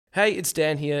Hey, it's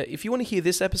Dan here. If you want to hear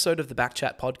this episode of the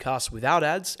Backchat podcast without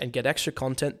ads and get extra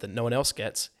content that no one else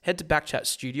gets, head to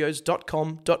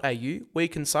backchatstudios.com.au where you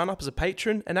can sign up as a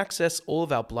patron and access all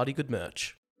of our bloody good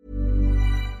merch.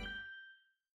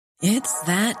 It's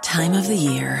that time of the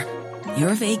year.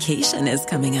 Your vacation is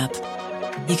coming up.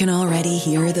 You can already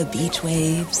hear the beach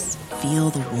waves, feel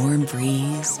the warm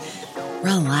breeze,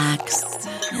 relax,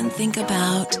 and think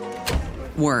about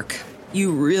work.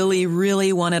 You really,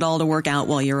 really want it all to work out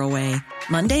while you're away.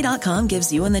 Monday.com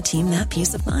gives you and the team that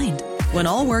peace of mind. When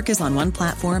all work is on one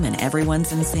platform and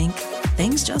everyone's in sync,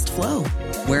 things just flow.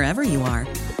 Wherever you are,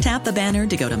 tap the banner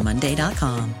to go to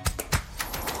Monday.com.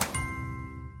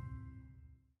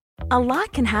 A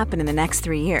lot can happen in the next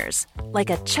 3 years. Like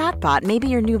a chatbot may be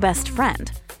your new best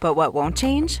friend. But what won't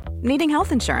change? Needing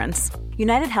health insurance.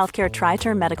 United Healthcare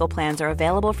Tri-Term Medical Plans are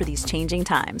available for these changing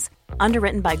times.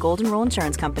 Underwritten by Golden Rule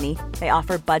Insurance Company, they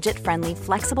offer budget-friendly,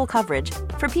 flexible coverage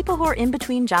for people who are in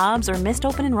between jobs or missed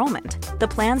open enrollment. The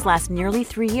plans last nearly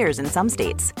 3 years in some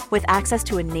states, with access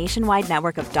to a nationwide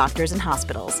network of doctors and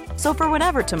hospitals. So for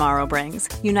whatever tomorrow brings,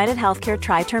 United Healthcare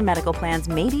Tri-Term Medical Plans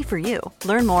may be for you.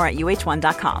 Learn more at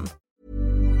uh1.com.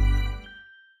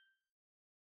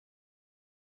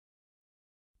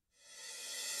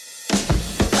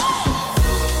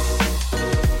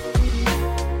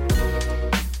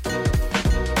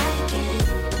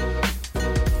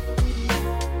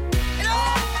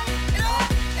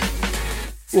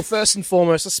 Well, first and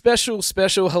foremost, a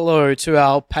special hello to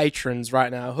our patrons right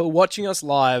now who are watching us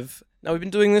live. Now, we've been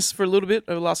doing this for a little bit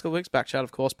over the last couple of weeks. Backchat,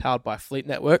 of course, powered by Fleet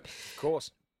Network. Of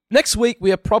course. Next week,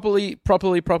 we are properly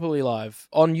live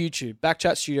on YouTube.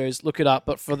 Backchat Studios, look it up.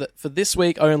 But for this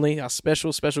week only, our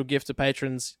special gift to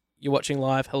patrons. You're watching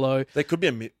live. Hello. There could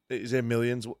be is there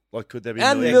millions? Like, could there be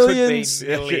and millions?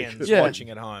 There could be millions Yeah.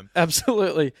 watching at home.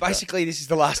 Absolutely. Basically, this is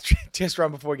the last test run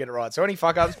before we get it right. So any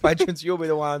fuck-ups, patrons, you'll be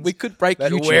the ones We could break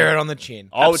that YouTube. wear it on the chin.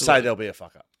 I would say there'll be a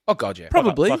fuck up. Oh, God, yeah.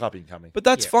 Probably. Fuck up incoming. But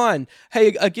that's Yeah. fine.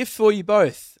 Hey, a gift for you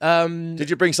both. Did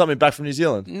you bring something back from New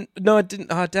Zealand? No, I didn't.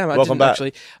 Oh, damn, I Welcome didn't back.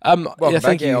 actually. Welcome thank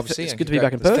back, you. obviously. It's and good to be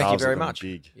back in Perth. Thank you Calves very looking much.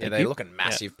 big. Yeah, Thank they're you. looking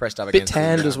massive, pressed up Bit against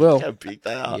tanned the as ground. well. How big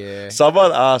they are. Yeah.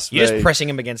 Someone asked me. You're just pressing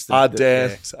them against the... Are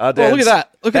Dan's Oh, look at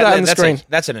that. Look at that on the that's screen.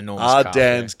 That's an enormous Are calf,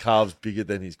 Dan's calves bigger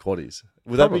than his quaddies?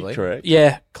 Would that Probably. be correct?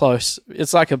 Yeah, close.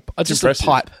 It's like just a impressive.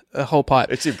 pipe, a whole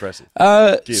pipe. It's impressive.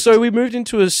 So we moved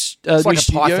into a It's new like a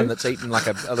studio. python that's eaten like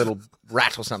a little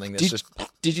rat or something that's just...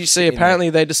 Did you see?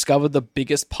 Apparently, they discovered the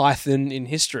biggest python in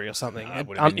history or something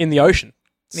would've been- in the ocean.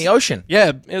 In the ocean.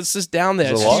 Yeah, it's just down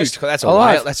there. Is It's it alive? huge. That's a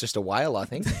Alive. whale. That's just a whale, I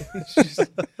think.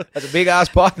 That's a big ass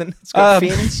python. It's got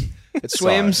fins. It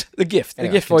swims. The gift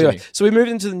Anyway, for you. continue. So we moved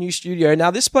into the new studio. Now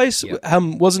this place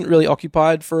wasn't really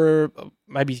occupied for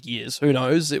maybe years. Who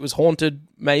knows? It was haunted.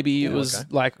 Maybe it was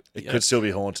like It could still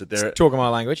be haunted. Talking my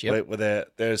language, yeah.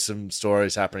 There's some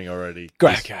stories happening already.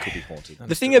 Great. This could be haunted.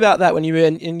 the thing about that when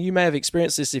and you may have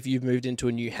experienced this if you've moved into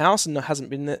a new house and no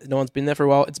one's been there for a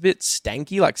while. It's a bit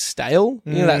stanky, like stale.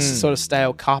 You know that sort of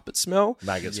stale carpet smell.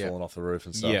 Maggots falling off the roof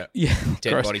and stuff. Yeah. Yeah,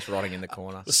 Dead gross. bodies rotting in the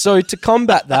corner. So to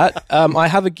combat that, I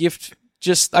have a gift.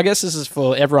 I guess this is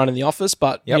for everyone in the office,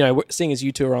 but Yep. you know, seeing as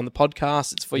you two are on the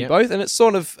podcast, it's for you Yep. both, and it's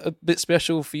sort of a bit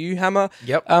special for you, Hammer.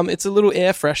 Yep. It's a little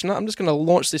air freshener. I'm just going to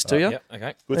launch this to you. Yep,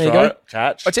 okay. Good There you throw. go.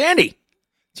 Catch. Oh, it's Andy.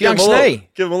 It's Give young him a look. Snee.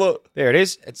 Give him a look. There it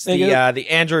is. It's There you go. the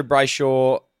Andrew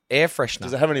Brayshaw air freshener.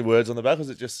 Does it have any words on the back, or is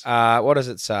it just... What does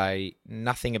it say?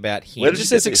 Nothing about him. Where It did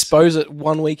just you says get this? expose it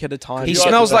 1 week at a time. He you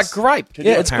smells guys- like grape.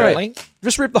 Yeah, it's apparently. great.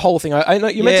 Just rip the whole thing. I know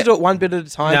you meant to do it one bit at a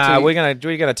time. No, too.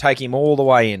 we're gonna take him all the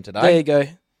way in today. There you go.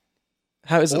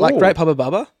 How is it like Ooh. grape Hubba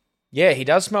Bubba? Yeah, he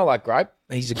does smell like grape.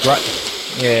 He's a grape.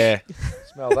 Yeah,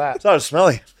 smell that. So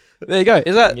smelly. There you go.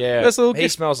 Is that? Yeah, That's a little he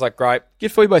gift, smells like grape.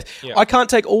 gift for you both. Yeah. I can't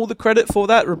take all the credit for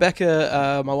that.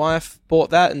 Rebecca, my wife, bought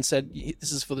that and said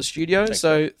this is for the studio.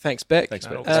 Thanks, Beck. Thanks,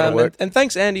 Beck. And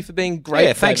thanks, Andy, for being great.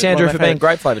 Yeah, thanks, flavored. Andrew, One for of my being favourite.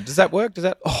 grape flavored. Does that work? Does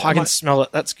that? Oh, I can smell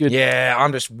it. That's good. Yeah,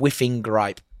 I'm just whiffing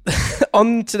grape.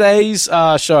 On today's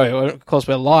show, of course,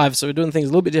 we're live, so we're doing things a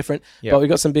little bit different, Yep. but we've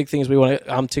got some big things we want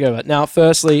to go about. Now,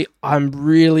 firstly, I'm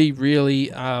really,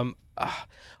 really, I'm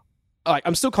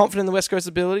still confident in the West Coast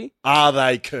ability, Are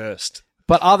they cursed?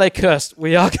 but are they cursed?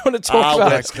 We are going to talk Are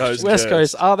about West Coast West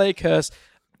cursed? Coast. Are they cursed?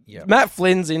 Yep. Matt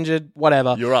Flynn's injured,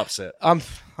 whatever. You're upset. I'm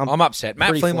I'm upset. Matt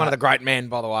pretty Flynn, one flat. of the great men,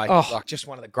 by the way. Oh. Like, just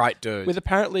one of the great dudes. with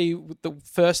apparently the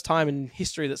first time in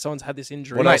history that someone's had this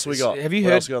injury. What else we got? have you What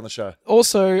heard- else we got on the show?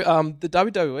 Also, the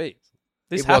WWE.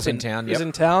 This It was in happened. town, It was yep.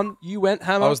 in town. You went,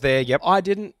 Hammer. I was there, yep. I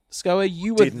didn't. Scoa,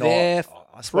 you were Did not. there.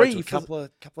 I I spoke to Three a for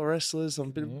couple of wrestlers. I'm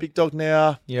a big dog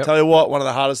now. Yep. Tell you what, one of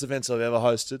the hardest events I've ever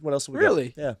hosted. What else have we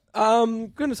Really? got? Yeah.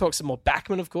 Going to talk some more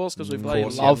backmen, of course, because we bloody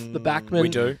course, love the backmen. We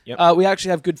do. Yep. We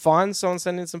actually have good finds. Someone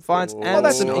sent in some finds Oh, and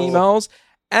that's some nice. emails.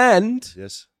 And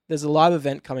Yes. there's a live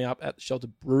event coming up at the Shelter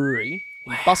Brewery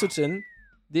in Bustleton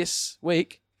this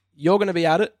week. You're going to be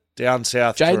at it. Down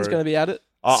south. Jaden's Drew. going to be at it.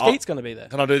 I- Skeet's going to be there.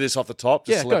 Can I do this off the top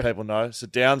just Yeah, to let go. people know? So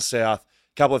down south,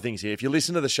 a couple of things here. If you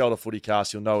listen to the Shelter Footy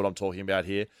Cast, you'll know what I'm talking about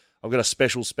here. I've got a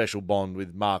special bond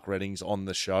with Mark Reddings on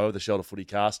the show, the Shelter Footy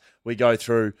Cast. We go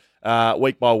through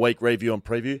week by week review and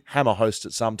preview. Hammer hosts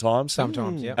it sometimes.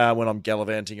 Sometimes, yeah. When I'm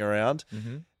gallivanting around.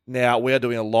 Mm-hmm. Now, we are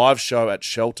doing a live show at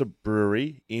Shelter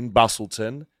Brewery in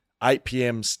Bustleton, 8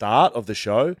 p.m. start of the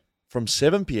show. From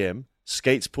 7 p.m.,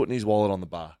 Skeet's putting his wallet on the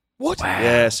bar. What?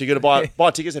 Yeah, so you got to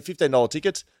buy tickets. They're $15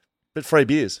 tickets, but free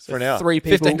beers for an hour. Three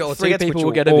people, $15 three tickets, people which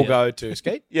will get a all beer. go to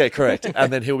Skate. Yeah, correct.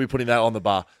 And then he'll be putting that on the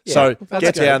bar. Yeah, so that's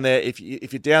get good. down there. If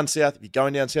you're down south, if you're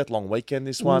going down south, long weekend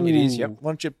this one. It is, Why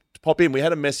don't you pop in? We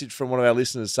had a message from one of our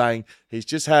listeners saying he's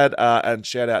just had, and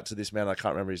shout out to this man, I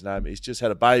can't remember his name, he's just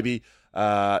had a baby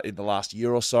in the last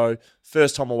year or so.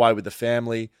 First time away with the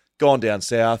family, gone down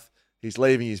south. He's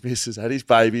leaving his missus and his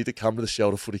baby to come to the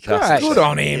Shelter Footy Cast. Great. Good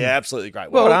on him. Yeah, absolutely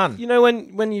great. Well, done. you know,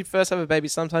 when you first have a baby,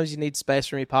 sometimes you need space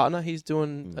from your partner. He's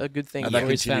doing a good thing and for that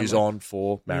his continues family. on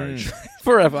for marriage.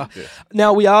 Forever.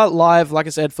 Now, we are live, like I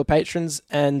said, for patrons,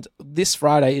 and this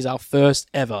Friday is our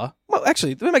first ever. Well,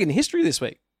 actually, we're making history this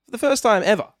week. For the first time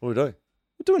ever. What are we doing?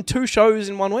 We're doing 2 shows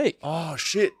in 1 week. Oh,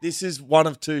 shit. This is one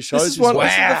of 2 shows. This is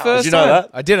the first Did you know time. that?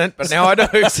 I didn't, but now I do.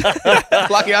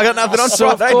 Lucky I got nothing on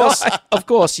So, Friday night. of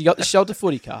course, you got the Shelter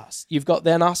Footy Cast. You've got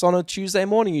then us on a Tuesday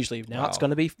morning usually. Now it's going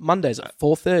to be Mondays at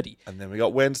 4:30. And then we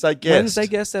got Wednesday guest. Wednesday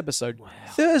guest episode.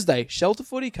 Thursday, Shelter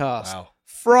Footy Cast. Wow.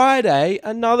 Friday,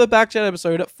 another Backchat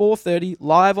episode at 4:30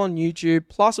 live on YouTube.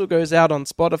 Plus, it goes out on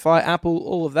Spotify, Apple,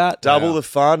 all of that. Double the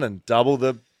fun and double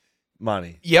the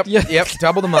money. Yep, Yeah. yep,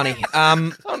 double the money. I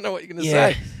don't know what you're going to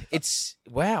Yeah, say. it's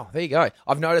wow. There you go.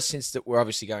 I've noticed since that we're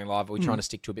obviously going live, we're trying to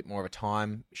stick to a bit more of a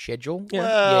time schedule. Yeah.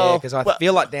 Well, because I well-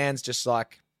 feel like Dan's just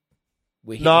like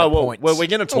we're hitting No, the well, points. we're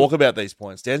going to talk about these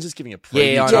points. Dan's just giving a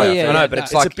preview. Yeah, I to know, our yeah, I know, yeah, but no.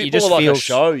 it's It's like a bit you just more like a feel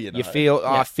show, you know. You feel.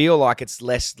 I feel like it's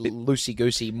less loosey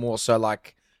goosey, more so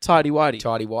like Tidy whitey.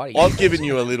 tidy whitey. I've given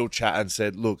you a little chat and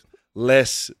said, look,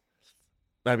 less,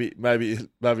 maybe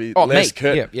Oh, less me.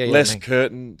 curtain, Yeah, less me.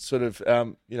 curtain, sort of,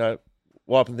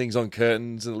 wiping things on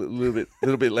curtains, a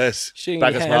little bit less Shooting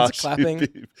back your as hands, much,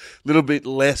 clapping. little bit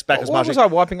less back as What much. was I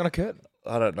wiping on a curtain?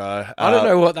 I don't know. I don't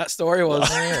know what that story was.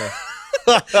 You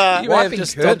may have Wiping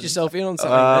just curtains. stopped yourself in on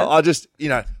something. man. I just,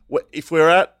 if we're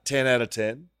at 10 out of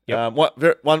 10, Yep.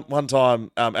 one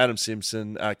time Adam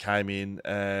Simpson came in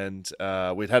and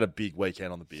we'd had a big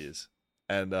weekend on the beers.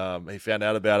 And he found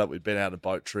out about it. We'd been out on a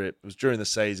boat trip. It was during the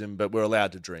season, but we're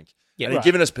allowed to drink. Yeah, and he'd right.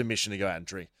 given us permission to go out and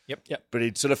drink. Yep. But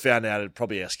he'd sort of found out it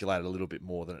probably escalated a little bit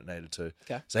more than it needed to.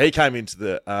 Okay. So he came into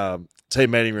the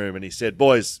team meeting room and he said,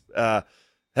 boys, how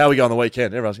are we going on the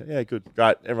weekend? Everyone's going, yeah, good,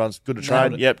 great. Everyone's good to train.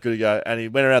 Nailed it. Yep, good to go. And he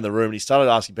went around the room and he started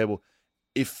asking people,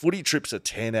 if footy trips are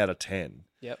 10 out of 10,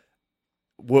 Yep.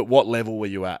 what level were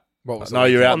you at? What was No,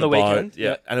 the you're out On on the the boat. weekend? Yeah,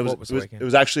 Yep. and it was What was the weekend? it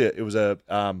was actually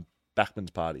a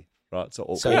backman's party, right?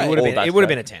 So, So Yeah, it would have all been. It would have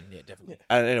been back a 10. Yeah, definitely.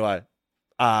 and anyway,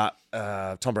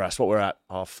 Tom Barras, what we're at?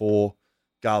 4,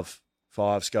 Gov,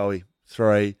 5, Scully,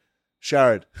 3,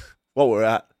 Sharad, what we're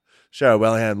at? Sharad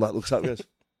Wellingham looks up and goes,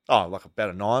 like about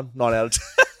a 9 out of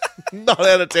 10. 9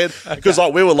 out of 10. Because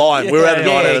we were lying. we were at a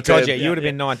 9 out of 10. God, you would have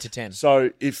been 9 to 10. So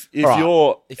if All right.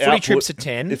 your If footy output- trips are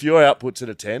 10, if your output's at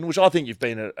a 10, which I think you've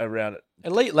been around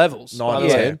Elite levels. 9 by to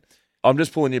the way. 10, I'm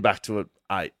just pulling you back to an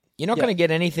 8. you're not Yeah. going to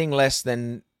get anything less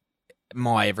than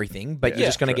my everything, but you're Yeah,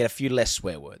 just going to correct. get a few less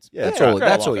swear words. Yeah, that's great. all. Great.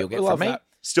 That's I all like you'll it. get We from love me. that.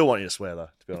 Still want you to swear though,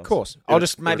 to be honest. Of course, If I'll it's-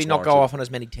 just if maybe it's not go warranted. off on as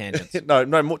many tangents. No,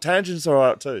 more tangents are all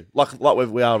right too. Like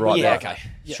we are right yeah, now. okay,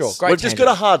 Yes. sure. Great. We've just got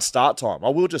a hard start time. I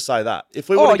will just say that. If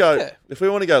we Oh, want to go, yeah. if we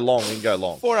want to go long, we can go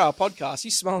long. 4-hour podcast. You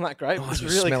smelling that grape? It's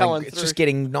really coming It's through. just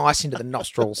getting nice into the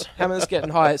nostrils. Hammer's getting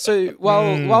high. So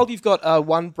while you've got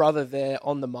one brother there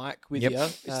on the mic with Yep. you,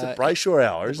 It's the Brayshaw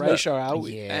hour, isn't it? Brayshaw hour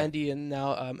with Yeah. Andy and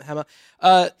now Hammer.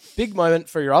 Big moment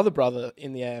for your other brother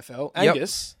in the AFL, Yep.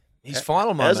 Angus. His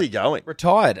final moment. How's he going?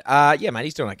 Retired. Yeah, mate,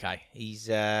 he's doing okay. He's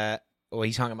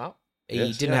he's hung him up. He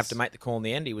Yes, didn't have to make the call in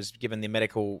the end. He was given the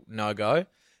medical no-go.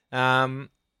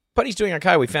 But he's doing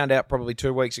okay. We found out probably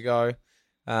 2 weeks ago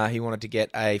he wanted to get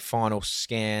a final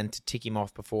scan to tick him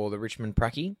off before the Richmond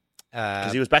Pracky.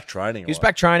 Because he was back training. He was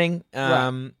back training,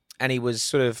 Right. and he was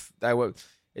sort of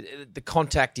the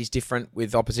contact is different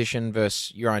with opposition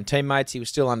versus your own teammates. He was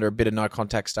still under a bit of no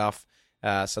contact stuff.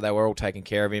 So they were all taking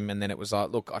care of him. And then it was like,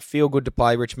 look, I feel good to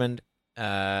play Richmond,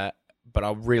 but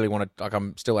I really want to,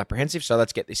 I'm still apprehensive. So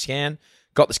let's get this scan.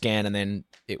 Got the scan, and then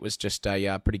it was just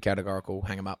a pretty categorical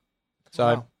hang 'em up. So.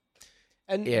 Wow.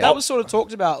 And Yeah. that was sort of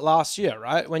talked about last year,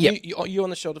 right? When Yep. you on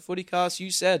the Shelter Footy cast,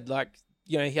 you said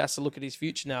he has to look at his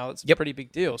future now. It's a Yep. pretty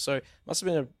big deal. So it must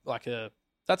have been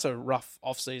that's a rough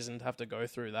off season to have to go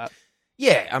through that.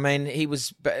 Yeah, I mean, he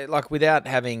was without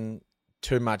having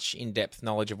too much in-depth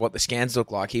knowledge of what the scans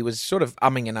look like, he was sort of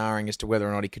umming and ahhing as to whether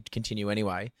or not he could continue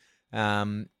anyway.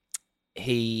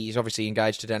 He's obviously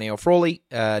engaged to Danielle Frawley,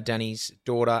 Danny's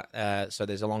daughter, so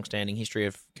there's a long-standing history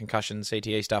of concussion,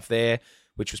 CTE stuff there,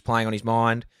 which was playing on his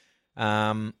mind.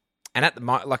 And at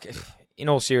the in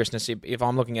all seriousness, if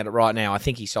I'm looking at it right now, I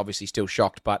think he's obviously still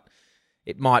shocked, but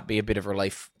it might be a bit of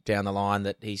relief down the line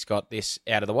that he's got this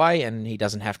out of the way and he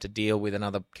doesn't have to deal with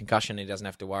another concussion. He doesn't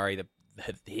have to worry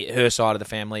her side of the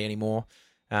family anymore.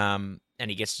 And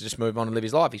he gets to just move on and live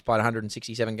his life. He's played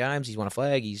 167 games. He's won a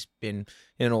flag. He's been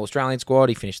in an All-Australian squad.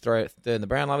 He finished third in the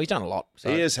Brownlow. He's done a lot.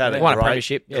 So he has had won a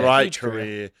premiership. great huge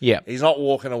career. Yeah. He's not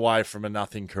walking away from a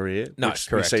nothing career. No, which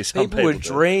correct. We see some People would do.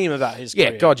 dream about his Yeah,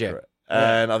 career. God, yeah.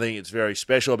 And I think it's very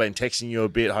special. I've been texting you a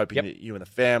bit, hoping Yep. that you and the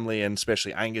family, and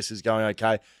especially Angus, is going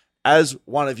okay. As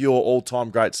one of your all-time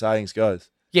great sayings goes,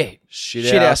 Yeah.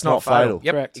 shit house, not fatal.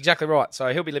 Yep, Correct. exactly right.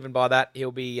 So he'll be living by that.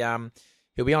 He'll be on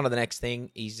to the next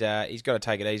thing. He's got to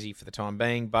take it easy for the time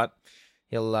being, but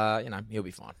he'll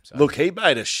be fine. So. Look, he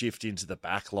made a shift into the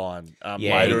back line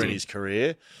Yeah, later he in did. his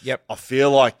career. Yep. I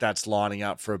feel like that's lining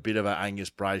up for a bit of an Angus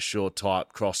Brayshaw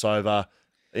type crossover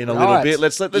in a Right. little bit.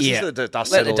 Let's let Yeah. the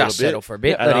dust Let settle the a dust little bit. settle for a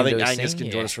bit. And Let I him think do his Angus thing.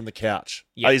 can join Yeah. us from the couch.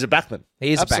 Yeah. He's a backman.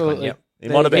 He is a Absolutely. backman. Yep. He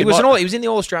might have been. He was in the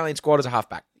All-Australian squad as a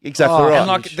halfback. Exactly Oh, right. And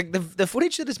like the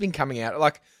footage that has been coming out,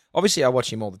 like obviously I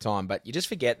watch him all the time, but you just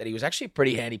forget that he was actually a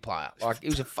pretty handy player. Like he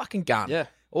was a fucking gun. Yeah.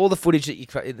 All the footage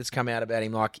that's come out about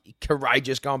him, like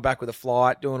courageous, going back with a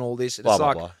flight, doing all this. And blah, it's blah,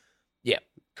 like, blah. yeah,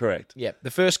 Correct. yeah.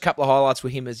 The first couple of highlights were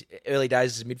him as early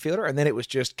days as a midfielder, and then it was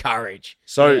just courage.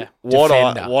 So Yeah.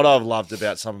 Defender. what I've loved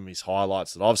about some of his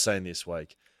highlights that I've seen this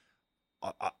week,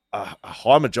 a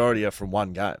high majority are from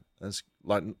one game. There's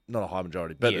like not a high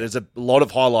majority, but Yeah. there's a lot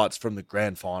of highlights from the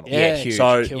grand final. Yeah, huge.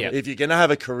 So Killed it. if you're going to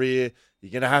have a career,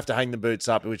 you're going to have to hang the boots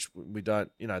up, which we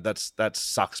don't. That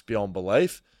sucks beyond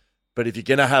belief. But if you're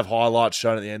going to have highlights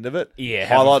shown at the end of it, Yeah,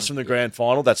 highlights from the grand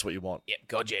final, that's what you want. Yeah,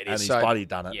 God, yeah, it And is. he's So, bloody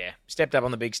done it. yeah, stepped up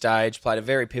on the big stage, played a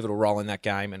very pivotal role in that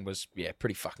game, and was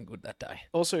pretty fucking good that day.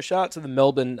 Also, shout out to the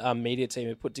Melbourne media team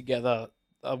who put together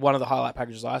one of the highlight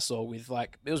packages I saw with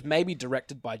it was maybe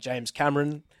directed by James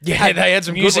Cameron. Yeah, they had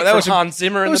some good music one. That from was a- Hans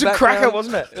Zimmer. it in was the a cracker, background.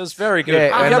 wasn't it? It was very good. Yeah, If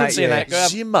you and haven't they- seen yeah. that, go have-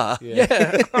 Zimmer.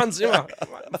 Yeah, Hans Zimmer,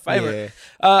 my favorite.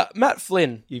 Matt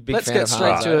Flynn. You big Let's fan get of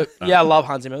straight Hans, to it. Yeah, I love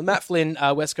Hans Zimmer. Matt Flynn,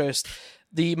 West Coast,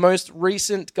 the most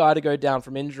recent guy to go down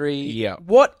from injury. Yeah.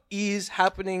 What is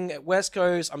happening at West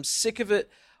Coast? I'm sick of it.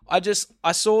 I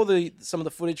saw some of the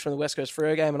footage from the West Coast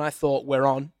Freo game, and I thought we're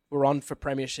on for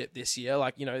premiership this year.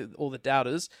 All the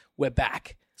doubters, we're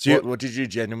back. So what did you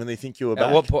genuinely think you were back?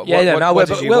 At what point? Yeah, what we're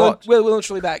did you we're watch?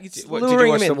 literally back. It's What, did you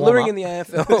luring watch him the in, luring warm-up? in the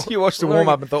AFL. You watched the Luring- warm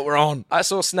up and thought we're on. I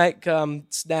saw Snake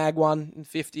snag one in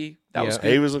 50. That was Yeah.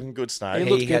 good. He was looking good, Snake. He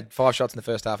looked He good. had 5 shots in the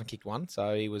first half and kicked 1,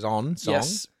 so he was on song.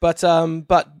 Yes, but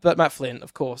Matt Flynn,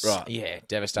 of course. Right. Yeah,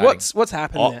 devastating. What's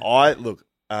happened there? I look.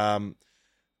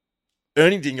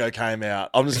 Ernie Dingo came out.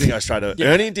 I'm just going to go straight to it.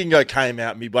 Ernie Dingo came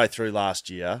out midway through last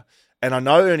year, and I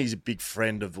know Ernie's a big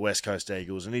friend of the West Coast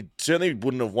Eagles, and he certainly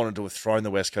wouldn't have wanted to have thrown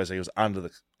the West Coast Eagles under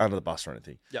the bus or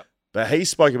anything. Yep. But he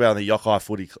spoke about on the Yokai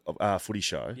footy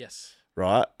show, Yes.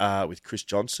 right, with Chris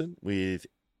Johnson, with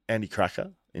Andy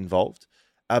Cracker involved,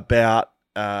 about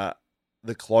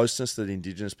the closeness that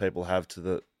Indigenous people have to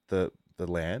the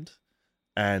land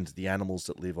and the animals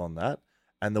that live on that.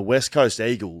 And the West Coast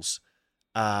Eagles,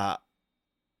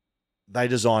 they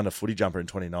designed a footy jumper in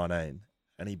 2019,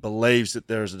 and he believes that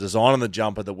there is a design on the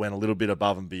jumper that went a little bit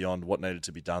above and beyond what needed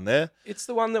to be done there. It's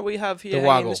the one that we have here The hanging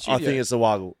in Waggle. the I studio. I think it's the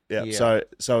waggle. Yeah. Yeah.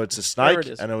 So it's a There snake, it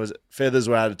is. and it was feathers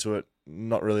were added to it.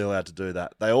 Not really allowed to do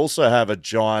that. They also have a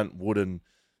giant wooden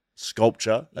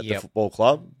sculpture at the Yep. football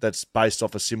club that's based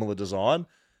off a similar design.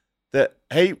 That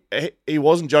he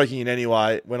wasn't joking in any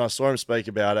way when I saw him speak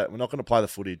about it. We're not going to play the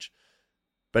footage,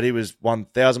 but he was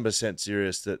 1,000%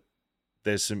 serious that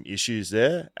there's some issues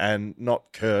there, and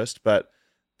not cursed, but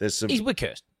We're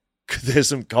cursed. there's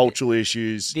some cultural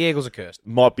issues. The Eagles are cursed.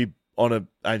 Might be on a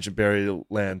ancient burial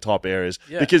land type areas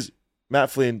Yeah. because Matt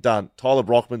Flynn done. Tyler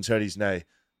Brockman's hurt his knee.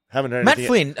 Haven't heard Matt anything.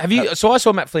 Flynn, have you? So I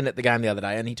saw Matt Flynn at the game the other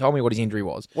day, and he told me what his injury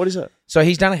was. What is it? So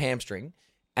he's done a hamstring,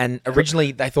 and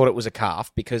originally they thought it was a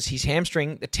calf because his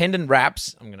hamstring, the tendon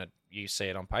wraps. I'm going to you see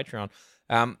it on Patreon.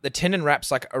 The tendon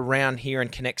wraps like around here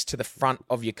and connects to the front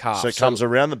of your calf. So it comes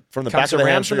around from the back comes of the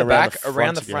around hamstring, from the back, front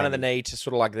around the of your front of the hamstring. knee to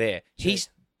sort of like there. He's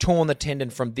torn the tendon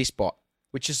from this spot,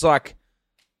 which is like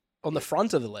On the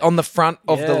front of the leg. on the front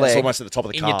of the Yeah. leg. It's almost at the top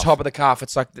of the in calf. your top of the calf.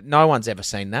 It's like no one's ever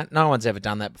seen that. No one's ever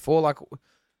done that before. Like,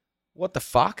 what the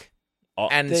fuck? Oh,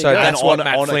 And there you so go. that's And what on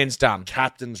Matt a Flynn's done.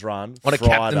 captain's run On a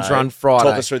Friday. captain's run Friday.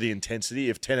 Talk us through the intensity.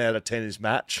 If 10 out of 10 is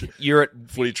match, You're at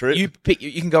footy trip, you pick.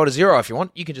 You can go to 0 if you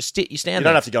want. You can just you stand you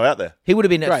there. don't have to go out there. He would have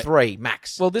been at Right. 3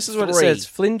 max. Well, this is what it 3. says.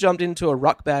 Flynn jumped into a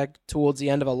ruck bag towards the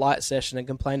end of a light session and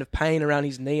complained of pain around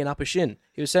his knee and upper shin.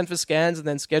 He was sent for scans and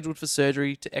then scheduled for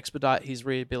surgery to expedite his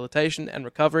rehabilitation and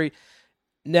recovery.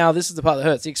 Now, this is the part that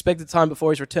hurts. The expected time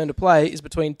before his return to play is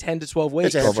between 10 to 12 weeks.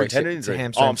 It's a hamstring It's a tendon injury.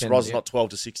 hamstring I'm surprised it's tendon, not 12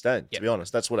 to 16, Yep. to be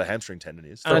honest. That's what a hamstring tendon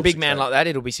is. For a 12 big 16. man like that,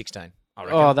 it'll be 16. I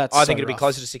reckon. Oh, that's I think so it'll be rough.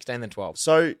 closer to 16 than 12.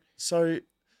 So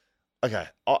okay.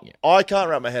 I can't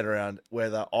wrap my head around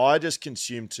whether I just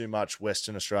consume too much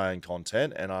Western Australian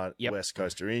content and Yep. West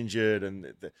Coast are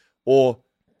injured or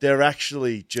they're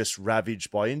actually just ravaged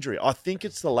by injury. I think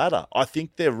it's the latter. I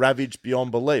think they're ravaged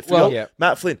beyond belief. Well- We got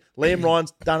Matt Flynn, Liam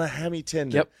Ryan's done a hammy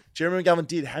tendon. Yep. Jeremy McGovern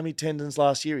did hammy tendons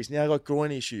last year. He's now got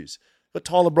groin issues. We've got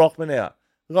Tyler Brockman out.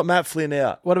 We've got Matt Flynn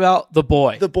out. What about the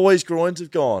boy? The boys' groins have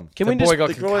gone. Can The we boy just got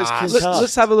the groins concussed. concussed.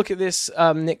 let's have a look at this,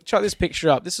 Nick. Chuck this picture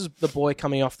up. This is the boy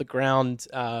coming off the ground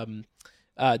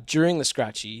during the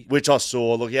scratchy. Which I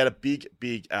saw. Look, he had a big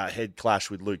head clash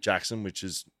with Luke Jackson, which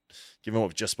is, given what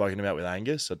we've just spoken about with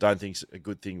Angus, I don't think it's a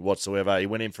good thing whatsoever. He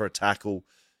went in for a tackle,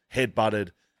 head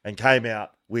butted, and came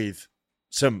out with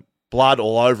some blood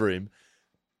all over him.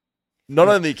 Not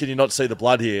only can you not see the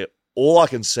blood here, all I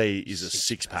can see is a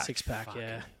six-pack. Six pack,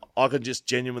 yeah. I can just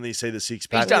genuinely see the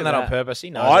six-pack. He's done that at on that. purpose. He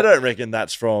knows. I it. don't reckon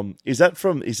that's from... Is that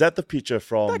the picture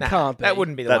from... That can't be. That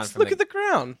wouldn't be the That's- one. From Look the, at the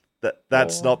ground.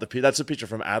 That's not the... That's a picture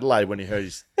from Adelaide when he hurt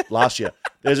his... last year.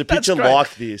 There's a picture great.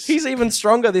 like this. He's even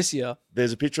stronger this year.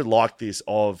 There's a picture like this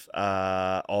of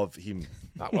him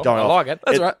Oh, well, going I off. like it.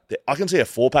 That's right. I can see a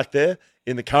 4-pack there.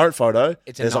 In the current photo,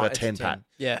 It's a there's like a it's 10-pack.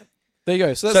 Yeah. There you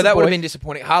go. So, that's So the that would boy. have been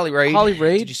disappointing. Harley Reid. Harley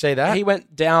Reid. Did you see that? He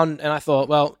went down, and I thought,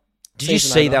 well, Did you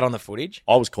season see over. that on the footage?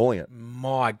 I was calling it.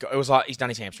 My God, it was like he's done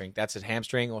his hamstring. That's a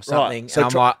hamstring or something. So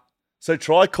and I'm like, So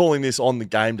try calling this on the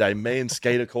game day. Me and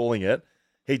Skeeter calling it.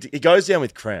 He goes down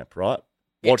with cramp, right?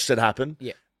 Yeah. Watched it happen.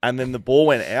 Yeah. And then the ball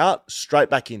went out, straight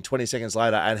back in 20 seconds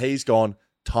later, and he's gone,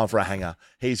 time for a hanger.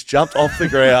 He's jumped off the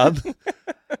ground,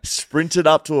 sprinted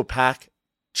up to a pack,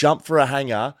 jumped for a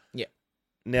hanger. Yeah.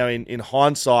 Now, in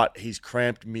hindsight, he's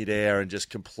cramped midair and just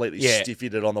completely Yeah.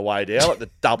 stiffied it on the way down, like the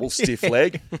double stiff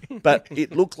leg. But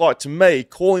it looked like to me,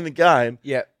 calling the game,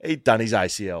 yeah, he'd done his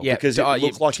ACL Yeah. because it Oh,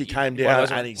 looked yeah. like he came Well, down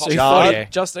those and are he's pop- So he jarred. thought Yeah.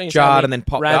 Justine Jarred and then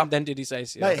popped ran, up. then did his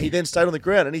ACL. Mate, he then stayed on the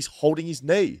ground and he's holding his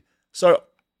knee. So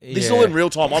this is Yeah. all in real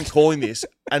time. I'm calling this,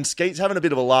 and Skeet's having a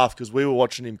bit of a laugh because we were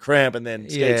watching him cramp, and then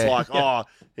Skeet's Yeah. like, "Oh,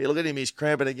 hey, look at him, he's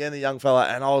cramping again, the young fella."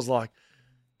 And I was like,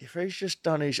 "If he's just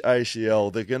done his ACL,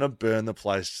 they're gonna burn the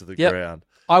place to the Yep. ground."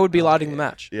 I would be lighting the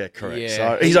match. Yeah, correct.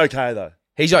 Yeah. So he's okay though.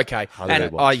 he's okay. Harley And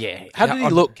Reid oh was. yeah, How did he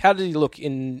look? How did he look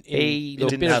in He a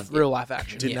didn't bit have- of real life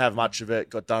action? Didn't have much of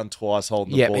it. Got done twice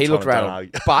holding the Yeah, ball. he looked trying to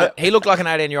rattled, dunk. but he looked like an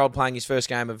 18-year-old playing his first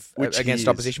game of Which he against is.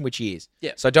 opposition, which he is.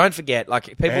 Yeah. So don't forget, like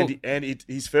people.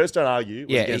 His first, don't argue,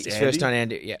 was yeah, against his Andy, first time,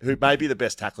 Andy. Yeah. who may be the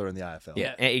best tackler in the AFL.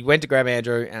 Yeah, and he went to grab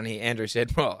Andrew, and Andrew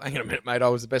said, "Well, hang on a minute, mate. I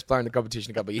was the best player in the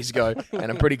competition a couple of years ago, and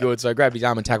I'm pretty good." So I grabbed his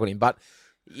arm and tackled him. But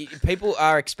people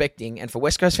are expecting, and for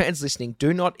West Coast fans listening,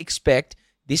 do not expect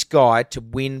this guy to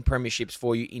win premierships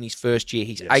for you in his first year.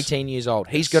 He's 18 years old.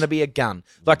 He's going to be a gun.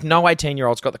 Like no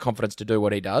 18-year-old's got the confidence to do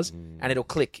what he does, and it'll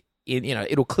click.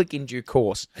 It'll click in due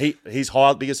course. His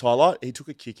biggest highlight, he took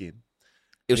a kick in.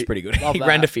 It was pretty good. Love He that.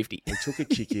 ran to 50. He took a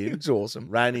kick in. It was awesome.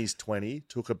 Ran his 20,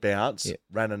 took a bounce, Yeah.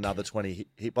 ran another 20.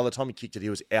 By the time he kicked it, he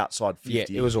was outside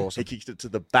 50. Yeah, it was awesome. He kicked it to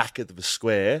the back of the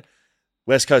square.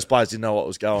 West Coast players didn't know what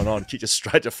was going on. Kicked it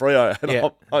straight to Freo. And Yeah.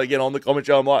 again, on the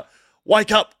commentary, I'm like,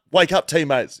 wake up,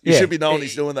 teammates. You Yeah. should be knowing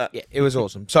he's doing that. Yeah, it was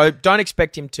awesome. So don't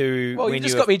expect him to Well, win you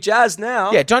just you got me jazzed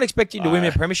now. Yeah, don't expect him to win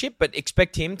a premiership, but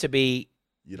expect him to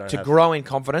You don't to have, grow in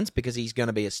confidence because he's going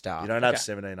to be a star. you don't have Okay.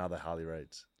 17 other Harley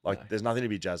Reids. There's nothing to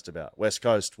be jazzed about. West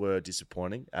Coast were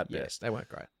disappointing at Yes, best. they weren't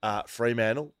great.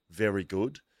 Fremantle, very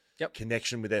good. Yep.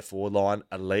 Connection with their forward line,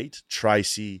 elite.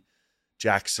 Tracy,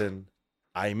 Jackson,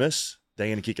 Amos. They're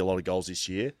going to kick a lot of goals this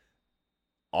year.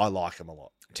 I like them a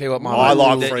lot. Tell you what, I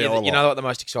like the- Freo a lot. You know what the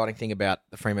most exciting thing about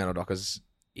the Fremantle Dockers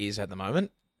is at the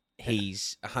moment?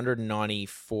 He's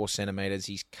 194 centimetres.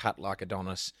 He's cut like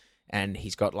Adonis, and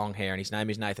he's got long hair, and his name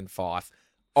is Nathan Fife.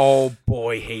 Oh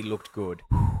boy, he looked good.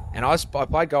 And I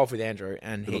played golf with Andrew,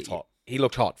 and He looked hot. he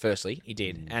looked hot. Firstly, he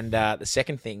did, and the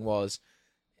second thing was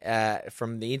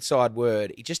from the inside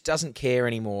word, he just doesn't care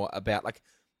anymore about like.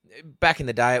 Back in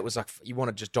the day, it was like you want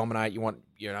to just dominate.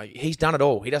 He's done it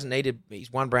all. He doesn't need to. He's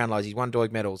won Brownlows. He's won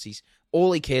Doig medals. He's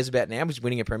all he cares about now is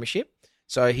winning a premiership.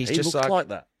 So he's He just looked like, like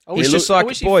that. he's just like,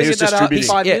 boys, boys, he figured that out distributing.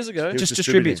 5 Yeah. years ago. He was just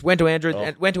distributing. distributes. Went to Andrew.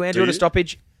 Oh. Went to Andrew Do at a you?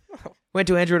 stoppage. Went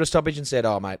to Andrew at a stoppage and said,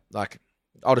 "Oh mate, like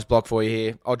I'll just block for you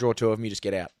here. I'll draw 2 of them. You just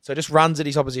get out." So just runs at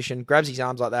his opposition, grabs his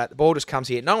arms like that. The ball just comes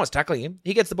here. No one's tackling him.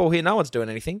 He gets the ball here. No one's doing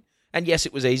anything. And yes,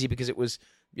 it was easy because it was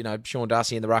Sean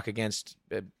Darcy in the ruck against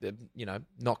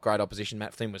not great opposition.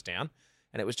 Matt Flynn was down.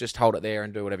 And it was just hold it there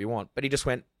and do whatever you want. But he just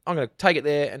went, I'm going to take it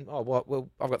there, and I've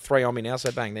got 3 on me now, so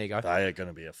bang, there you go. They are going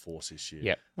to be a force this year.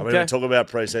 Yep. I mean, we talk about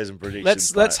preseason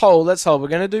predictions. Let's hold. We're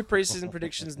going to do preseason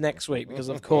predictions next week because,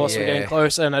 of course, we're getting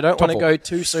closer, and I don't want to go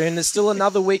too soon. There's still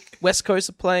another week. West Coast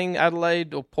are playing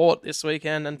Adelaide or Port this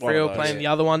weekend, and Freo are playing the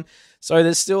other one. So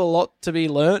there's still a lot to be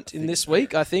learnt in this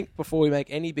week, I think, before we make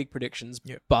any big predictions.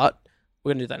 Yep. But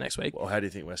we're going to do that next week. Well, how do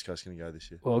you think West Coast is going to go this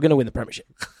year? Well, we're going to win the premiership.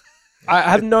 I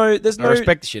have there's I no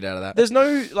respect the shit out of that. There's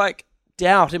no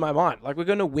doubt in my mind. Like we're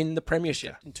going to win the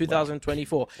premiership in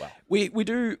 2024. Wow. We're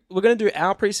going to do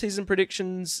our preseason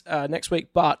predictions next week,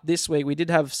 but this week we did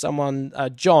have someone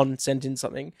John sent in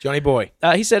something. Johnny Boy.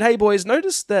 He said, "Hey boys,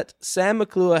 noticed that Sam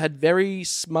McClure had very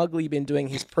smugly been doing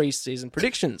his preseason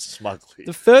predictions. Smugly.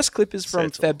 The first clip is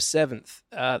from Settle. Feb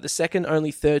 7th. The second only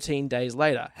 13 days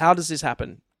later. How does this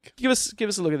happen? Give us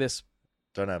a look at this.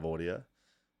 Don't have audio.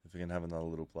 If we can have another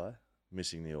little play.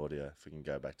 Missing the audio. If we can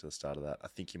go back to the start of that. I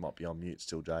think you might be on mute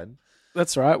still, Jaden.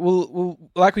 That's right. We'll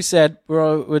like we said,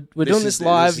 we're doing this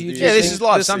live. this is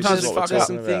live. Sometimes this is what there's we're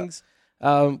some talking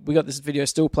things. We got this video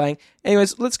still playing.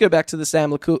 Anyways, let's go back to the Sam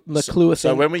McClure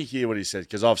So thing. when we hear what he said,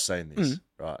 because I've seen this,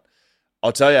 right?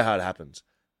 I'll tell you how it happens.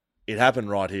 It happened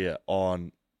right here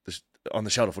on the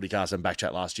Shelter Footy Cast and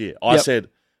Backchat last year. I said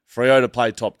Freo to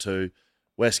play top 2,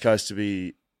 West Coast to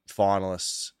be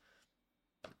finalists.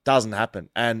 Doesn't happen.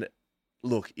 And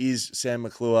look, is Sam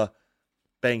McClure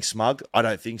being smug? I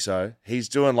don't think so. He's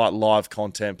doing like live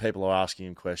content. People are asking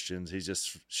him questions. He's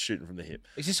just shooting from the hip.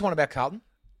 Is this one about Carlton?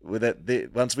 With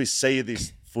it, once we see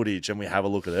this footage and we have a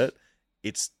look at it,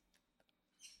 it's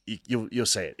you'll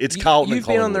see it. It's Carlton. You've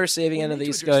been on the receiving end of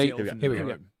these. Go. Here we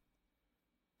go.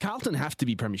 Carlton have to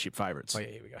be premiership favourites. Oh, yeah,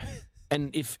 here we go.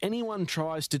 And if anyone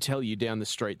tries to tell you down the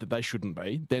street that they shouldn't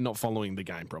be, they're not following the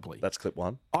game properly. That's clip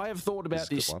 1. I have thought about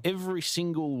This is this clip 1. every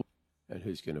single... And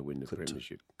who's going to win the Clip 2.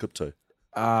 premiership? Clip 2. 2 days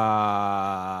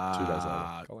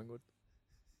later. Collingwood.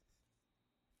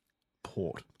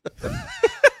 Port.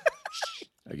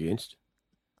 Against?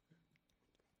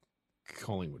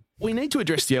 Collingwood. We need to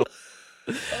address the...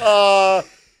 I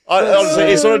honestly,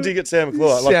 he sort of did get Sam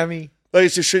McClure. Sammy. Like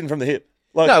he's just shooting from the hip.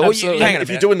 Like, No, well, absolutely. hang on a if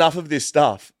you minute. do enough of this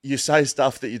stuff, you say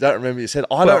stuff that you don't remember you said.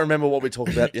 I don't remember what we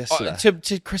talked about yesterday.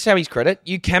 To Chris Sammy's credit,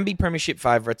 you can be premiership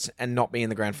favourites and not be in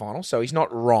the grand final, so he's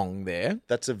not wrong there.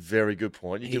 That's a very good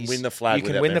point. You can He's- win the flag. You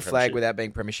can without win being the flag premiership. without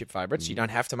being premiership favourites. You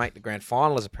don't have to make the grand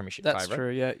final as a premiership That's favourite.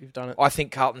 true. Yeah, you've done it. I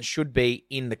think Carlton should be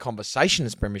in the conversation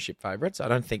as premiership favourites. I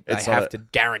don't think they It's not have a- to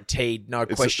guaranteed, no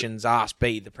questions asked,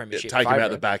 be the Yeah, premiership take him out favourite.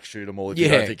 the back, shoot them all. If you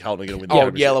don't think Carlton are going to win the Old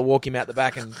premiership. Yeller, walk him out the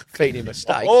back and feed him a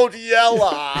steak. Old Yeller.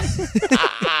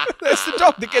 That's the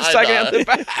dog that gets I taken know. out the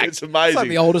back. It's amazing. It's like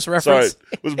the oldest Sorry, reference.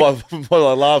 it was my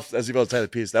I laughed as if I was taking a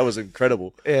piss. That was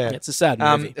incredible. Yeah. It's a sad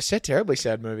movie. A terribly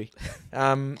sad movie.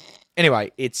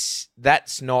 Anyway,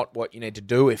 that's not what you need to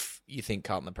do if you think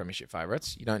Carlton are premiership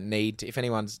favourites. You don't need to, if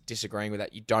anyone's disagreeing with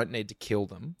that, you don't need to kill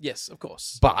them. Yes, of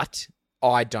course. But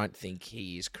I don't think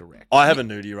he is correct. I have a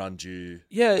nudie run due.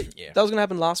 Yeah, Yeah. that was going to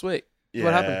happen last week. Yeah,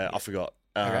 What happened? I forgot.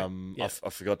 Yeah. I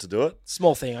forgot to do it.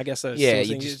 Small thing, I guess. Those Yeah, sort of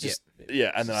you things. just- It's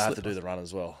Yeah, and then I have to do the run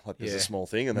as well. Like there's Yeah. a small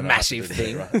thing, and then Massive I have to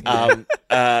do the thing. run.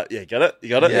 Yeah, got it. You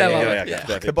got it. Yeah, I love yeah, it. okay, Yeah.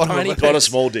 perfect. The bottom of Tiny the- Got a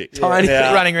small dick. Tiny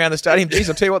Yeah. running around the stadium. Jeez,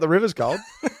 I'll tell you what, the river's cold.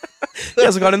 He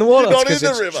hasn't got in the water. Not in Because the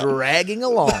it's river. dragging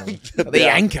along. The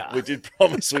Yeah, anchor. We did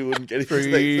promise we wouldn't get into this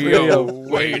thing.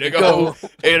 Free way to go.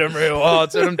 Hit them real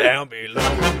hard, set them down below.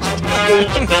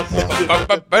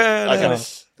 Okay.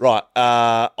 Right.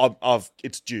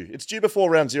 It's due. It's due before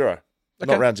round 0.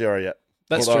 Okay. Not round 0 yet.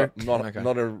 That's Although true. Not Okay.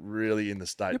 not a really in the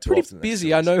state. You're too pretty often the next busy.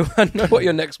 2 I weeks. know what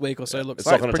your next week or so looks It's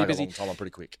like. not going to Pretty take a busy. long time. I'm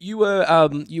pretty quick. You were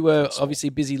obviously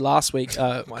busy last week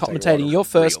commentating your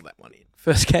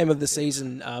first game of the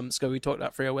season. So we talked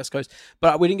about Freo West Coast,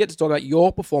 but we didn't get to talk about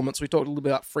your performance. We talked a little bit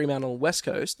about Fremantle and West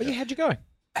Coast. But yeah, how'd you go?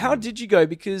 How did you go?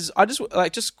 Because I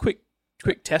just quick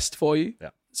test for you. Yeah.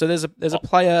 So there's a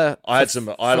player. I had for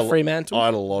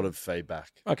a lot of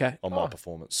feedback Okay. on my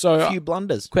performance. So A few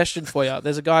blunders. question for you.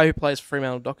 There's a guy who plays for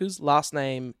Fremantle Dockers. Last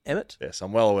name Emmett. Yes,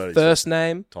 I'm well aware. First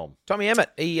name. Tom. Tommy Emmett.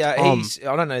 He's.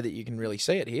 I don't know that you can really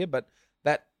see it here, but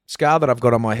that scar that I've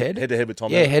got on my head. Head to head with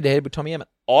Tom. Yeah, Emmett. head to head with Tommy Emmett.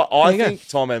 I There you think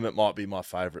Tom Emmett might be my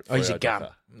favourite. Oh, he's a Freo gun.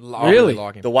 Docker. I Really?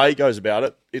 like him. The way he goes about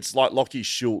it, it's like Lockie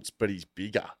Schultz, but he's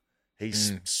bigger.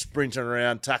 He's sprinting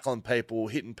around, tackling people,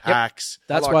 hitting packs,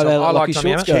 That's like why they Tom- I let like Lockie Tommy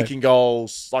Schultz Emmett. go. kicking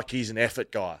goals. Like he's an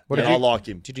effort guy. What And did I you- like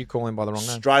him. Did you call him by the wrong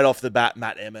name? Straight off the bat,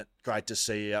 Matt Emmett. Great to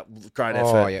see you. Great effort.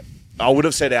 Oh, yeah. I would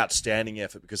have said outstanding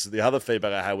effort because the other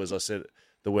feedback I had was I said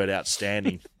the word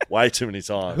outstanding way too many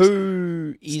times.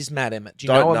 Who is Matt Emmett? Do you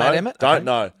Don't know know. Matt Emmett? Don't Okay.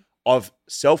 know. I've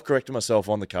self-corrected myself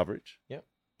on the coverage. Yep.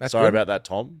 That's Sorry good. about that,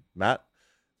 Tom. Matt.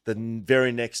 The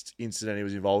very next incident he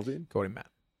was involved in, Called him Matt.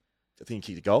 I think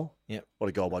he kicked a goal. Yep. What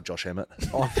a goal by Josh Emmett.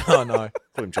 Oh, no, no.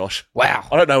 Call him Josh. Wow.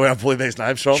 I don't know where I'm pulling these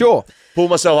names from. Sure. Pull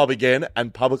myself up again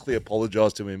and publicly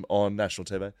apologise to him on national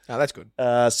TV. Oh, that's good.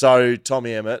 So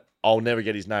Tommy Emmett, I'll never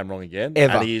get his name wrong again.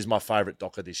 Ever. And he is my favourite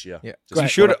Docker this year. Yeah. Just You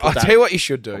should. wanna put I'll that tell you what you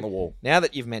should do. on the wall. Now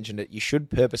that you've mentioned it, you should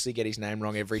purposely get his name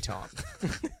wrong every time.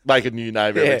 Make a new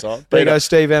name every time. There goes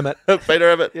Steve Emmett. Peter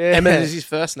Emmett. Yeah. Emmett is his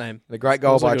first name. The great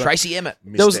goal Also by good. Tracy Emmett.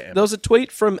 Mr. There Emmett. was a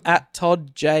tweet from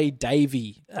 @Todd J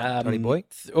Davey. Toddy boy.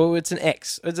 Oh, it's an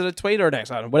X. Is it a tweet or an X?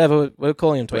 I don't know. Whatever. We're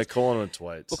calling him We're tweets. calling him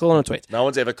tweets. We're calling him tweets. No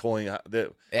one's ever calling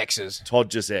X's.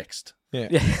 Todd just X'd. Yeah.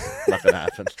 Not going to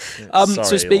happen. So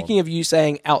Sorry, speaking Elon. of you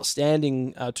saying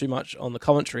outstanding too much on the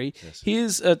commentary,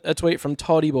 here's a tweet from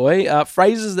Toddy Boy.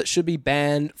 Phrases that should be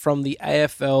banned from the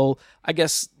AFL, I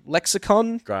guess,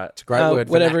 lexicon. Great. Great word.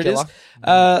 Whatever it is.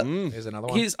 vernacular. There's another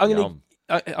one. I'm gonna. Yum.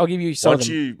 I'll give you some Why of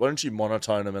them. don't you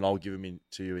monotone them and I'll give them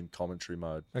to you in commentary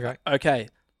mode. Okay. Okay.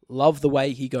 Love the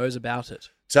way he goes about it.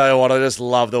 Tell you what, I just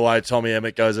love the way Tommy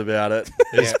Emmett goes about it.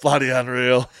 It's bloody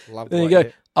unreal. Love There you the way-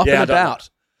 go. Up Yeah, and I don't about.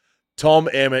 Tom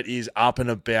Emmett is up and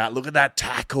about. Look at that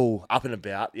tackle. Up and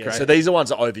about. Yeah. Great. So these are ones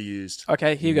that are overused.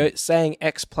 Okay, here you go. Saying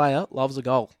ex-player loves a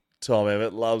goal. Tom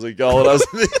Emmett loves a goal,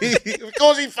 doesn't he? Of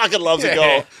course he fucking loves a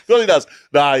goal. Of course he does.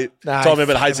 No, No, Tom he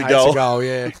Emmett hates a fucking goal.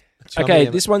 yeah. Tommy Okay,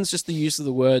 Emmett. this one's just the use of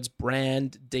the words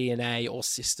brand, DNA, or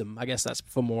system. I guess that's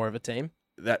for more of a team.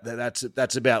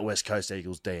 That's about West Coast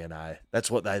Eagles DNA. That's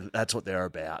what they're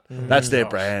about. That's their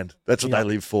brand. That's what they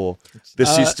live for. The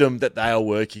system that they are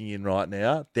working in right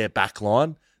now, their back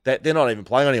line, they're not even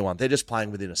playing on anyone. They're just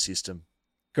playing within a system.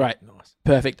 Great. Nice.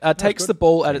 Perfect. Takes the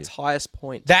ball at its highest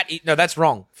point. That's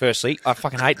wrong. Firstly, I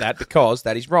fucking hate that because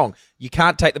that is wrong. You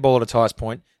can't take the ball at its highest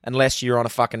point unless you're on a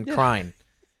fucking crane.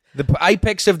 The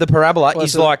apex of the parabola Well,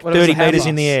 is so like what is 30 the metres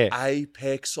in the air.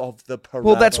 Apex of the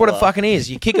parabola. Well, that's what it fucking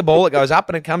is. You kick a ball, it goes up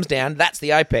and it comes down. That's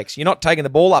the apex. You're not taking the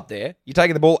ball up there. You're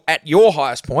taking the ball at your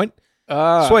highest point.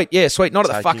 Sweet, yeah, sweet. Not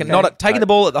at the fucking. Taking the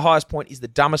ball at the highest point is the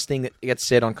dumbest thing that gets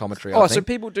said on commentary. I So think.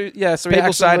 people do. Yeah. So we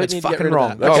People say absolutely it's need to get fucking rid of wrong.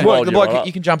 that. That's Oh, wild, the you're bloke, right.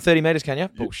 you can jump 30 metres, can you?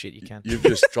 Bullshit, you can. You've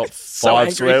just dropped So 5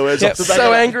 angry. swear words Yep, off the so back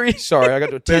of that. angry. Sorry, I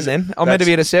got to a 10 then. I'm meant to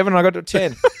be at a 7 and I got to a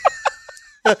 10.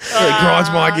 It grinds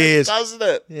my gears. Doesn't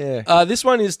it? Yeah. This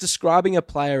one is describing a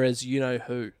player as you know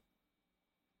who.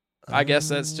 I guess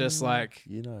that's just like,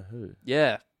 You know who?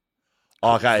 yeah.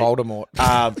 Okay. Voldemort.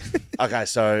 Okay,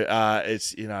 so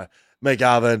it's,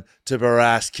 McGovern to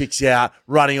Barras, kicks out,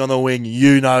 running on the wing,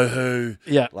 you know who.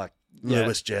 Yeah. Like Yeah.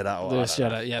 Lewis Jetta. Or Lewis I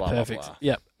don't know, Jetta. Yeah, blah, blah, perfect. blah.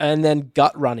 Yep. And then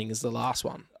gut running is the last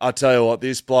one. I'll tell you what,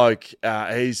 this bloke,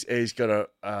 he's got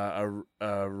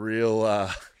a real...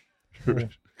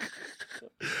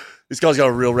 This guy's got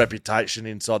a real reputation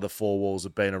inside the four walls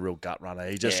of being a real gut runner.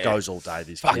 He just goes all day,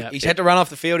 this Fuck, kid. Yeah. he's had to run off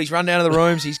the field. He's run down to the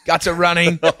rooms. His guts are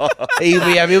running.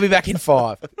 He'll be back in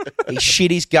 5. He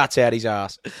shit his guts out his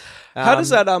ass. How does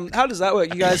that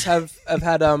work? You guys have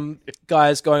had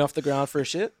guys going off the ground for a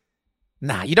shit?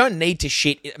 Nah, you don't need to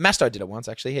shit. Masto did it once,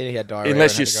 actually. He had diarrhea.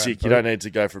 Unless and you're had to go sick, and you don't need to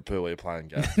go for a poo while you're playing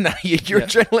game. No, your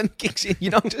adrenaline kicks in.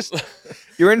 You're not just.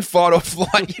 You're in fight or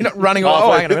flight. You're not running off.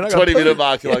 Oh, hang on a minute. I gotta 20-minute poo.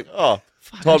 mark, you're like, oh,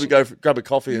 time to go grab a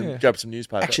coffee and Yeah. grab some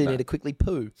newspaper. Actually, No. need to quickly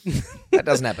poo. That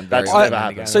doesn't happen very That's often never in the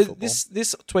happened. game So of football.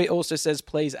 this tweet also says,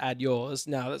 please add yours.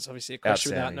 Now, that's obviously a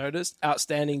question without Outstanding. notice.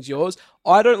 Outstanding's yours.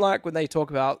 I don't like when they talk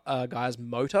about guys'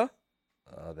 motor.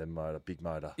 Their motor, big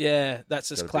motor. Yeah, that's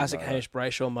just Got a big classic motor. Hamish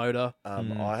Brayshaw motor.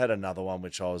 I had another one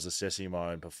which I was assessing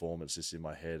my own performance just in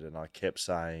my head, and I kept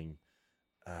saying,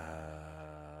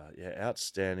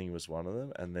 outstanding was one of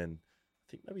them, and then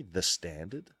I think maybe the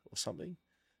standard or something.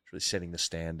 It's really setting the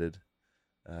standard.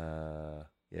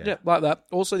 Yeah, like that.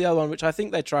 Also, the other one, which I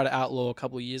think they tried to outlaw a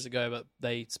couple of years ago, but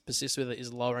they persist with it,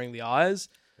 is lowering the eyes.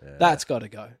 Yeah. That's got to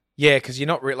go. Yeah, because you're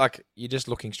not you're just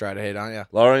looking straight ahead, aren't you?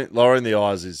 Lowering the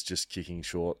eyes is just kicking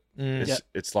short. Mm.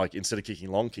 It's like instead of kicking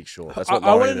long, kick short. That's I what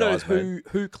want lowering to the know eyes meant.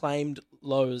 who claimed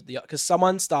lowers the because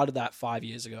someone started that 5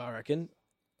 years ago. I reckon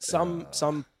some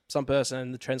person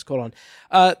and the trend's caught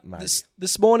on.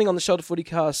 This morning on the Shelter Footy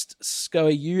Cast,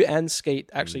 Scoey, you and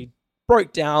Skeet actually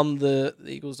broke down the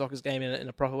Eagles Dockers game in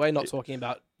a proper way. Not talking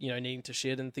about needing to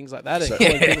shit and things like that. And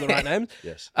calling people the right names.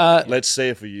 Yes. Let's see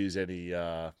if we use any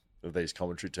of these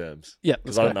commentary terms. Yeah,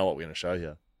 because I don't know what we're going to show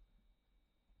here.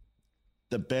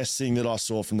 The best thing that I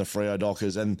saw from the Freo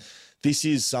Dockers, and this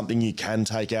is something you can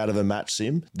take out of a match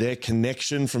sim, their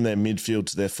connection from their midfield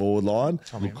to their forward line.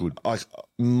 Look good. Like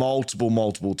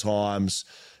multiple times.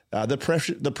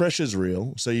 The pressure's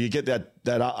real. So you get that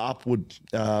upward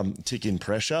tick in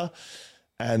pressure.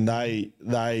 And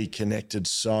they connected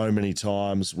so many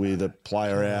times with a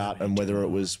player out, and whether it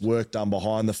was work done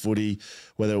behind the footy,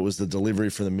 whether it was the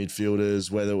delivery from the midfielders,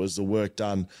 whether it was the work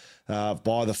done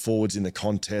by the forwards in the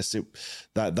contest,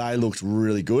 that they looked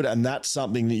really good. And that's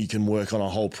something that you can work on a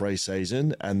whole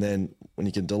preseason. And then when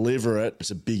you can deliver it, it's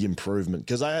a big improvement.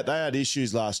 Because they had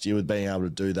issues last year with being able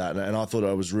to do that. And I thought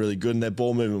it was really good. And their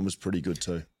ball movement was pretty good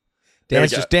too.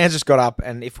 Dan's just got up,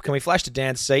 and can we flash to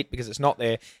Dan's seat because it's not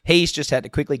there? He's just had to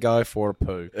quickly go for a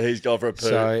poo. He's gone for a poo.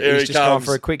 So Here he's he just gone comes.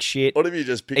 for a quick shit. What have you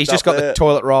just picked He's up just got there? the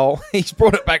toilet roll. He's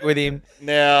brought it back with him.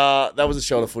 Now, that was a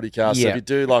Shelter Footy Cast. So Yeah. if you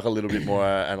do like a little bit more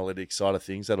analytics side of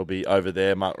things, that'll be over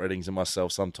there. Mark Reddings and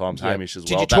myself, sometimes Hamish as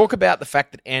Did well. you talk about the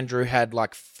fact that Andrew had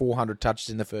like 400 touches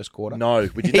in the first quarter? No,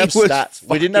 we He didn't have was stats.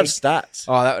 We didn't have stats.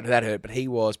 Oh, that hurt, but he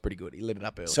was pretty good. He lit it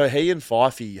up early. So he and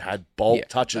Fifey had bulk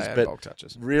touches, they had but bulk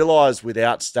touches. realised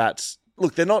without stats,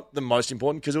 look, they're not the most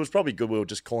important because it was probably good we were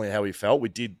just calling how we felt. We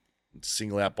did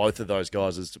single out both of those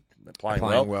guys as playing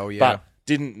well, yeah. but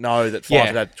didn't know that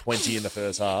Fifey had 20 in the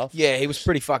first half. Yeah, he was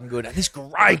pretty fucking good. And this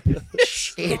grape,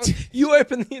 shit. You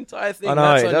opened the entire thing. I know,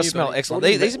 That's it on does you, smell buddy. excellent. What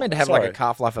do you These are mean? meant to have Sorry. like a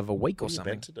calf life of a week or What are you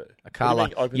something. meant to do? A car What do you life.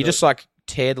 mean, open You the- just like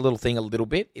tear the little thing a little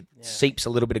bit. It seeps a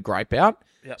little bit of grape out.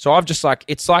 Yep. So I've just like,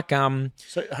 it's like,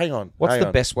 So hang on. what's hang the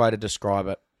on. best way to describe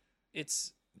it?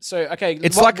 It's so okay.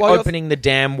 It's while like you're- opening the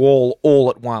damn wall all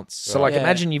at once. So like, Yeah.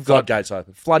 imagine you've got Floodgates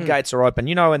open. floodgates are open.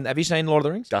 And have you seen Lord of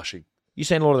the Rings? Gushing. You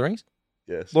seen Lord of the Rings?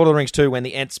 Yes. Lord of the Rings 2, when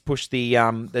the Ents push the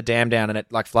dam down and it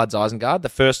like floods Isengard, the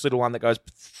first little one that goes,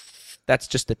 that's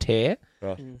just the tear.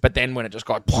 Right. But then when it just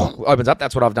opens up,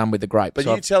 that's what I've done with the grape. But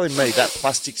So you telling me that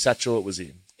plastic satchel it was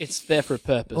in? It's there for a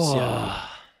purpose. Oh. Yeah.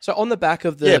 So on the back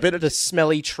of the Yeah, but the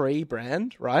Smelly Tree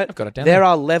brand, right? I've got it down There there.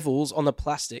 are levels on the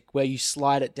plastic where you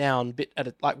slide it down bit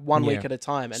at like 1 week Yeah. at a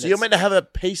time. And So you're it's- meant to have a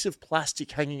piece of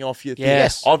plastic hanging off your thing.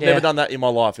 Yes. I've Yeah. never done that in my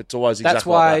life. It's always That's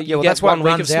exactly why like that. you well, get that's why 1 it week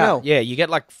runs of out. smell. Yeah, you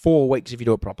get like 4 weeks if you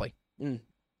do it properly.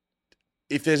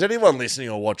 If there's anyone listening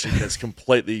or watching that's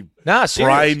completely Nah,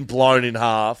 serious. brain blown in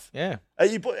half, Yeah. are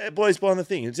you boys buying the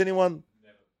thing? Has anyone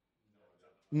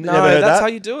No, never heard that's that? how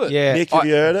you do it. Yeah. Nick, have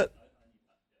you heard it?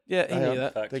 Yeah, he Hang knew on.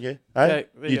 that. Thank you. Okay, Hey?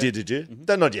 there You you go. did you?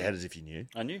 Don't nod your head as if you knew.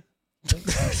 I knew.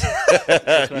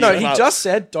 No, he just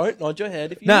said, "Don't nod your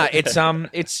head if you." No, know." it's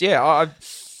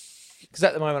because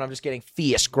at the moment I'm just getting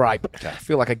fierce grape. I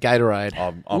feel like a Gatorade.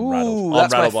 I'm Ooh, rattled. I'm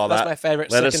that's rattled my, by that's that. my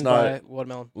favorite. Let us Second know. by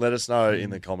watermelon. Let us know in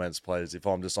the comments, please, if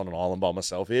I'm just on an island by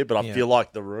myself here. But I Yeah. feel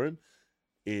like the room,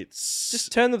 it's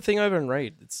Just turn the thing over and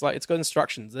read. It's like it's got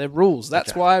instructions. They're rules.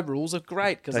 That's Okay. why rules are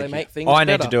great because they Thank you. make things. I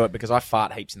need better. to do it because I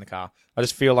fart heaps in the car. I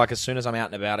just feel like as soon as I'm out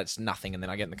and about, it's nothing, and then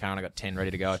I get in the car and I got 10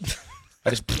 ready to go. I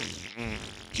just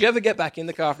Do you ever get back in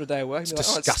the car after a day of work? it's and be like,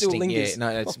 oh, it disgusting. still lingers. Yeah, no,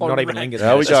 it's Oh, not even right. lingers.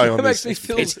 How are we It's going on It makes this? me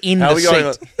feel. It's in How are the we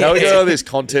going? seat. How are we going on this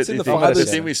content? It's in the thing? fire The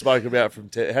seat. thing we spoke about from.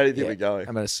 How do you think we're going?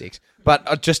 I'm at a 6. But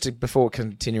before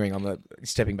continuing on the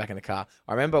stepping back in the car,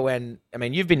 I remember when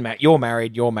you've been you're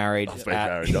married. I've been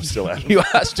married. I'm still out. You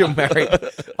are still married.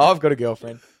 I've got a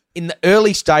girlfriend. In the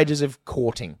early stages of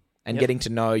courting and getting to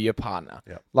know your partner,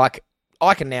 Yep. like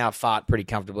I can now fart pretty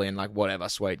comfortably and like whatever,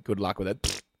 sweet, good luck with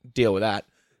it. Deal with that.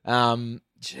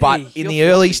 But in the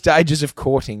early stages of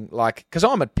courting, like, because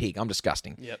I'm a pig, I'm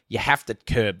disgusting. Yep. You have to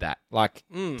curb that. Like,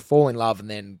 fall in love and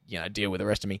then, deal with the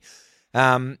rest of me.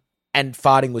 And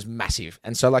farting was massive.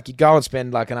 And so, like, you'd go and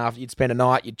spend, like, you'd spend a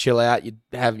night, you'd chill out, you'd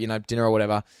have, dinner or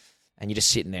whatever, and you're just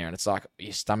sitting there and it's like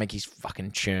your stomach is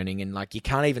fucking churning and, like, you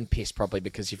can't even piss properly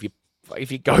because if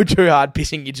you go too hard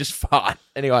pissing, you just fart.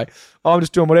 Anyway, I'm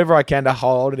just doing whatever I can to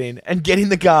hold it in and get in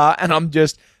the car and I'm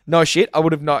just, no shit, I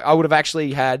would have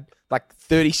actually had like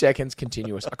 30 seconds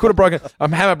continuous. I could have broken,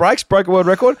 hammer brakes, broke a world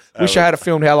record. Wish I had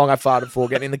filmed how long I farted for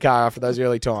getting in the car after those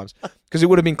early times. Because it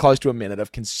would have been close to a minute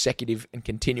of consecutive and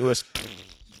continuous.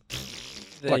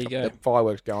 There like you go. the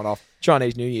fireworks going off.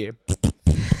 Chinese New Year.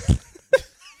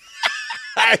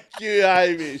 Thank you,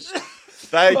 Hamish.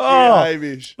 Thank you,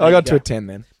 Hamish. I got to a 10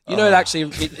 then. You know, it actually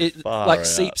it Far like out.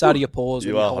 seeps out of your pores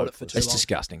You when you are hold it for hopeful. too It's long.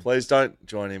 disgusting. Please don't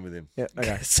join in with him. Yeah,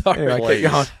 okay. Sorry. Anyway, keep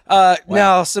going.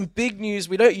 Now, some big news.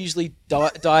 We don't usually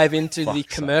dive into the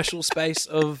commercial space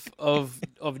of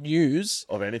news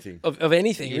Of anything. of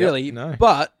anything really, no.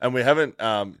 but And we haven't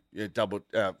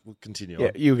we'll continue Yeah,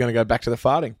 on. you were going to go back to the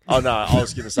farting. Oh no, I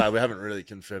was going to say we haven't really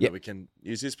confirmed that we can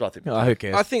use this, but I think Oh, who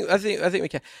cares? I think we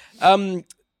can.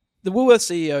 The Woolworths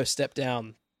CEO stepped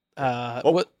down.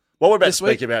 what we're about to this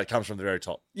week- speak about comes from the very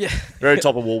top. Yeah, Very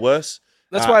top of Woolworths.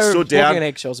 that's why we're stood walking down. on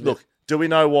eggshells a bit. Look, do we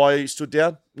know why he stood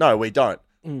down? No, we don't.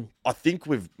 I think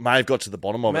may have got to the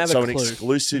bottom of May it. have So a an clue.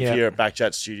 exclusive Yeah. here at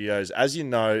Backchat Studios. As you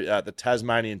know, the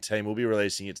Tasmanian team will be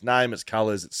releasing its name, its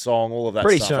colours, its song, all of that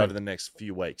Pretty stuff soon. over the next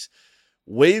few weeks.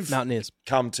 We've Mountaineers.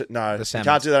 come to The we Salmons.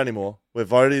 can't do that anymore. We're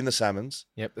voted in the Salmons.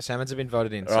 Yep, the Salmons have been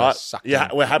voted in. All right. So Yeah,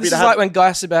 we're happy This to is have. like when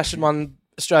Guy Sebastian won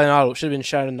Australian Idol. It should have been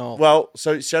Shannon Knoll. Well,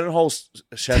 so Shannon Knoll's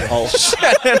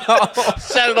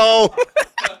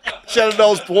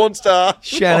porn star.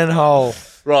 Shannon Hole.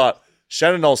 Right.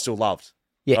 Shannon Knoll's still loved.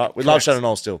 Yeah, Right? We love correct. Shannon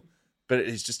Knoll still. But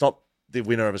he's just not the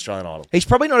winner of Australian Idol. He's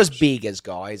probably not as big as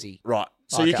Guy, is he? Right.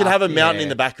 So Like you can have a mountain yeah. in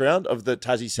the background of the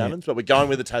Tassie Salmons, but we're going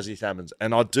with the Tassie Salmons.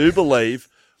 And I do believe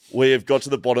we have got to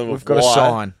the bottom We've of got a why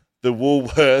sign. the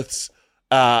Woolworths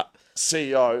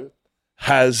CEO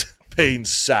has been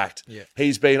sacked. Yeah.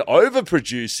 He's been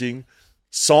overproducing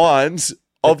signs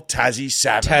of Tassie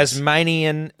Salmons.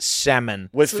 Tasmanian salmon.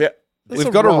 We've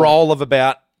We've got a roll of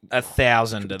about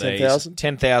 1,000 of these. 10,000?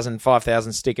 10,000,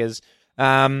 5,000 stickers.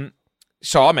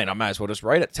 So, I mean, I may as well just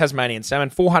read it. Tasmanian salmon,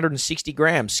 460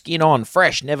 grams, skin on,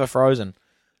 fresh, never frozen.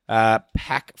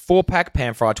 4-pack,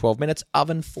 pan fry 12 minutes,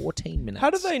 oven 14 minutes. How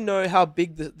do they know how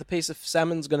big the piece of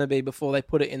salmon's going to be before they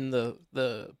put it in the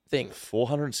thing?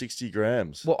 460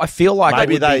 grams. Well, I feel like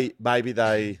maybe it would be- maybe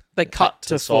they They cut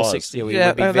to size. 460. It Yeah,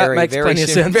 would be that very, makes very, plenty of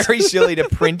sense. very silly to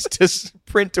print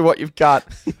to what you've cut.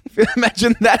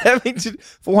 Imagine that having to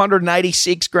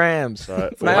 486 grams, So,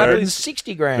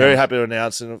 460 grams. Very happy to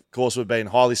announce, and of course, we've been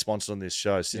highly sponsored on this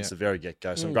show since Yeah. the very get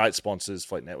go. Some great sponsors,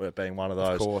 Fleet Network being one of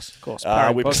those. Of course.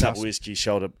 Whippersnapper Whiskey,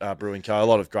 Shelter Brewing Co. A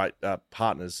lot of great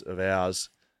partners of ours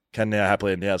can now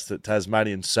happily announce that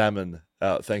Tasmanian salmon,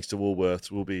 thanks to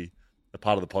Woolworths, will be a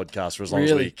part of the podcast for as long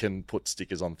as Really? we can put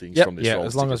stickers on things Yep. from this Yeah, roll.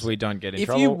 as long as stickers. we don't get in If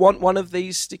trouble. you want one of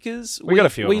these stickers, We got a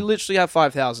few of We them. literally have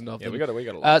 5,000 of yeah, them. we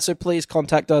got a lot. So please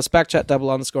contact us, backchat __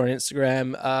 on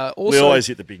Instagram. Also, We always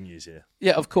hit the big news here.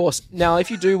 yeah, of course. Now, if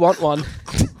you do want one,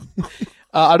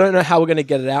 I don't know how we're going to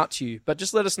get it out to you, but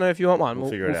just let us know if you want one. We'll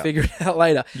figure it out. figure it out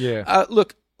later. Yeah.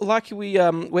 Look, like we're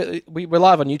live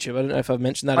on YouTube. I don't know if I've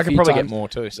mentioned that. I a can few probably times. get more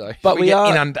too. So, But if we get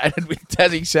are- inundated with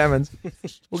Tassie salmons.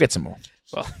 We'll get some more.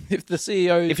 Well, if the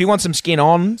CEO, If you want some skin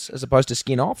ons as opposed to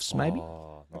skin offs, maybe.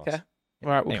 Oh, nice. okay, all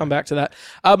right, we'll Anyway. come back to that.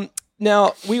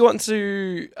 Now we want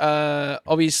to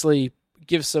obviously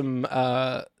give some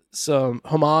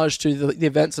homage to the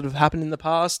events that have happened in the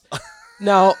past.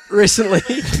 Now, recently,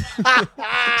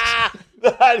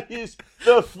 That is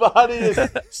the funniest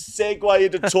segue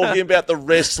into talking about the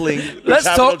wrestling. which Let's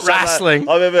happened talk on Saturday wrestling.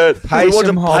 I've ever heard. Pay We want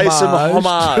some to pay some homage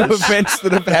to homage. events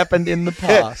that have happened in the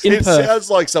past. In It Perth.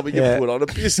 sounds like something Yeah. you put on a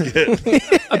biscuit.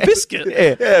 a biscuit.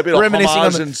 Yeah, a bit of reminiscing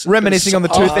on homage the, reminiscing on the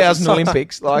 2000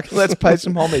 Olympics. Like, let's pay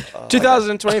some homage.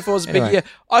 2024 is a big Anyway. year.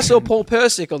 I saw Paul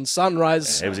Persick on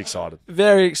Sunrise. He was excited.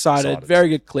 Very excited. Very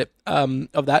good clip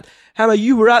of that. Hammer,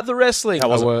 you were at the wrestling. How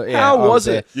was it? How I was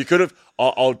there. it? You could have.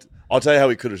 I'll tell you how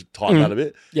we could have tightened that a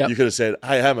bit. Yep. You could have said,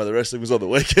 "Hey, Hammer, the wrestling was on the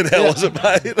weekend. How was it,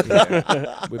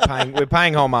 mate?" We're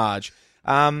paying homage.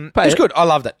 Pay It was it. good. I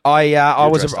loved it. I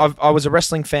dressed was a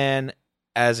wrestling fan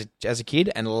as a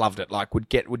kid and loved it. Like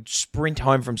would sprint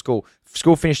home from school.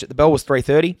 School finished at the bell was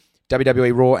 3:30.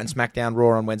 WWE Raw and SmackDown.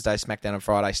 Raw on Wednesday, SmackDown on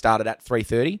Friday started at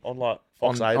 3:30. on like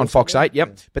Fox 8 on or Fox something? 8,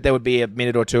 yep. But there would be a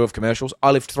minute or two of commercials.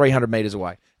 I lived 300 metres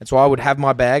away. And so I would have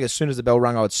my bag. As soon as the bell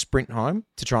rung, I would sprint home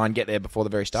to try and get there before the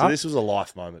very So start. this was a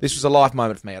life moment. This was a life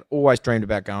moment for me. I'd always dreamed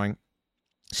about going.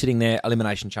 Sitting there,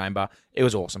 Elimination Chamber. It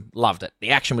was awesome. Loved it.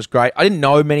 The action was great. I didn't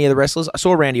know many of the wrestlers. I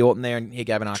saw Randy Orton there, and he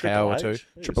gave an RKO or two. H?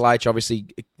 Jeez. Triple H, obviously,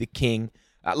 the king.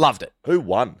 Loved it. Who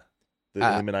won the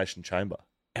Elimination Chamber?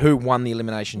 Who won the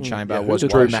Elimination Chamber yeah, was who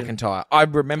Drew won? McIntyre. I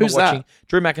remember Who's watching. that?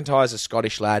 Drew McIntyre's a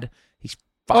Scottish lad. He's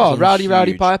Oh, fucking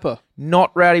Rowdy huge. Piper.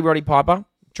 Not Roddy Piper.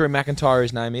 Drew McIntyre,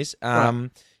 his name is.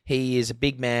 He is a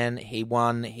big man. He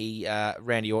won.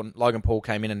 Randy Orton. Logan Paul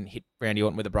came in and hit Randy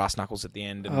Orton with the brass knuckles at the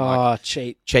end. And Oh,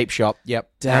 cheap. cheap shot. Yep.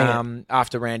 Dang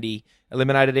After Randy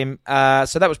eliminated him.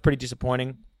 So that was pretty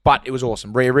disappointing. But it was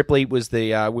awesome. Rhea Ripley was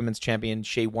the women's champion.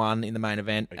 She won in the main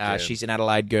event. Again. She's an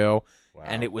Adelaide girl.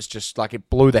 and it was just like it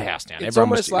blew the house down. It's Everyone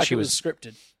almost like she it was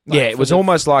scripted. Yeah, Like, it was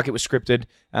almost like it was scripted,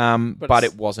 but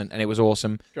it wasn't, and it was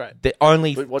awesome. Great. The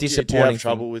only But do you disappointing have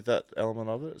trouble thing, with that element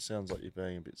of it? It sounds like you're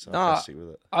being a bit sarcastic with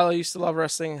it. I used to love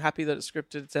wrestling. Happy that it's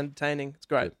scripted. It's entertaining. It's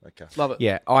great. Okay. Love it.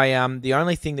 yeah, the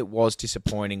only thing that was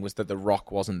disappointing was that The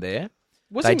Rock wasn't there.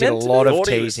 Was They he did a meant to lot be? of Thought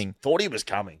he teasing. thought he was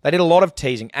coming. They did a lot of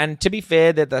teasing, and to be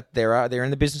fair, they're in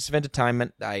the business of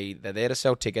entertainment. They're there to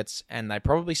sell tickets, and they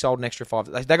probably sold an extra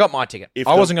 5. They got my ticket.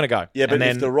 I wasn't going to go. Yeah, but and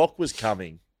then, if The Rock was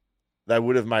coming, they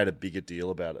would have made a bigger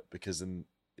deal about it because then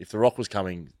if The Rock was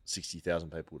coming, 60,000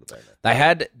 people would have been there. they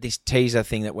had this teaser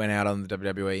thing that went out on the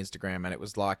WWE Instagram, and it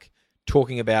was like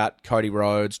talking about Cody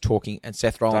Rhodes, and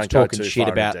Seth Rollins Don't go talking too shit far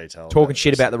into about detail talking about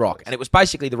shit this. about The Rock, and it was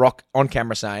basically The Rock on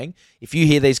camera saying, "If you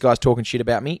hear these guys talking shit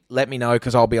about me, let me know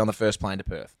because I'll be on the first plane to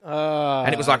Perth."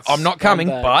 And it was like, "I'm not coming,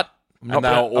 but I'm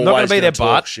not going to be there."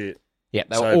 But shit. yeah,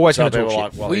 they were always going to talk people shit. were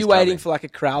like, well, Were he's you waiting coming. for like a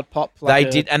crowd pop? They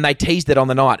did, and they teased it on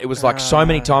the night. It was like so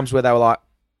many times where they were like,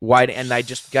 waiting, and they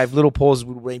just gave little pauses.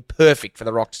 Would have been perfect for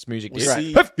The Rock's music. Was to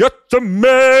he- Have you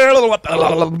smell-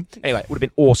 Anyway, it would have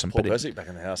been awesome, Paul but Persick back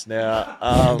in the house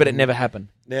now. it never happened.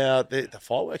 Now the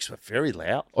fireworks were very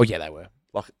loud, Oh yeah, they were.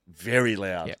 like very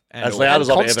loud, Yeah, as and loud as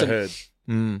I've constant. ever heard.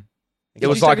 Mm. Did It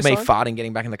was you like take a me sign? farting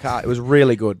getting back in the car. It was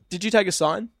really good. Did you take a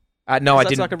sign? No, I That's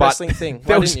didn't. like a but wrestling thing. Why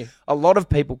There was didn't you? a lot of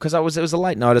people because it was a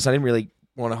late notice. I didn't really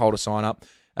want to hold a sign up.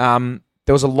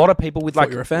 There was a lot of people with Thought like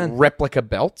you were a fan. replica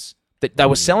belts that they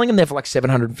were selling them there for like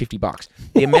 $750.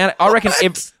 The amount I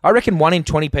reckon 1 in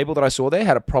 20 people that I saw there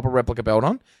had a proper replica belt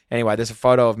on. Anyway, there's a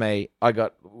photo of me. I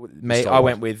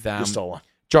went with You stole one.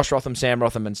 Josh Rotham, Sam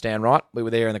Rotham, and Stan Wright. We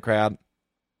were there in the crowd.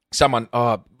 Someone,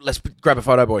 let's grab a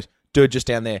photo, boys. Dude just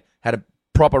down there had a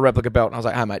proper replica belt. And I was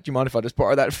like, hey, mate, do you mind if I just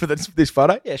borrow that for this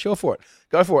photo? Yeah, sure, for it.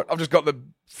 Go for it. I've just got the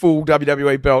full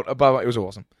WWE belt above it. It was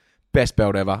awesome. Best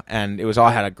belt ever. And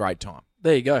I had a great time.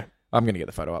 There you go. I'm going to get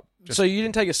the photo up. So you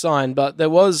didn't take a sign, but there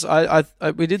was.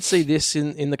 We did see this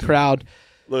in the crowd.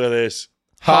 Look at this.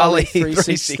 Harley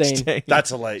 316.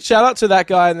 That's elite. Shout out to that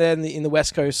guy in there in the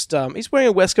West Coast. He's wearing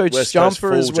a West Coast West Coast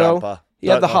jumper full as well. jumper. He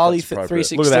had Don't the know if Harley that's appropriate.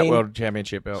 316. Look at that World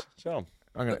Championship belt. Show 'em.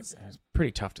 It's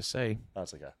pretty tough to see.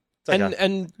 That's okay. It's And okay.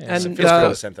 and Feels and good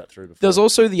to send that through before. there's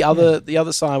also the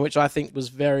other sign which I think was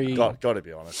very. Got to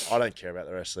be honest. I don't care about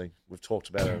the wrestling. We've talked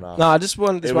about it enough. No, I just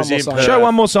wanted this It one was more in sign. Perth. Show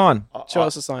one more sign. Show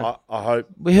us a sign. I hope.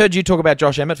 We heard you talk about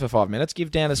Josh Emmett for 5 minutes.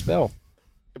 Give Dan a spell.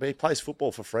 But he plays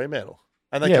football for Fremantle.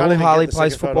 And they Yeah, can't well, even Harley get the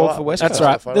plays second football photo for up. West That's Coast.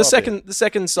 right. Photo The up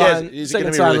second here. sign. Yeah, is it second going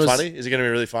to be sign really was, funny? Is it going to be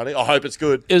really funny? I hope it's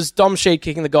good. It was Dom Sheed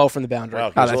kicking the goal from the boundary. Wow,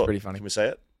 Oh, that's look. pretty funny. Can we see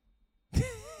it?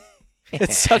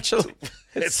 It's such a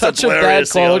It's such the a bad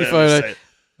blurriest thing I've quality ever photo. seen.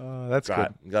 Oh, that's Great. good.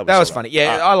 I'm glad we That saw was funny.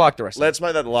 Yeah, I like the wrestling. Let's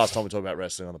make that the last time we talk about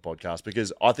wrestling on the podcast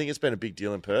because I think it's been a big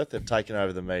deal in Perth. They've taken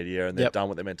over the media and they've Yep. done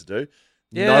what they're meant to do.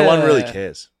 Yeah. No one really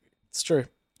cares. It's true.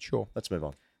 Sure. Let's move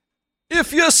on.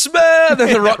 If you smell,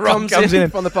 then the Rock, Rock comes in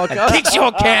from the podcast. Kicks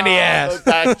your candy ass.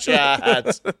 Back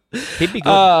chat. He'd be good.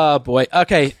 Oh, boy.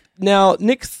 Okay. Now,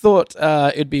 Nick thought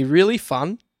it'd be really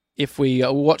fun if we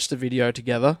watched the video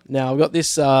together. Now, I've got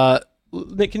this.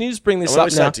 Nick, can you just bring this And when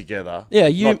up we now? say together, Yeah,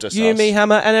 not just you, us. me,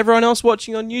 Hammer, and everyone else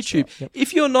watching on YouTube.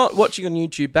 If you're not watching on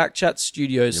YouTube, Backchat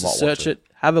Studios, You might search watch it,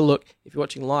 have a look. If you're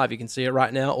watching live, you can see it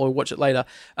right now or watch it later.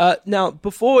 Now,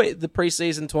 before the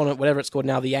preseason tournament, whatever it's called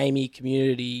now, the Amy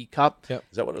Community Cup, Is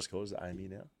that what it's called? Is it Amy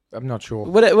now? I'm not sure.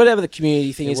 whatever the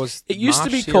community thing It is, was it used to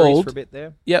March be series called. for a bit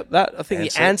there. Yep, that I think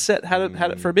Ansett? the Ansett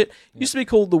had it for a bit. It used to be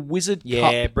called the Wizard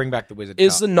Yeah, Cup. bring back the Wizard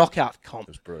Is Cup. the knockout comp. It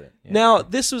was brilliant. Now,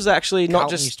 this was actually not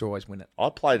Carlton just used to always win it. I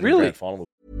played in Really? the grand final.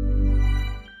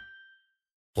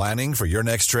 Planning for your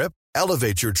next trip?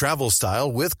 Elevate your travel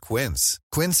style with Quince.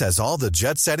 Quince has all the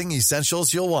jet-setting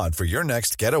essentials you'll want for your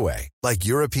next getaway, like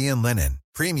European linen,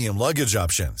 premium luggage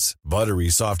options, buttery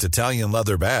soft Italian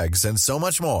leather bags, and so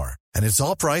much more. And it's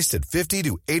all priced at 50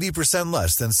 to 80%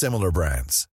 less than similar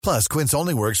brands. Plus, Quince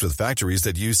only works with factories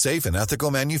that use safe and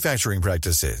ethical manufacturing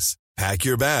practices. Pack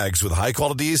your bags with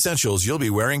high-quality essentials you'll be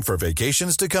wearing for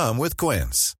vacations to come with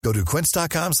Quince. Go to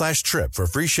quince.com/trip for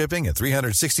free shipping and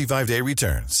 365-day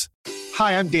returns.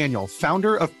 Hi, I'm Daniel,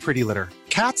 founder of Pretty Litter.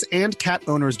 Cats and cat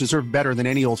owners deserve better than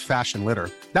any old-fashioned litter.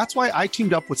 That's why I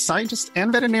teamed up with scientists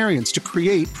and veterinarians to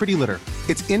create Pretty Litter.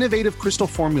 Its innovative crystal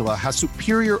formula has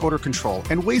superior odor control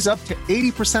and weighs up to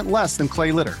 80% less than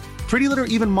clay litter. Pretty Litter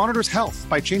even monitors health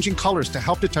by changing colors to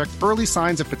help detect early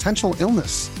signs of potential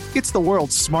illness. It's the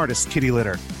world's smartest kitty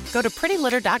litter. Go to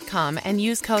prettylitter.com and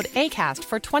use code ACAST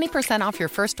for 20% off your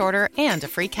first order and a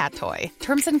free cat toy.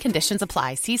 Terms and conditions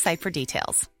apply. See site for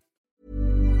details.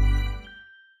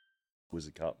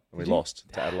 Wizard Cup, and we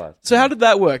lost to Adelaide. So how did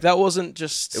that work? That wasn't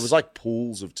just... It was like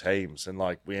pools of teams, and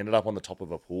like we ended up on the top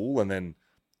of a pool, and then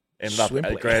ended up at a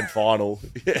Swimply. grand final.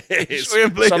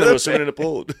 Swimply Some of in them a were swimming in a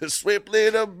pool. Swimply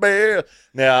in a bear.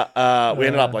 Now we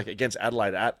ended up like against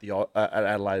Adelaide at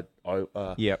Adelaide.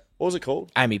 Yep. What was it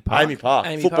called? Amy Park. Amy Park.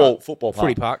 Amy Football Park.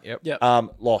 Footy Park. Yep. Yep.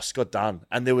 Lost, got done,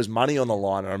 and there was money on the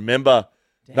line. I remember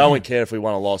no one cared if we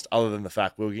won or lost, other than the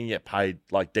fact we were going to get paid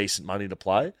like decent money to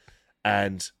play,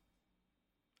 and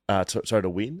to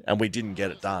win, and we didn't get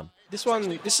it done.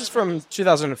 This is from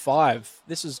 2005.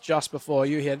 This is just before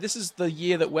you here. This is the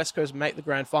year that West Coast make the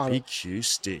grand final. Big Q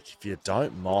stick, if you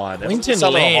don't mind. Quinton Some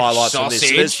of the Lynch highlights on this. So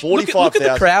sausage. there's Look at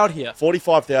the crowd here.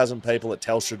 45,000 people at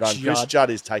Telstra Dome. Chris Judd. Judd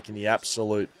is taking the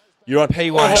absolute. You're on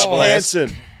P1 Oh, double S.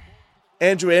 Hanson.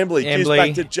 Andrew Embley. Gives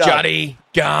back to Judd. Juddy,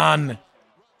 gun.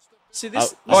 See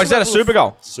this? Oh, is that a super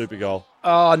goal? Super goal.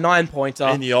 Oh, 9-pointer.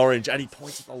 In the orange, and he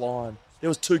points at the line. There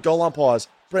was 2 goal umpires.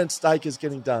 Brent Staker's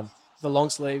getting done. The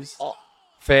long sleeves.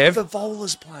 Fev.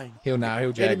 Vavola's playing. He'll know. He'll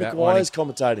Eddie jag that one. McGuire's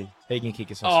commentating. He can kick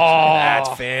us Oh.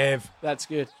 off. That's Fev. That's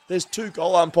good. There's 2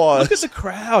 goal umpires. Look at the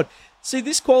crowd. See,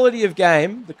 this quality of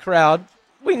game, the crowd,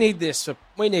 we need this.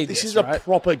 This is a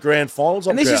proper grand finals.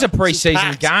 And this is a pre-season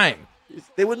packed. game.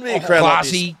 There wouldn't be a crowd like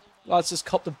this. Classy. Let's just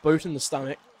cop the boot in the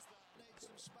stomach.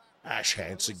 Ash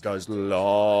Hansen goes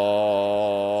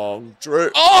long. Drew.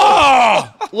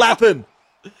 Oh! Lappin.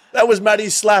 That was Matty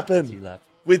slapping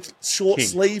with short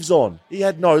sleeves on. He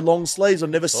had no long sleeves. I've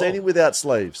never seen him without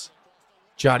sleeves.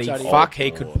 Juddy, fuck,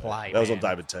 he could play. That was on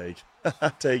man. David Teague.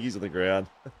 Teague, he's on the ground.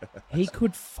 He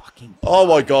could fucking. Oh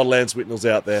my God, Lance Whitnell's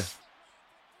out there.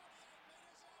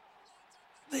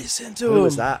 Listen to Who him.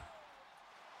 was that?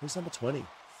 Who's number 20?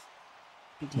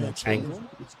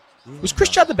 Was Chris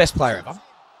Judd the best player ever?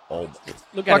 Oh,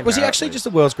 Look at Like, him. was he actually just the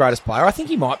world's greatest player? I think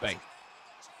he might be.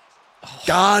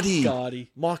 Gardy. Gardy.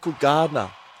 Michael Gardner.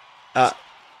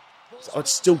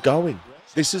 It's still going.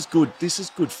 This is good. This is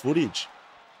good footage.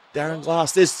 Darren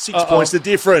Glass. There's 6 points. The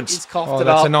difference. He's coughed Oh, it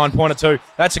that's up. a 9-pointer too.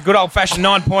 That's a good old-fashioned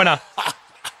 9-pointer.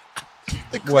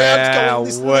 The crowd's going.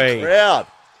 Listen to the Wowee. crowd.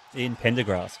 Ian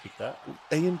Pendergrass kicked that.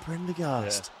 Ian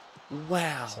Prendergast.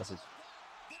 Wow.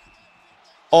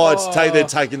 They're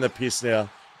taking the piss now.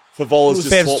 Favola's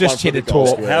Fev's just just hit hit a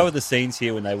talk. How are the scenes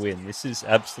here when they win? This is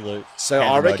absolute. So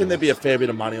I reckon there'd be a fair bit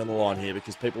of money on the line here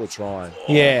because people are trying.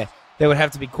 Yeah, there would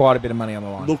have to be quite a bit of money on the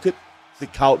line. Look at the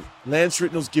Carlton. Lance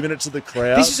Rittenell's giving it to the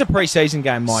crowd. This is a pre-season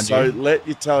game, mind so you. let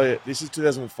you tell you, this is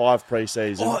 2005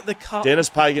 pre-season. Oh, the cup. Dennis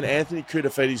Pagan, Anthony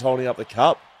Kutafeti's holding up the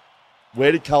cup.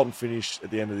 Where did Carlton finish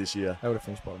at the end of this year? They would have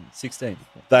finished bottom. 16.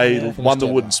 They finished won the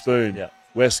dead wooden last. spoon. Yeah.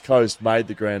 West Coast made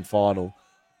the grand final.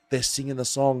 They're singing the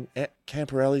song.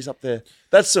 Camporelli's up there.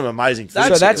 That's some amazing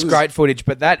footage. So that's great footage,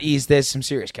 but there's some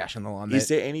serious cash on the line. Is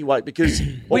there. there any way? Because what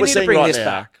We we're need to seeing bring right this now,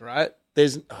 back, right?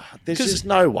 there's just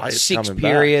no way it's 6 coming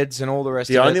periods and all the rest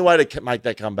back. The of only it. way to make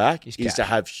that come back Is is cash. to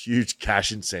have huge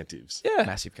cash incentives. Yeah.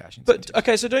 Massive cash. But, incentives.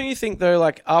 okay, so don't you think, though,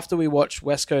 like, after we watch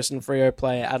West Coast and Freo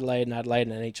play Adelaide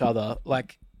and each other,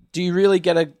 like, do you really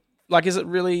get a... Like, is it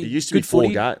really There used to good be 4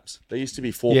 footy? games. There used to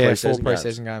be 4 yeah, pre-season 4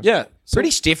 pre-season games. Yeah.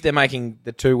 Pretty stiff. They're making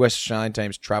the 2 West Australian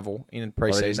teams travel in Well, they didn't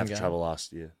pre-season have to games. travel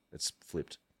last year. It's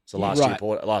flipped. So Yeah, last right.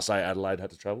 year, last year Adelaide had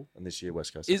to travel, and this year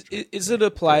West Coast. had Is to travel. is it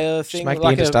a player Just thing? make the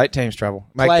like interstate teams travel.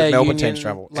 Make player the Melbourne union, teams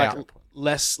travel. Like out.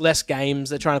 less games.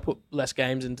 They're trying to put less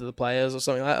games into the players or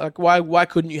something like that. Like, why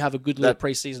couldn't you have a good little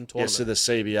preseason Yeah, tournament? so the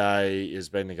CBA has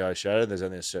been negotiated. There's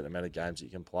only a certain amount of games that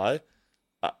you can play.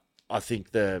 I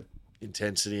think the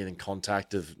intensity and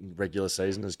contact of regular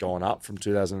season has gone up from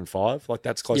 2005. Like,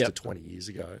 that's close Yep. to 20 years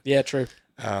ago. Yeah, true.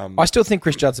 I still think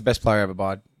Chris Judd's the best player ever,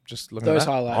 Bide. Just looking Those at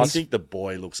that. I highlights. think the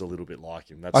boy looks a little bit like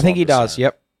him. That's I think what he I'm does.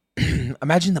 saying. Yep.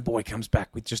 Imagine the boy comes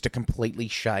back with just a completely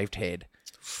shaved head.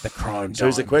 The chrome. So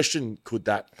is the dome. question,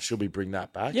 should we bring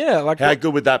that back? Yeah, like How what-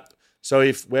 good would that... So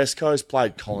if West Coast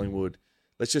played Collingwood,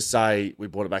 let's just say we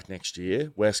brought it back next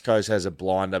year. West Coast has a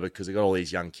blinder because they've got all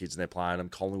these young kids and they're playing them.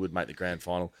 Collingwood make the grand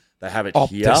final. They have it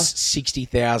here. Optus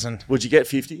 60,000. Would you get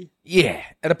 50 Yeah,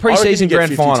 at a reckon pre-season you'd get grand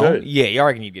 52. final. Yeah, I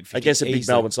reckon you'd get 50 against a big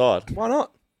easily. Melbourne side? Why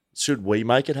not? Should we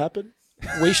make it happen?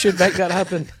 We should make that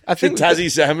happen. I Should think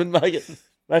Tassie Salmon make it?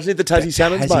 Imagine if the Tassie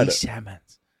Salmons Tassie made it.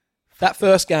 Salmons. that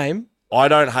first game. I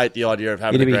don't hate the idea of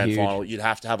having It'd a be grand huge. final. You'd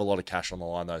have to have a lot of cash on the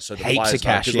line, though. So the Heaps players of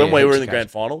cash, Because yeah, when we heaps were in of the cash.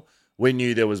 grand final, we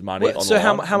knew there was money on So the how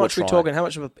line. much are we trying. talking? How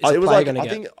much of a, is It a was player like, going to I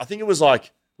get? think it was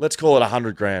like, let's call it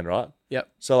 100 grand, right? Yep.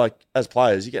 So like as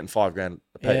players, you're getting $5,000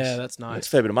 a piece. Yeah, that's nice. It's a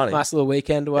fair bit of money. Nice little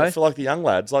weekend away. Yeah, for like the young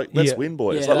lads, like let's Yeah. win,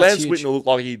 boys. Yeah, like that's Lance huge. Whitnell looked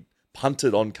like he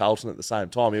punted on Carlton at the same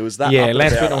time. It was that. Yeah, up and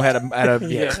Lance down. Whitnell had a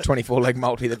 24-leg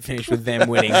multi that finished with them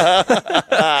winning.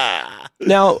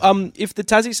 Now, if the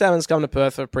Tassie Salmons come to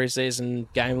Perth for a pre-season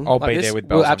game, I'll like be this, there with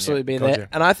we'll bells on, absolutely be yeah. there. Gotcha.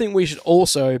 And I think we should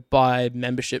also buy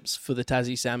memberships for the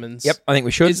Tassie Salmons. Yep, I think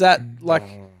we should. Is that like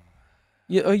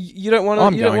you don't want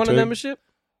I'm you don't going want a to. membership?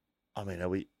 I mean, are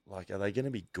they going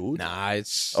to be good? Nah,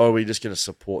 it's. Or are we just going to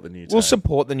support the new team? We'll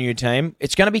support the new team.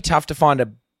 It's going to be tough to find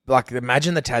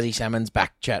imagine the Tassie Salmons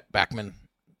backman.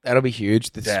 That'll be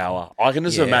huge. Dower. I can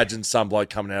just Yeah. imagine some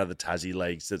bloke coming out of the Tassie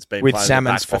leagues that's been With playing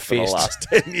salmons the back for for the fist. last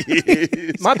 10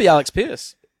 years. Might be Alex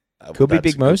Pierce. Could be That's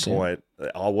Big a good Moose, yeah. point.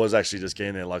 I was actually just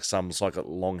getting there like a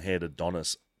long-haired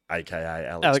Adonis, a.k.a.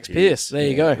 Alex Pierce. There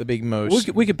you go. The big moose.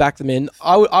 We could back them in.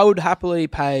 I would happily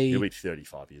pay. He'll be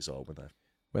 35 years old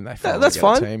when they That's get a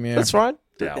fine. team, yeah. That's fine.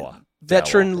 Dower.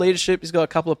 Veteran leadership. He's got a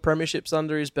couple of premierships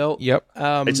under his belt. Yep.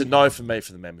 It's a no for me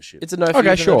for the membership. It's a no. For you Okay,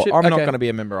 for sure. membership? I'm not Okay. going to be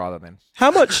a member either then. How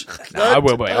much? No, I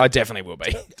will be. I definitely will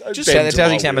be. Just So the bend to my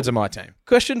Tassie Salmons will. are my team.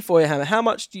 Question for you, Hannah. How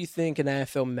much do you think an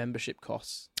AFL membership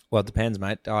costs? Well, it depends,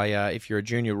 mate. If you're a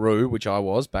junior Roo, which I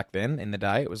was back then in the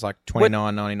day, it was like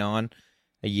 $29.99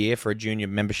 a year for a junior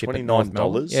membership. at North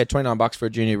Melbourne. $29? Yeah, $29 for a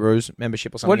junior Roos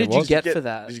membership or something. What did it you was. get Did for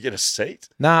that? Did you get a seat?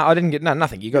 Nah, I didn't get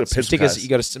nothing. You got got a some pencil stickers. case. You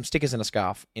got some stickers and a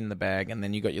scarf in the bag, and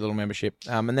then you got your little membership.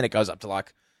 And then it goes up to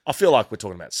like I feel like we're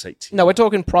talking about seats here. No, we're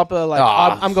talking proper. Like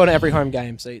Ah. I'm going to every home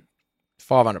game seat.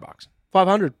 $500.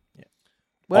 500. Yeah.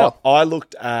 Well, I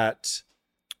looked at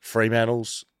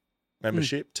Fremantle's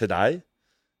membership today,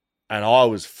 and I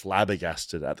was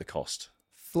flabbergasted at the cost.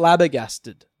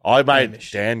 flabbergasted. I made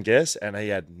Hamish. Dan guess, and he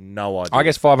had no idea. I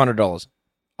guess $500.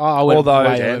 Oh, I went Although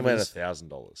way Dan overs. went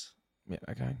 $1,000. Yeah.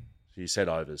 Okay. So you said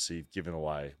overs, so you've given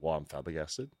away why I'm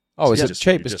flabbergasted. Oh, is So it you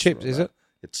cheap? you It's just cheap, thought is that. it?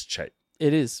 It's cheap.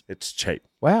 It is. It's cheap.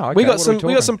 Wow. Okay. We got what are some. We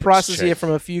talking? got some prices cheap. here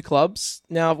from a few clubs.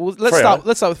 Now let's Freo. start.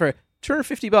 Let's start with Freo.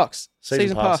 $250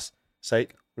 Season pass.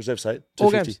 Seat, reserve seat,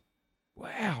 All $250. games.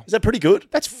 Wow. Is that pretty good?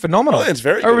 That's phenomenal. I think it's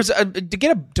very Or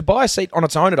good. to buy a seat on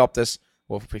its own at Optus.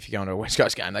 Well, if you're going to a West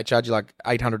Coast game, they charge you like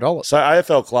 $800. So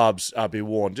AFL clubs, be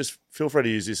warned, just feel free to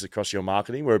use this across your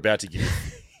marketing. We're about to give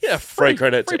free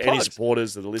credit to any plugs.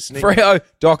 supporters that are listening. Freo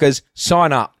Dockers,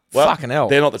 sign up. Well, Fucking hell.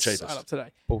 They're not the Sign cheapest, up today.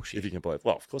 bullshit. if you can believe.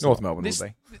 Well, of course North not. Melbourne This- will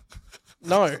be.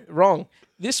 No, wrong.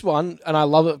 This one, and I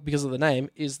love it because of the name,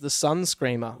 is the Sun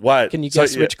Screamer. Wait, Can you so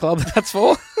guess which club that's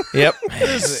for? Yep.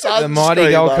 the mighty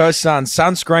Screamer. Gold Coast Suns.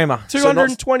 Sun Screamer.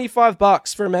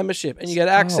 $225 for a membership, and you get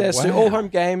access to wow. all home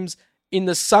games in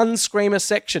the Sun Screamer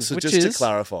section, So which just is to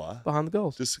clarify, behind the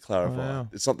goals. it's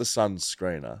not the Sun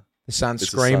Screener. The Sun It's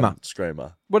Screamer. the Sun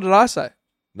Screamer. What did I say?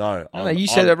 No, No, you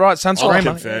said it right. Sun I'm Screamer.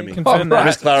 confirming. Confirm I'm that.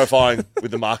 just clarifying with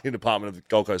the marketing department of the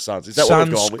Gold Coast Suns. Is that what Sun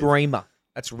we've gone with? Screamer.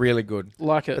 That's really good.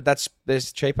 Like it. But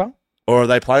there's cheaper. Or are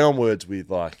they playing on words with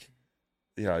like,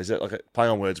 is it like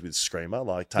playing on words with Screamer,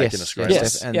 like taking Yes, a Screamer?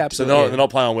 Yes. and- Yeah, So absolutely. they're not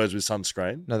playing on words with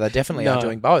sunscreen. No, they definitely No. are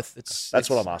doing both. That's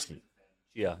what I'm asking.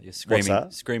 Yeah, you're screaming,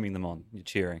 that? screaming them on. You're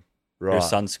cheering. Right. You're a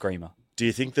sun screamer. Do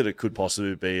you think that it could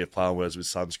possibly be a play on words with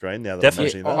sunscreen now that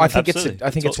Definitely. I'm mentioning I that? think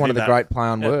Absolutely. it's one of the That- great play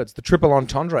on Yeah. words. The triple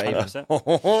entendre even.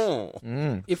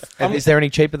 100%. If And I'm, is there any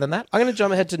cheaper than that? I'm going to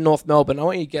jump ahead to North Melbourne. I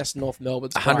want you to guess North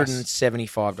Melbourne's price.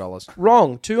 $175.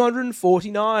 Wrong.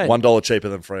 $249. $1 cheaper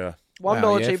than Freo. $1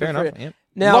 Wow, yeah, cheaper. fair for enough. you. Yep.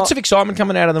 Now, Lots of excitement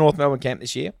coming out of the North Melbourne camp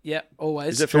this year. yeah,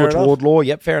 always. Is it fair George enough? Wardlaw,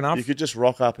 yep, fair enough. You could just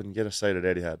rock up and get a seat at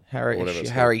Etihad. or whatever it's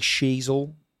Harry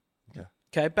Sheasel,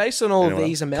 Okay, based on all Anyone? of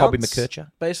these amounts, Colby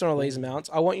McKercher, based on all these amounts,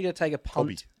 I want you to take a punt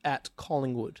Colby. at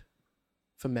Collingwood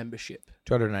for membership.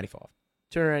 $285.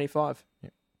 $285.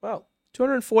 Well,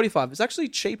 $245. It's actually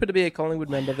cheaper to be a Collingwood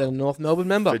member than a North Melbourne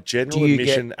member. For general Do you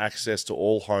admission access to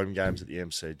all home games at the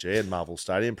MCG and Marvel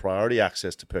Stadium, priority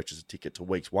access to purchase a ticket to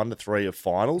weeks 1 to 3 of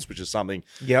finals, which is something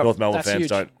Yep. North Melbourne That's fans huge.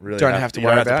 don't really Don't have, have to you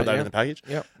don't worry have to about, put that yeah. in the package.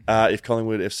 Yep. If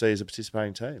Collingwood FC is a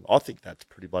participating team, I think that's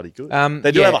pretty bloody good. Um,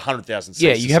 they do yeah. have 100,000 seats.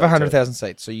 Yeah, to you have sell, too. 100,000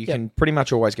 seats, so you can pretty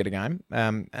much always get a game,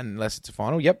 unless it's a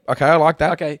final. Yep. Okay, I like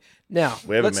that. Okay, now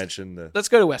We haven't let's, mentioned the. let's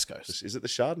go to West Coast. Is it the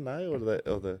Chardonnay or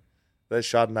the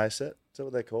Chardonnay set? Is that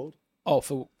what they're called? Oh,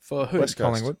 for who? West Coast.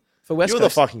 Collingwood. For West You're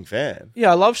Coast. the fucking fan.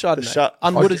 Yeah, I love Chardonnay. Char-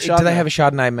 Unwooded Chardonnay. Do they have a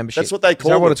Chardonnay membership? That's what they call Is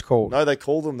that them. what it's called? No, they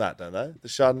call them that, don't they? The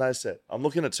Chardonnay set. I'm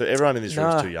looking at everyone in this room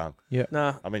Nah. is too young. Yeah.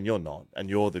 Nah, I mean, you're not, and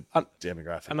you're the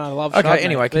demographic. and I love Okay, Chardonnay.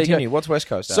 anyway, There you go. continue. What's West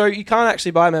Coast at? So you can't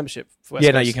actually buy a membership for West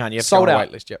Yeah, Coast. no, you can't. You have to Sold go on a out.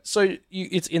 wait list, yep. So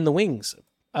it's in the wings.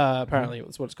 Apparently,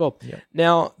 that's what it's called.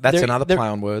 Now That's another play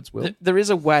on words, Will. There is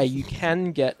a way you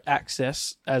can get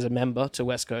access as a member to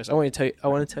West Coast. I want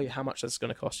to tell you how much that's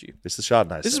going to cost you. It's the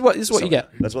Chardonnay. This set. is what you get.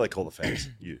 That's what they call the fans.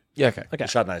 You. Yeah, okay. Okay. The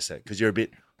Chardonnay set because you're a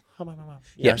bit.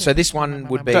 Yeah, so this one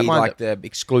would be Don't mind like the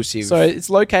exclusive. So it's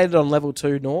located on level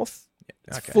 2 north.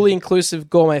 It's fully inclusive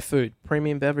gourmet food,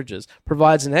 premium beverages,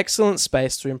 provides an excellent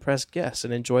space to impress guests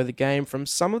and enjoy the game from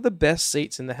some of the best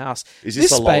seats in the house. Is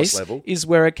this the lowest space level? is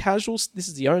where a casual. This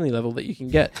is the only level that you can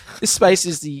get. This space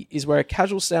is where a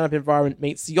casual stand-up environment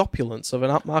meets the opulence of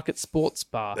an upmarket sports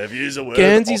bar. They've used the word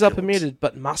Guernseys are opulence. permitted,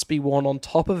 but must be worn on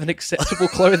top of an acceptable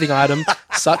clothing item,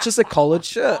 such as a collared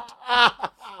shirt.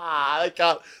 They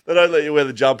don't let you wear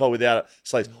the jumper without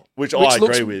sleeves, which I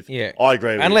agree with. Yeah. I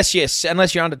agree with.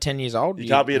 Unless you're under 10 years old. You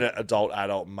can't be an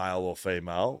adult, male or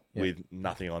female with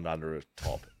nothing on under a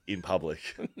top in public.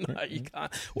 No, you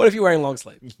can't. What if you're wearing long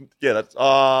sleeves? Yeah, that's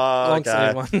Long okay.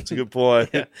 sleeve one. That's a good point.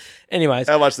 Yeah. Anyways,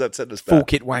 How much does that set us Full back?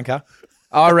 kit wanker.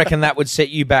 I reckon that would set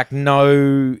you back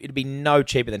it'd be no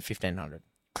cheaper than $1,500.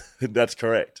 That's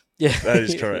correct. yeah, That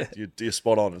is correct. You're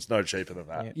spot on. It's no cheaper than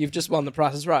that. You've just won the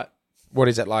Price is Right. What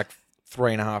is it, like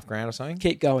 $3,500 or something?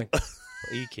 Keep going.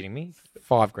 Are you kidding me?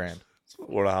 $5,000.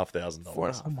 $4,500.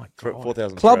 $4,500. Oh my god.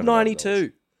 $4,000. Club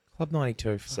 92. Club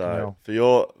 92. fucking So hell. for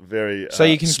your very So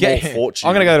you can small get. fortune,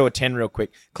 I'm going to go to a 10 real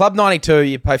quick. Club 92.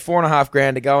 You pay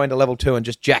 $4,500 to go into level 2 and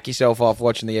just jack yourself off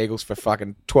watching the Eagles for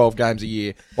fucking 12 games a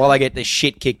year while they get the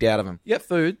shit kicked out of them. You get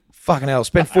food. Fucking hell!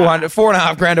 Spend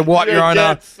 $4,500 to wipe You your own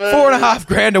get ass. food.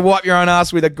 $4,500 to wipe your own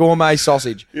ass with a gourmet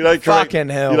sausage. You don't correct, Fucking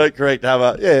hell! You don't correct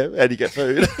Hammer. Yeah, and you get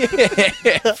food.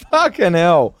 Yeah, fucking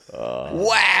hell!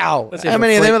 Wow! Let's hear How from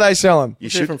many of them Fleet. are they selling? You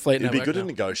Hear from Fleet It'd be Network good to now.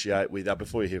 negotiate with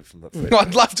before you hear from the Fleet.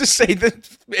 I'd love to see the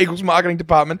Eagles marketing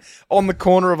department on the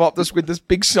corner of Optus with this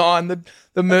big sign,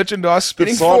 the merchandise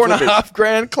spinning sign for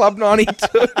 $4,500, Club 92.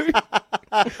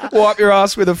 Wipe your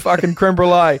ass with a fucking creme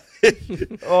brulee.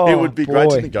 Oh, It would be great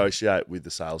to boy. negotiate with the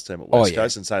sales team at Oh, West yeah.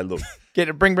 Coast and say, look, Get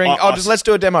it, bring. I- Let's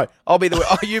do a demo. I'll be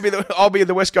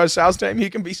the West Coast sales team. You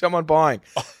can be someone buying.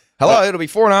 Hello, it'll be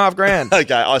 $4,500.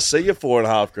 okay, I see your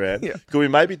 $4,500. Yeah. Could we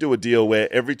maybe do a deal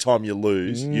where every time you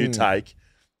lose, you take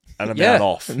an amount Yeah.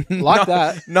 off? Like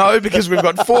that. No, because we've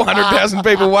got 400,000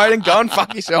 people waiting. Go and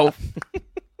fuck yourself.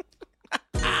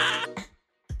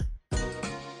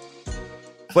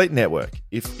 Fleet Network,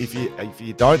 if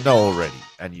you don't know already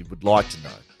and you would like to know,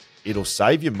 it'll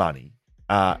save you money,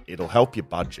 it'll help your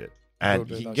budget, and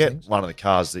do you can those get things. one of the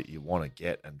cars that you want to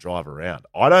get and drive around.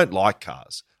 I don't like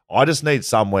cars. I just need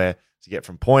somewhere to get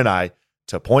from point A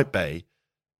to point B.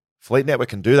 Fleet Network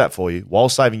can do that for you while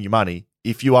saving you money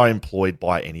if you are employed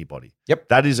by anybody. Yep.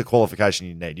 That is a qualification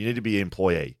you need. You need to be an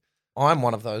employee. I'm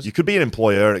one of those. You could be an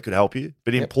employer and it could help you,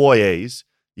 but employees,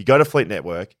 you go to Fleet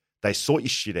Network, they sort your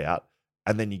shit out,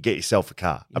 and then you get yourself a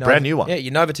car, a brand new one. Yeah,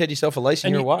 you Novated yourself a lease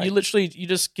and And you're away. you literally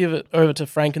just give it over to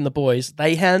Frank and the boys.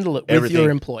 They handle it with Everything,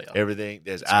 your employer. Everything.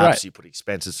 There's It's apps. great. You put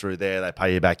expenses through there. They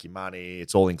pay you back your money.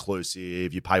 It's all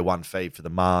inclusive. You pay one fee for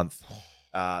the month.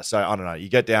 So I don't know. You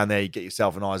get down there. You get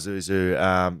yourself an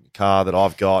Isuzu car that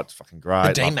I've got. It's fucking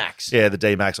great. The D-Max. Yeah, the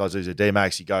D-Max, Isuzu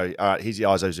D-Max. You go, all right, here's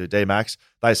your Isuzu D-Max.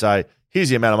 They say, here's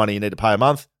the amount of money you need to pay a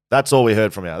month. That's all we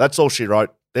heard from you. That's all she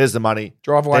wrote. There's the money.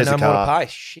 Drive away, There's no the more car. to pay.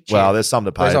 Shit, Well, yeah. there's some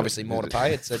to pay. There's obviously more to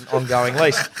pay. It's an ongoing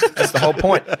lease. That's the whole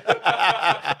point.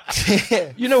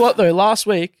 You know what though? Last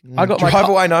week I got my Drive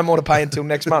car, away, no more to pay until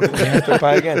next month. You have to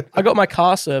pay again. I got my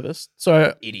car serviced.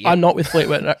 So Idiot. I'm not with Fleet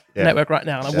Network right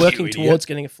now, and I'm Yes. working You idiot. towards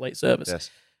getting a fleet service. Yes.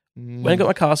 When I got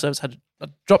my car service, I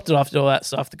dropped it off, did all that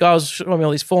stuff. The guy was showing me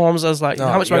all these forms. I was like, No,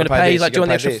 how much you am I gotta going to pay pay? this, He's like, you doing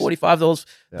the gotta extra pay $45.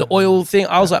 The oil thing.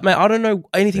 I was like, man, I don't know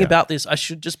anything about this. I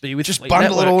should just be with Just Fleet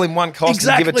bundle Network. it all in one cost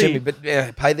and give it to Exactly. me. But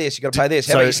yeah, pay this. You got to pay this.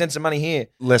 How So- about you send some money here?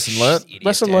 Lesson learned. Idiot,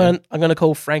 Lesson Dan. learned. I'm going to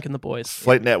call Frank and the boys.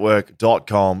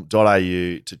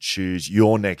 Fleetnetwork.com.au to choose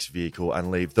your next vehicle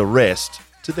and leave the rest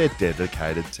to their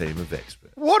dedicated team of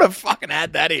experts. What a fucking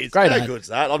ad that is. Great How ad. good's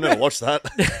that? I've never watched that.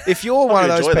 If you're one of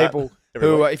those enjoy that people every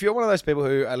who, week. if you're one of those people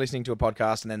who are listening to a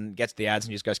podcast and then gets the ads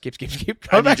and just goes skip, go And you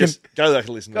back and just go back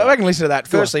and listen to go that. back and listen to that.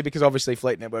 Go on. Firstly, because obviously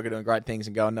Fleet Network are doing great things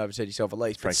and go and Novated yourself a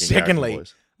lease. But Frankie and Gareth and secondly,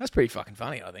 boys. that's pretty fucking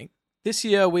funny. I think. This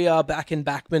year we are back in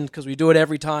Backman because we do it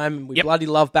every time. And we Yep. bloody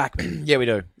love Backman. Yeah, we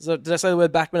do. So, did I say the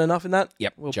word Backman enough in that?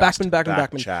 Yep, Well, just Backman. Back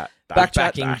Backman. chat. Back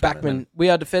chat, backing Backman. We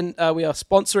are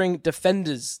sponsoring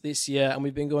Defenders this year, and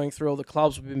we've been going through all the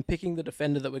clubs. We've been picking the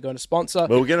Defender that we're going to sponsor.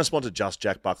 Well, we're going to sponsor just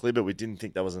Jack Buckley, but we didn't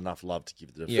think there was enough love to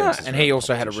give the Yeah, defenses and around he the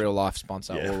also had a competition. real life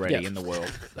sponsor Yeah. already Yeah. in the world.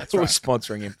 That's We're right.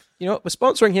 sponsoring him. You know what? We're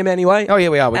sponsoring him anyway. Oh yeah,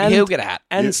 we are. And- He'll get a hat.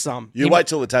 and You- some. You wait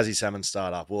till the Tassie Salmon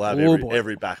start up. We'll have Oh, boy.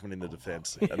 every backman in the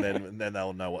defence, and then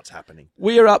they'll know what's happening.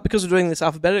 We are up because we're doing this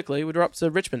alphabetically. We're up to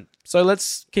Richmond. So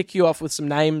let's kick you off with some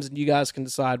names, and you guys can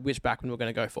decide which Backman we're going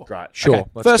to go for. Great. Sure. Okay,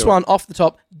 let's first do it. one off the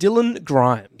top, Dylan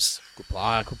Grimes. Good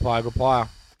player. Good player. Good player.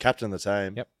 Captain of the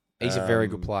team. Yep. He's a very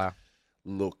good player.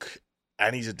 Look,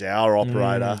 and he's a dour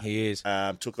operator. He is.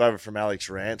 Took over from Alex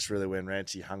Rance really when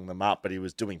Rancey hung them up, but he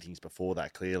was doing things before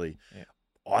that clearly. Yeah.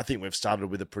 I think we've started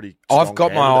with a pretty. I've strong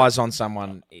got my candidate. eyes on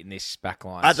someone in this back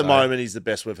line. At the so moment, he's the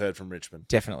best we've heard from Richmond.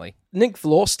 Definitely. Nick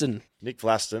Vlauston. Nick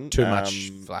Flaston. Too much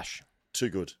flash. Too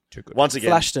good. Too good. Once again,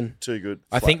 Flashton. too good.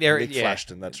 I think they're- Nick yeah.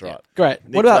 Flashton. That's right. Great.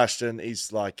 Nick What about Flashton?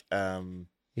 He's like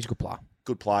He's a good player.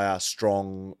 good player,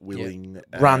 strong, willing.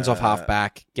 Runs off half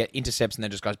back, get intercepts, and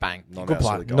then just goes bang. Not Good our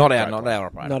player. sort of guy. Not Great our player.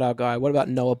 operator. not our guy? What about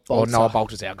Noah Or Bolter? Noah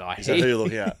Bolter's our guy. Is that who you're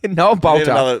looking at? Noah We need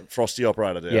Bolter. another frosty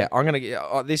operator. Yeah, I'm gonna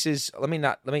get. This is. Let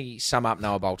me sum up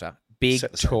Noah Bolter. Big,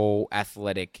 Set the scene. tall,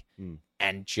 athletic,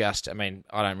 and just. I mean,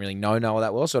 I don't really know Noah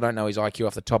that well, so I don't know his IQ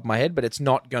off the top of my head. But it's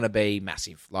not going to be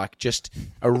massive. Like just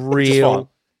a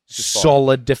real Just fine.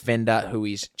 solid defender who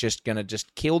is just going to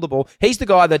just kill the ball. He's the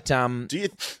guy that. Do you?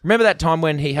 Remember that time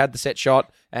when he had the set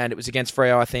shot and it was against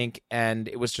Freo, I think, and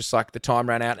it was just like the time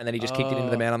ran out and then he just kicked it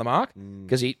into the man on the mark?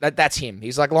 Because that's him.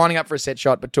 He's like lining up for a set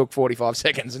shot but took 45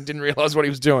 seconds and didn't realise what he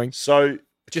was doing. So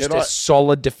Just can a I,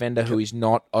 solid defender who is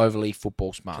not overly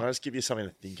football smart. can I just give you something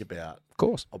to think about? Of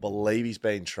course. I believe he's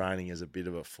been training as a bit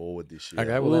of a forward this year.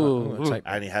 Okay, well then I'll take...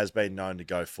 And he has been known to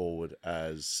go forward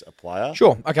as a player.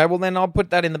 Sure. Okay, well then I'll put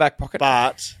that in the back pocket.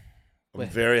 But I'm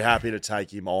very happy to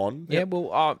take him on. Yeah,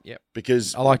 well, yeah.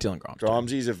 Because I like Dylan Grimes.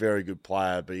 Grimesy's a very good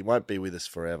player, but he won't be with us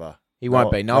forever. He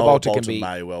won't be. Noah Bolter can be...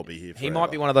 may well be here forever. He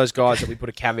might be one of those guys that we put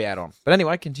a caveat on. But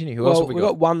anyway, continue. Who else Well, have we we've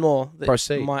got one more that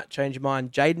Proceed. might change your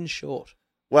mind. Jaden Short.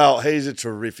 Well, he's a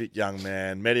terrific young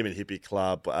man. Met him at Hippie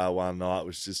Club one night. It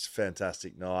was just a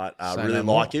fantastic night. Say Really no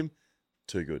more. like him.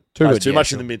 Too good. Too Plays good, Too yeah, much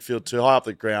sure. in the midfield. Too high up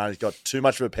the ground. He's got too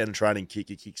much of a penetrating kick.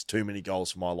 He kicks too many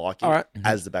goals for my liking. All right.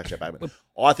 As the backup backman.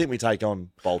 I think we take on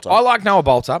Bolter. I like Noah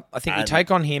Bolter. I think we And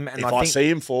take on him. And if I I think, see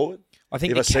him forward, I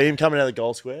think if I see him coming out of the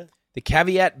goal square the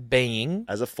caveat being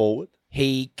as a forward,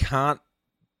 he can't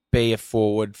be a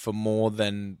forward for more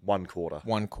than one quarter.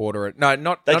 No,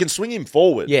 not... They not- can swing him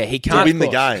forward. Yeah, he to can't... win the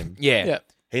game. Yeah. Yeah.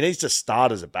 He needs to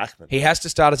start as a backman. He has to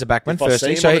start as a backman If I first.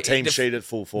 see him on the team sheet at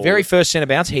full forward, Very first centre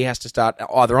bounce, he has to start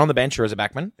either on the bench or as a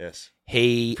backman. yes,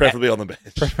 He preferably on the bench.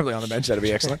 Preferably on the bench, that'd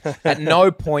be excellent. At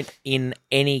no point in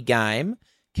any game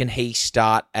can he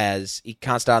start as... He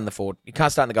can't start in the forward. He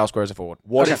can't start in the goal square as a forward.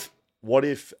 What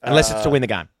if Unless it's to win the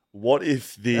game. What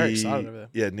if the Very excited over there.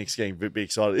 Yeah, Nick's getting a bit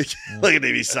excited. Look at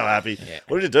him, he's so happy.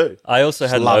 What did you do? I also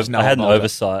had loves I had an Noah Bolter.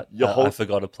 oversight. You're I hold-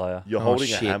 forgot a player. You're Oh, holding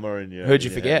a shit. hammer in your. Who'd you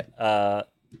in your forget? hand.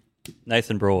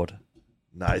 Nathan Broad.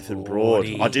 Nathan Broad.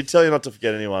 Broady. I did tell you not to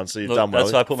forget anyone, so you've Look, done well.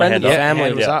 that's why I put my Friend hand of the up. family.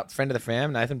 Hand was Yeah. up. Friend of the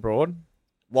fam, Nathan Broad.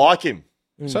 Like him.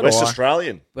 So West do I.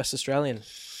 Australian. West Australian.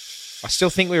 I still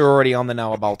think we were already on the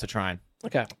Noah Bolter train.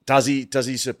 Okay. Does he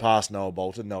surpass Noah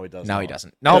Bolter? No, he doesn't. No, he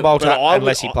doesn't. Noah Bolter,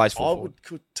 unless he plays full forward.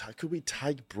 Could we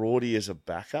take Brody as a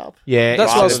backup? Yeah,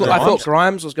 That's rather what than I thought. Grimes?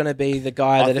 Grimes was going to be the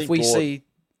guy I that if think we Broad- see.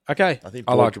 Okay. I think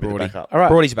I Broad like could be the Brody. backup. All right.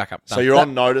 Brody's a backup. So Done. you're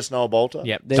on notice, Noah Bolter?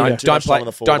 Yeah, There you go. don't play. on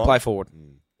the Don't forward play line? forward.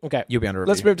 Okay. You'll be under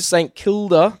Let's review. move to St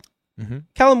Kilda. Mm-hmm.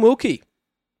 Callum Wilkie.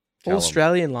 Callum.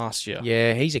 Australian last year.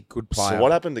 Yeah, he's a good player. So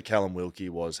what happened to Callum Wilkie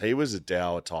was he was a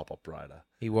Dower type operator.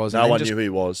 He was. No and then one just- knew who he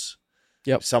was.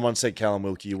 Yep. If someone said Callum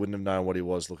Wilkie, you wouldn't have known what he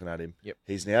was looking at him. Yep.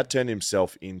 He's now turned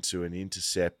himself into an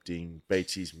intercepting,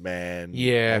 beats his man.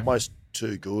 Yeah. Almost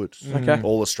too good. Okay.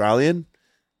 All Australian.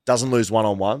 Doesn't lose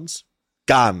one-on-ones.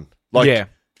 Gun. Like, Yeah.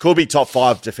 could be top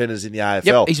 5 defenders in the AFL.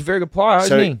 Yep, he's a very good player,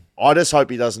 so isn't I just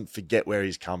hope he doesn't forget where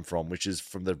he's come from, which is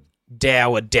from the... he?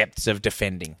 Dour depths of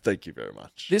defending. Thank you very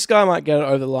much. This guy might get it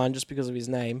over the line just because of his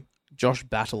name. Josh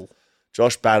Battle.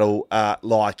 Josh Battle,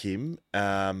 like him,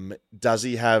 does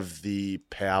he have the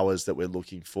powers that we're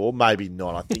looking for? Maybe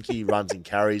not. I think he runs and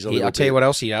carries a little I'll tell you bit. what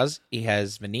else he does. He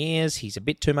has veneers. He's a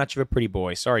bit too much of a pretty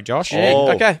boy. Sorry, Josh. Oh.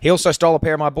 Okay. He also stole a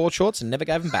pair of my board shorts and never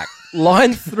gave them back.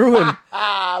 Line through him.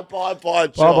 Bye,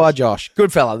 Josh. Bye, Josh.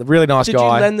 Good fella. Really nice Did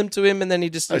guy. you lend them to him and then he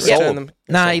just They returned sold them?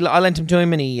 No, I lent him to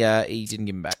him and he didn't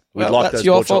give them back. We'd Well, like that's those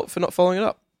your board fault shorts. for not following it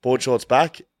up. Board shorts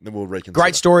back, then we'll reconsider.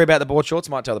 Great story about the board shorts.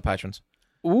 Might tell the patrons.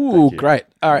 Ooh, you. great.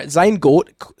 All right. Zane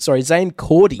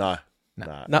Cordy. No.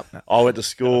 No. I went to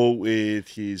school with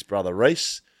his brother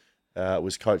Reese.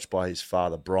 Was coached by his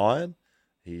father Brian.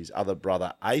 His other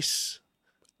brother Ace,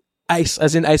 Ace,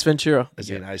 as in Ace Ventura. as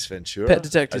in Ace Ventura. Pet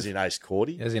detective. As in Ace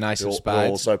Cordy. As in Ace who of who Spades.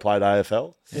 also played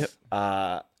AFL. Yep.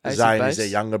 Ace Zane of is their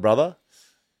Base. younger brother.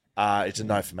 It's a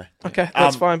no for me. Okay,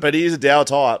 that's fine. But he is a dour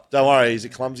type. Don't worry, he's a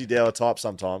clumsy dour type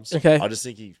sometimes. Okay. I just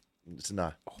think it's a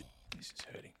no. This is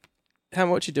hurting. How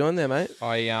what you doing there, mate?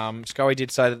 Scully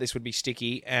did say that this would be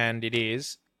sticky, and it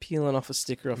is. Peeling off a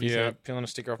sticker off his head. peeling a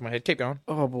sticker off my head. Keep going.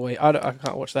 Oh boy, I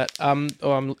can't watch that. I'm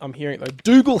hearing it though.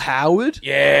 Dougal Howard.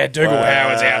 Yeah, Dougal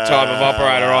Howard's our type of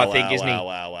operator, I think, isn't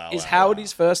he? Is Howard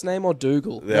his first name or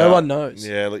Dougal? No one knows.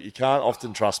 Yeah, look, you can't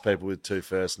often trust people with 2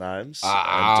 first names. Oh.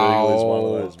 And Dougal is one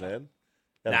of those, man.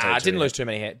 Nah, it didn't lose too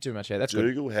much hair. That's good.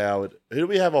 Dougal Howard. Who do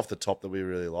we have off the top that we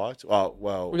really liked? Oh,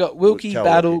 well, We got Wilkie, Cal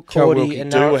Battle, Wilkie. Cal Cordy, Wilkie. and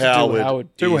Dougal now it's Dougal Howard.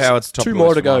 Howard. Dougal Howard's top Two of the more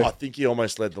list to for go. mine. I think he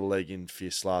almost led the league in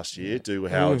fists last year. Dougal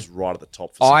Howard's right at the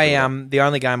top. For St Kilda. The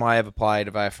only game I ever played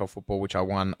of AFL football, which I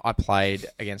won, I played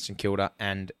against St Kilda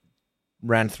and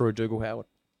ran through Dougal Howard.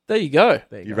 There you go.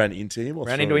 You ran into him or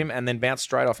Ran through into him and then bounced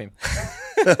straight off him.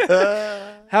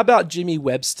 How about Jimmy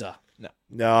Webster?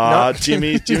 No,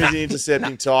 Jimmy's an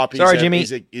intercepting type. Sorry, Jimmy.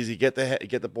 He's a get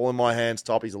the ball in my hands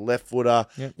type. He's a left footer.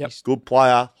 Yep. He's a good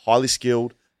player, highly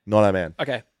skilled. Not a man.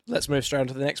 Okay, let's move straight on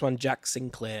to the next one. Jack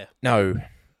Sinclair. No.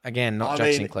 Again, not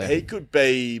Jack Sinclair. He could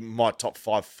be my top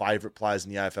 5 favourite players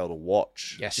in the AFL to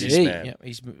watch. Yes, this man. Yeah,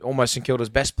 he's almost St Kilda's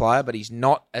best player, but he's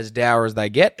not as dour as they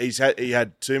get. He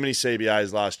had too many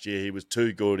CBAs last year. He was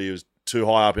too good. He was too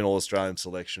high up in All Australian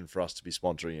selection for us to be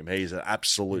sponsoring him. He's an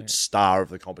absolute star of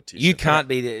the competition. You can't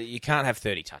have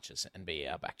 30 touches and be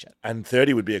our back chat. And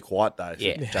 30 would be a quiet day for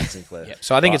Yeah. Jack Sinclair. Yep.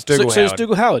 So I think it's Dougal So Howard. it's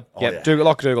Dougal Howard. Yep,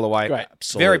 lock Dougal away. Great.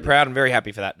 Absolutely. Very proud and very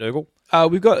happy for that, Dougal.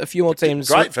 We've got a few more teams.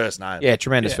 Great first name. Yeah,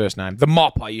 tremendous first name. The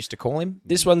Mop, I used to call him.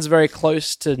 This one's very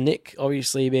close to Nick,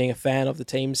 obviously being a fan of the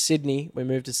team. Sydney. We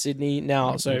moved to Sydney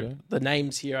now, so the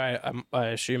names here I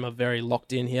assume are very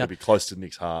locked in here. He'll be close to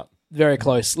Nick's heart. Very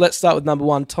close. Let's start with number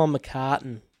 1, Tom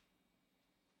McCartan.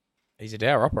 He's a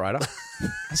dour operator.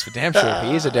 That's for damn sure.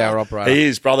 He is a dour operator. He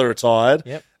is. Brother retired.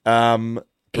 Yep. Brother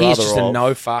He's just a of-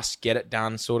 no fuss, get it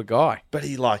done sort of guy. But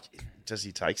does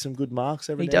he take some good marks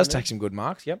every He now does and then? take some good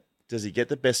marks, yep. Does he get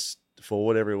the best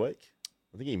forward every week?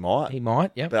 I think he might. He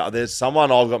might, yep. But there's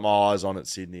someone I've got my eyes on at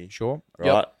Sydney. Sure. Right?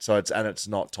 Yep. So it's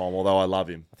not Tom, although I love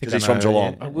him. think Because I he's from know,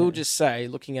 Geelong. yeah. I will just say,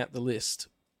 looking at the list,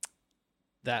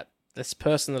 that this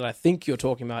person that I think you're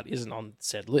talking about isn't on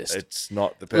said list. It's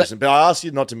not the person. But I asked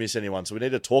you not to miss anyone, so we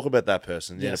need to talk about that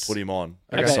person. We need Yes. to put him on.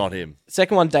 Okay. It's not him.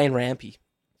 Second one, Dane Rampy.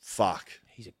 Fuck.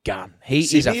 He's a gun. He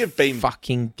Sydney is a have been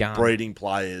fucking gun. Breeding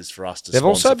players for us to They've sponsor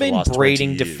also for the been last 20 breeding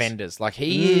years. defenders. Like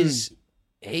he is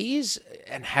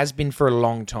and has been for a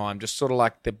long time, just sort of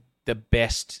like the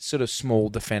best sort of small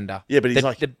defender. Yeah, but he's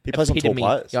The he plays on tall epitome-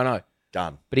 players. Yeah, I know.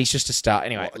 Done. But he's just a star.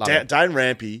 Anyway, love him. Dane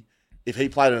Rampy, if he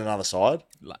played on another side,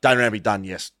 Dane Rampy done,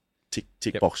 yes.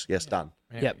 Tick box, yes, done.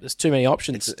 Yep, there's too many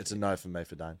options. It's a no for me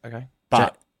for Dane. Okay.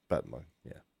 But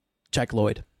yeah. Jack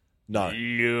Lloyd. No.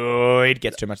 Lloyd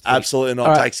gets too much. Absolutely not.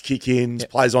 All right. Takes kick-ins,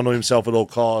 plays onto himself at all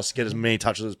costs, get as many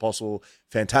touches as possible.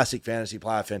 Fantastic fantasy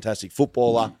player, fantastic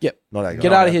footballer. Yep. Not a guy.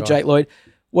 Get out of here, Jake Lloyd.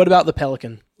 What about the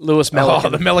Pelican? Lewis Melican. Oh,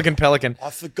 the Melican Pelican. I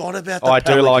forgot about the I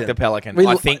Pelican. do like the Pelican.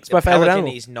 Really, I think it's my the favourite Pelican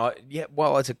animal. is not. Yeah,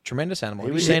 well, it's a tremendous animal.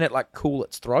 Have you was- seen it like cool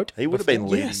its throat? He would have been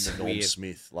before? leading Yes. the Norm Weird.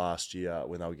 Smith last year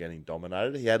when they were getting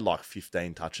dominated. He had like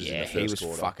 15 touches in Yeah, the first he was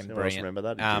quarter. fucking Anyone else brilliant.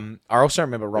 remember that? I also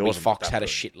remember Robbie wasn't Fox that had a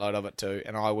brilliant. shitload of it too,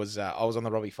 and I was on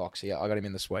the Robbie Fox. Yeah, I got him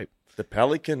in the sweep. The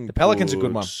Pelican. The Pelican's a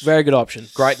good one. Very good option.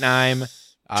 Great name.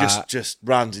 Just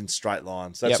runs in straight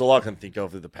lines. That's Yep. all I can think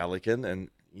of with the Pelican. And,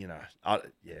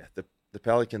 the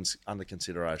Pelican's under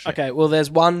consideration. Okay, well, there's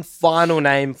one final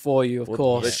name for you, of Well,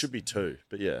 course. there should be two,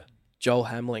 but yeah. Joel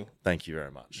Hamling. Thank you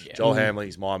very much. Yeah. Joel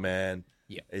Hamley's my man.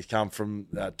 Yeah. He's come from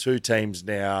 2 teams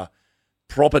now.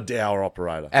 Proper dour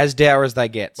operator. as dour as they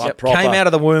get. Like Yep. proper. Came out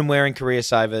of the womb wearing career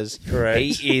savers. Correct.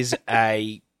 He is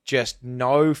a just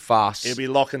no fuss. He'll be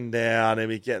locking down. He'll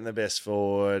be getting the best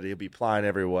forward. He'll be playing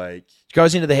every week.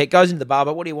 Goes into the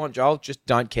barber. What do you want, Joel? Just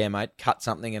don't care, mate. Cut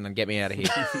something and then get me out of here.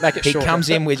 Make it He shorter. comes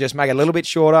in, we just make it a little bit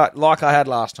shorter, like I had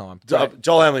last time.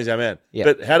 Joel Hamley's our man. Yeah.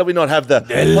 But how do we not have the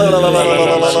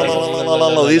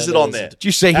lizard on there? Do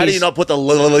you see How do his- you not put the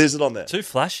lizard on there? Too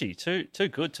flashy, too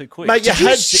good, too quick. Mate, you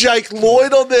had Jake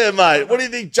Lloyd on there, mate. What do you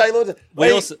think, Jake Lloyd?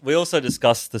 we also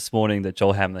discussed this morning that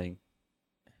Joel Hamling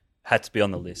had to be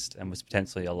on the list and was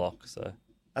potentially a lock. So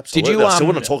Absolutely. Did you, I still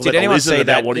want to talk did about the anyone lizard see about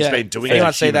that? what he's Yeah. been doing Did anyone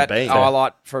as a see human that being.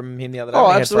 highlight from him the other day? Oh,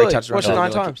 He had absolutely. 3 touches Watched it around 9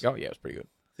 the middle. times. Oh, yeah, it was pretty good.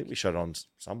 I think we showed it on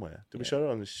somewhere. Did we show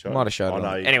it on this show? Might have showed I it.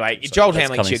 know. Anyway, Joel That's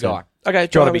Hamling's your coming guy. Okay, Gotta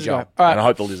Joel be Hamling's Joel. your guy. All right, And I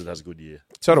hope the lizard has a good year.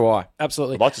 So do I.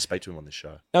 absolutely. I'd like to speak to him on this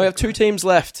show. Now we have 2 teams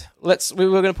left. We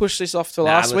were going to push this off to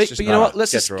last let's week, just- but you know what?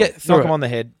 Let's get just through get it. through Knock it. him on the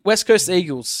head. West Coast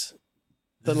Eagles.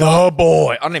 The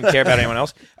boy. I don't even care about anyone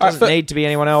else. All right, Doesn't need to be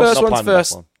anyone else. First Not one's playing the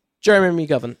first. back line. Jeremy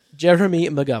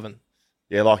McGovern.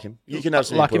 Yeah, like him. You can have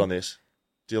some Like input him. on this.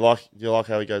 Do you like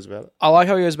how he goes about it? I like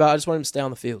how he goes about it. I just want him to stay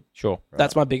on the field. Sure.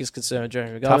 That's my biggest concern,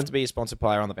 Jeremy Tough McGovern. to be a sponsored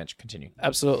player on the bench. Continue.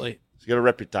 Absolutely. He's got a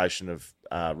reputation of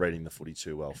reading the footy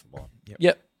too well for mine.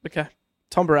 Yep. Okay.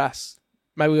 Tom Barras.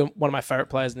 Maybe one of my favourite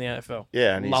players in the AFL.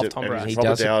 Yeah, and love he's Tom and Barrass. he's He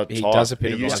does Robert a- he Dow does a type. bit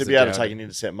He of used to Isaac be able to Dow. take an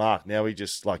intercept mark. Now he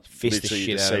just like Fist the literally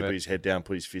shit just out see of put it. his head down,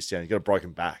 put his fist down. He's got a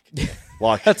broken back.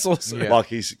 Like That's awesome. Like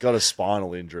he's got a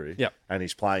spinal injury. Yep. And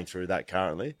he's playing through that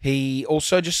currently. He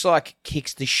also just like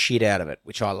kicks the shit out of it,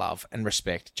 which I love and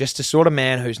respect. Just a sort of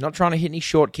man who's not trying to hit any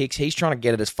short kicks. He's trying to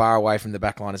get it as far away from the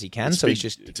back line as he can. So he's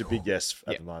just it's a big yes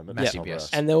at the moment. massive Tom yes.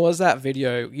 Barrass. And there was that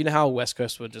video. You know how West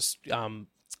Coast were just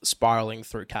spiraling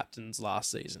through captains last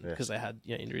season because they had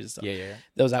injuries and stuff. Yeah.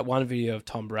 There was that one video of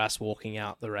Tom Barrass walking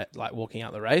out the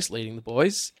race, leading the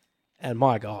boys, and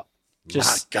my God,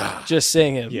 just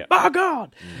seeing him. Yeah. My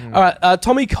God. All right,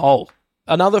 Tommy Cole,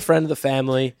 another friend of the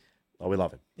family. Oh, we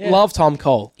love him. Love Tom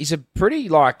Cole. he's a pretty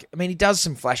he does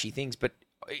some flashy things, but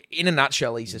in a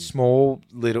nutshell, he's a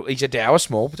he's a dour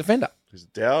small defender. He's a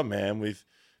dour man with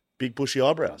big bushy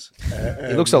eyebrows.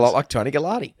 He looks a lot like Tony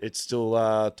Gallardi. It's still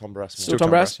Tom Barrass. Still Tom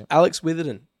Barrass. yeah. Alex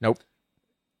Witherden. Nope.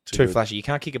 Too Too good. flashy. You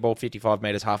can't kick a ball 55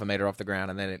 metres, half a metre off the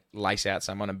ground, and then it lace out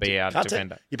someone and be our Can't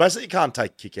defender. you basically can't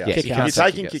take kick outs. Yeah, If you you're can't take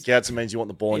taking kick-outs. kick outs, it means you want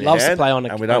the ball in He your loves hand, to play on a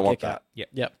and we don't want kick that. out.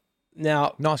 Yep.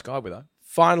 Now, Nice guy with though.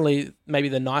 finally, maybe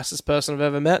the nicest person I've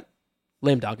ever met,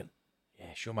 Liam Duggan. Yeah,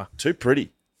 sure, mate. Too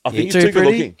pretty. I Yeah, think he's too too good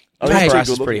pretty? looking. I Tom think he's Barrass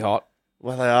too is good pretty looking. hot.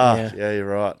 Well, they are. Yeah. Yeah, you're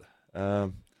right.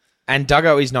 And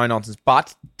Duggo is no nonsense,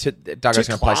 but Duggo's Too going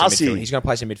to play some classy. midfield. He's going to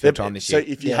play some midfield time this So year.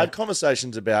 if you had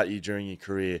conversations about you during your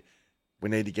career, we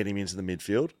need to get him into the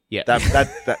midfield. Yeah.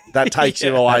 That takes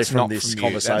you away That's from not this from you.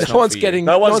 conversation. That's No one's getting.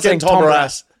 No one's getting Tom Barrass.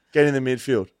 Barrass. Get in the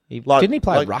midfield. Didn't he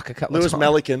play ruck a couple of Lewis times?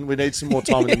 Melican, we need some more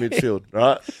time in the midfield,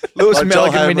 right? Lewis Like Joel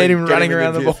Melican, we need him Hamlin, get running in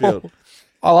around the ball. midfield.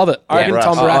 I love it. I reckon Barrass.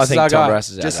 Tom I Barrass is think our Tom guy. Barrass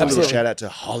is our Just guy. a little Absolutely. shout out to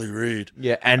Holly Reid.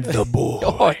 Yeah, and the boy.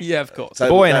 Oh, yeah, of course. So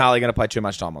Boy and that- Harley are going to play too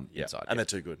much time on the Yeah, inside. and they're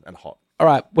too good and hot. All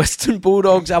right, Western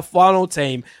Bulldogs, our final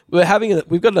team. We've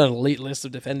got an elite list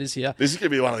of defenders here. This is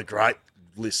going to be one of the great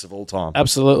lists of all time.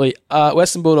 Absolutely.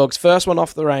 Western Bulldogs, first one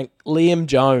off the rank, Liam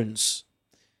Jones.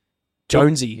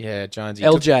 Jonesy. Yeah, Jonesy.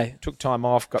 LJ. Took time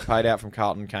off, got paid out from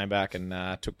Carlton, came back and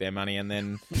took their money and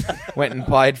then went and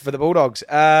played for the Bulldogs.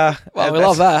 Well, we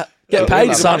love that. Get Yeah, paid,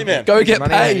 good son. money, man. Go Good get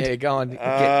money, paid. Yeah, go on.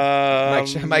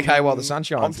 Make hay while the sun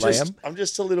shines, Liam. I'm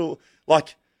just a little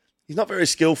like he's not very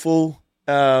skillful.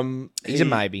 He's a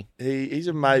maybe. He's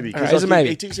a maybe. 'cause, All right, he's a maybe.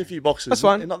 He ticks a few boxes. That's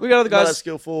fine. Not, We got other Not guys. that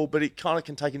skillful, but he kind of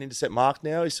can take an intercept mark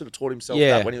now. He's sort of taught himself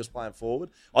Yeah. that when he was playing forward.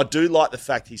 I do like the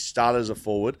fact he started as a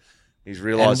forward. He's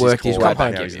realised And worked his core way right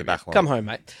back now. in. He's in the back line. Come home,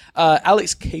 mate.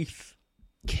 Alex Keith.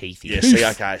 Keith. Yeah, see,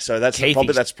 okay. So that's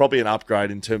Keithy's- probably an upgrade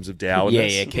in terms of dourness.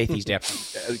 Yeah, Keithy's down.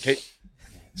 Keith,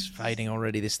 It's fading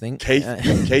already, this thing.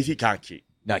 Keithy can't kick.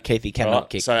 No, Keithy cannot Right?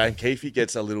 kick. So, and Keithy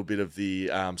gets a little bit of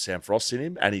the Sam Frost in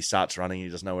him, and he starts running. He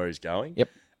doesn't know where he's going. Yep.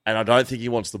 And I don't think he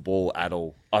wants the ball at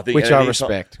all. I think, Which at I any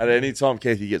respect. At any time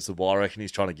Keithy gets the ball, I reckon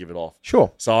he's trying to give it off.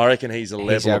 Sure. So I reckon he's a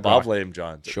level our above guy. Liam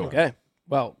Jones. Sure. Okay.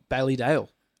 Well, Bailey Dale.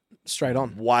 Straight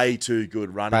on. Way too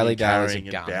good running Bailey and Dale is a carrying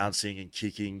and gun. bouncing and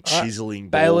kicking, All right. chiseling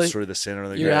Bailey, balls through the centre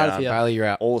of the you're out of ground. here. Bailey, you're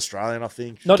out. All Australian, I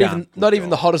think. Not Gun. even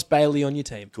the hottest Bailey on your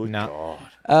team. Good No.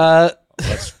 God.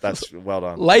 That's well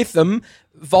done. Latham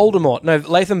Voldemort. No,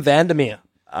 Latham Vandermeer.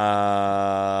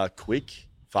 Quick,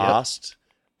 fast,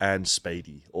 and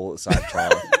speedy all at the same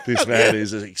time. This man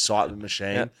is an excitement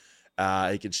machine.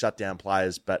 He can shut down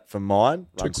players, but for mine,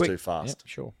 runs quick. too fast. Yep,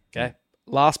 sure. Okay.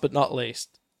 Last but not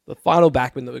least, the final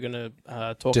backman that we're going to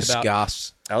talk about.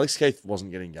 Discuss. Alex Keith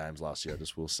wasn't getting games last year. I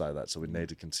just will say that, so we need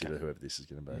to consider whoever this is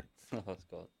going to be. Oh,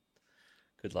 God.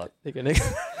 Good luck.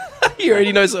 He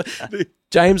already knows.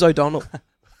 James O'Donnell.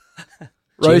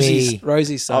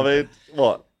 Rosie's son. I mean,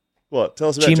 what? Tell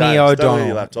us about Jimmy James. Don't O'Donnell. look at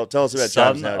your laptop. Tell us about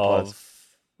Son James. How he plays. of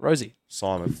Rosie.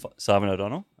 Simon. Simon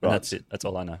O'Donnell. Right. And that's it. That's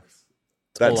all I know.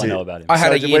 That's all I it. know about him. I had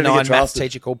So a when year did he get 9 maths drafted?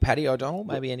 teacher called Paddy O'Donnell.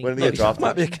 Maybe any. When did he get drafted?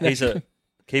 Might be a He's connection. a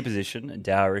key position and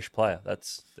dourish player. They're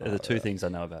the two things I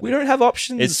know about We him. don't have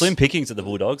options. It's slim pickings at the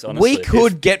Bulldogs, honestly. We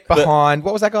could get behind.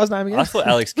 What was that guy's name again? I thought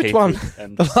Alex Which Keith one?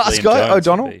 and The last Liam guy, Jones would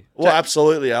O'Donnell? be. Well,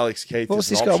 absolutely, Alex Keith What was is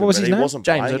this an guy? option, What was but his he name? wasn't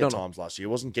James playing at O'Donnell. times last year.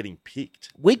 He wasn't getting picked.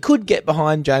 We could get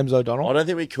behind James O'Donnell. I don't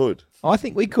think we could. I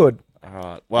think we could. All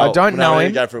right. Well, I don't know we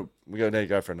him. need to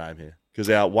go for a name here because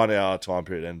our 1 hour time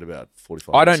period ended about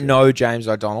 45. I minutes don't ago. know James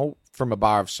O'Donnell from a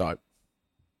bar of soap.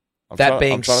 I'm That trying-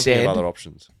 being I'm trying to think of said- other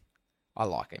options. I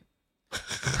like him.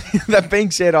 That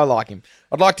being said, I like him.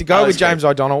 I'd like to go Alex with James Keith.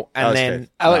 O'Donnell and Alex then. Keith.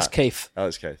 Alex No. Keith.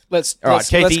 Alex Keith. Let's All right,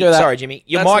 let's go Keithy. that. Sorry, Jimmy.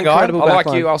 You're That's my an guy. I incredible like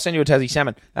backline. you. I'll send you a Tassie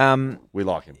salmon. We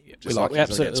like him. Just we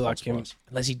absolutely like him.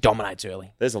 Unless he dominates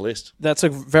early. There's a list. That's a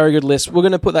very good list. We're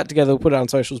going to put that together. We'll put it on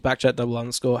socials,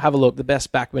 backchat_. Have a look. The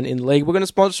best backman in the league. We're going to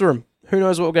sponsor them. Who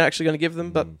knows what we're actually going to give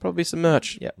them, but probably some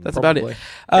merch. Yeah, that's probably.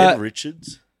 about it. Ed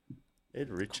Richards. Ed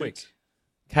Richards. Quick.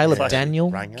 Caleb Yeah.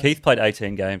 Daniel. Ranger. Keith played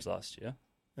 18 games last year.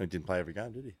 He didn't play every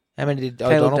game, did he? How many did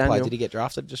Caleb O'Donnell play? Daniel. Did he get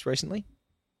drafted just recently?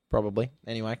 Probably.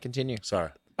 Anyway, continue. Sorry.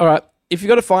 All right. If you've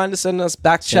got to find us, send us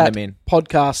Send 'em in.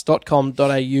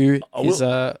 backchatpodcast.com.au is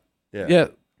Yeah.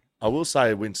 I will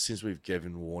say, since we've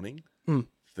given warning, Hmm.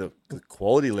 the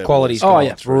quality level Quality's has Oh, gone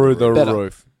yeah. through the Better.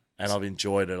 roof. and I've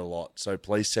enjoyed it a lot. So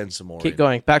please send some more Keep in.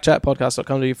 going.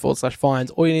 Backchatpodcast.com.au/finds.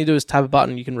 All you need to do is tap a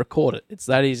button. You can record it. It's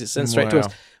that easy. It sends straight to us.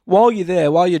 Wow. While you're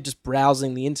there, while you're just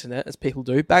browsing the internet, as people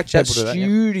do,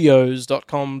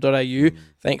 backchatstudios.com.au.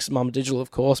 Thanks to Mama Digital, of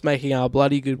course, making our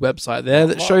bloody good website there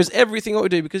that shows everything what we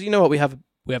do. Because you know what? We have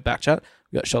Backchat.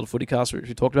 We got Shelter Footycast, which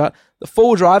we talked about. The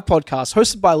Full Drive podcast,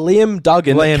 hosted by Liam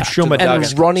Duggan Schumer and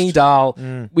Duggan. Ronnie Dahl.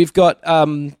 We've got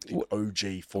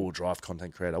OG Full Drive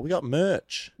content creator. We got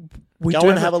merch. we Go do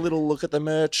and have have a little look at the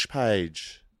merch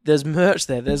page. there's merch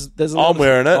there. There's a I'm little-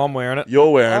 wearing it. I'm wearing it.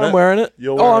 You're wearing it. I'm wearing it.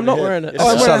 You're Oh, wearing I'm not it. wearing it. It's Oh,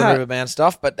 I'm just wearing a Southern hat. River Band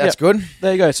stuff, but that's Yep. good.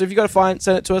 There you go. So if you've got to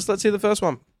send it to us. Let's hear the first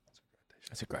one.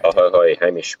 That's a great. Ahoy,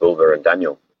 Hamish, Bulver and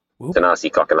Daniel. Tanasi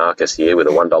Kokonakis here with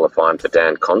a $1 fine for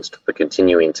Dan Const for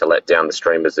continuing to let down the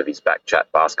streamers of his Backchat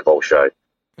basketball show.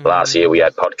 Last year we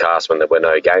had podcasts when there were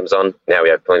no games on. Now we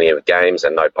have plenty of games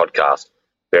and no podcast.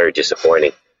 Very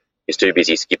disappointing. He's too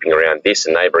busy skipping around this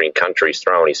and neighbouring countries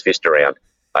throwing his fist around.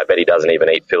 I bet he doesn't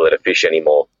even eat fillet of fish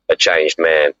anymore. A changed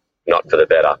man, not for the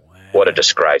better. What a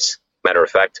disgrace. Matter of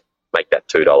fact, make that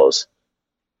 $2.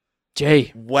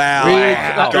 Gee. Wow. Really-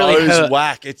 That that really goes hurt.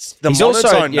 whack. It's the He's also-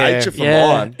 monotone yeah. nature for Yeah.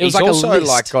 mine. It was He's like a also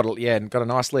list. got a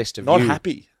nice list of Not you.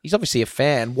 happy. He's obviously a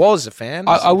fan. Was a fan.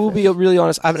 I will be really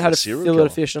honest. I haven't had a Serial fillet killer.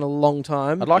 of fish in a long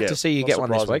time. I'd like Yeah, to see you not get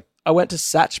one this surprising. week. I went to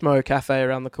Satchmo Cafe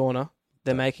around the corner.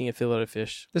 They're making a fillet of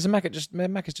fish. There's a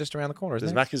Macca's just around the corner, isn't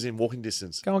There's there? Macca's in walking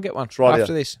distance. Go and get one right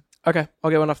after here. this. Okay,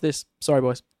 I'll get one off this. Sorry,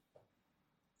 boys.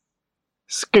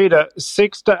 Skeeter,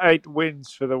 6 to 8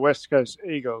 wins for the West Coast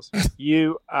Eagles.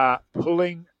 You are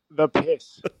pulling the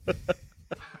piss.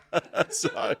 So,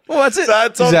 Well, that's it.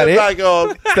 that's Is on that the it? back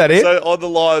on. Is that it? So on the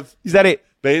live, Is that it?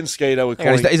 me and Skeeter were Hang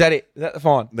on, calling. is that it? Is that the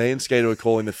fine? Me and Skeeter were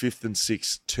calling the 5th and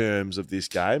 6th terms of this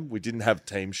game. We didn't have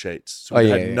team sheets, so Oh, we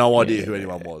yeah, had yeah, no yeah, idea yeah, who yeah,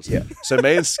 anyone was. yeah. So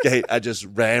me and Skeet are just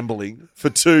rambling for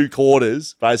 2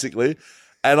 quarters, basically.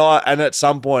 And at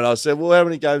some point I said, "Well, how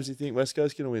many games do you think West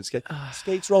Coast going to win?"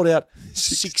 Skeet's rolled out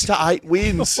 6 to 8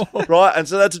 wins, right? And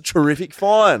so that's a terrific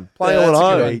fine. Playing Yeah, all that's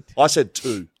at a good home. I said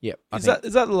 2. Yep. Is that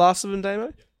the last of them,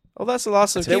 Damo? Oh, that's the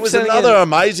last of them. There Keep was sending another in.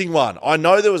 amazing one. I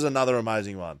know there was another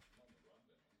amazing one.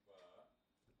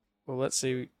 Well, let's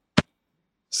see.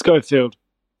 Schofield,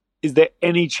 is there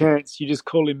any chance you just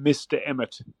call him Mr.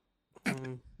 Emmett?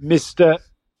 Mr.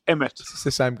 Emmett. It's the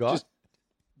same guy. Just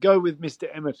go with Mr.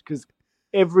 Emmett because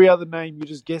every other name you're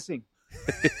just guessing.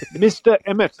 Mr.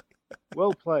 Emmett.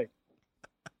 Well played.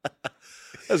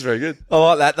 That's very good. I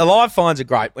like that. The live finds are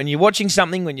great. When you're watching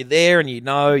something, when you're there and you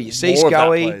know, you see More of that,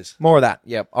 Scully. please. More of that.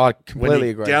 Yep. I When completely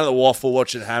you're agree. down at the waffle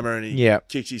watching Hammer and he Yeah.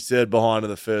 kicks his third behind in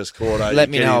the first quarter. Let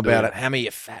you me get know into about it. Hammer,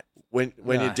 you fat. When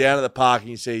No. you're down at the park and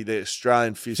you see the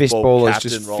Australian Fistball fistball is captain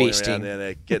just rolling fisting. around down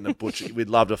there, getting a butcher, we'd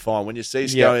love to find. When you see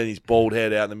Scully Yeah. and his bald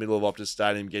head out in the middle of Optus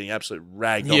Stadium getting absolute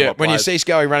ragged on Yeah. by When you players. see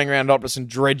Scully running around Optus and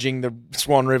dredging the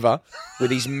Swan River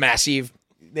with his massive,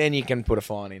 then you can put a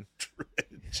fine in.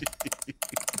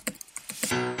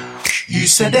 You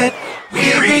said it, we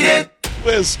read it.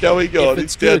 Where's Scully gone?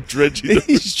 He's down dredging.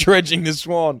 He's dredging the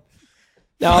Swan.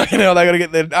 Now, you know, they got to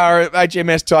get the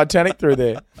HMS Titanic through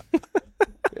there.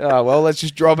 Oh, well, let's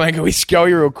just drop anchor with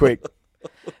Scully real quick.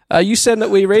 You said that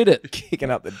we read it.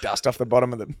 Kicking up the dust off the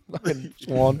bottom of the fucking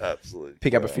Swan. Absolutely.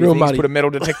 Pick up a few Real things, muddy. put a metal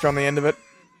detector on the end of it.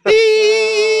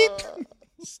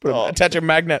 Attach a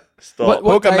magnet. What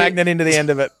Hook a day- magnet into the end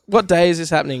of it. What day is this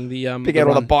happening? The Pick the out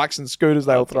all the run? bikes and scooters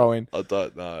they'll throw in. I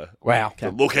don't know. Wow. So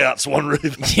look out, Swan River.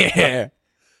 Yeah.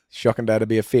 Shocking day to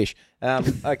be a fish.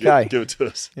 Okay. Give it to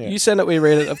us. Yeah. You said that we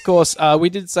read it. Of course, we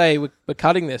did say we're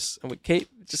cutting this, and it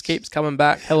just keeps coming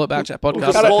back. Hello, Backchat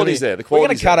Podcast. The quality's there. The We're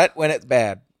going quality's to cut there. it when it's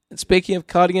bad. And speaking of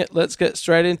cutting it, let's get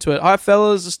straight into it. Hi,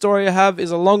 fellas. The story I have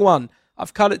is a long one.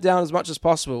 I've cut it down as much as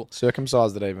possible.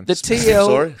 Circumcised it even. The TL,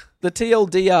 Sorry? the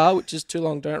TLDR, which is too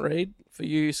long, don't read for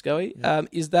you, Scully,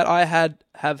 is that I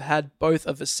have had both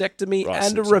a vasectomy Right, and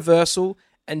a Simpson. reversal,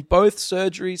 and both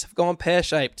surgeries have gone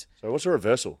pear-shaped. So what's a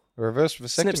reversal? Reverse vasectomy.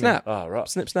 Snip, snap. Oh, right.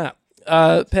 Snip, snap.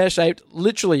 Pear-shaped,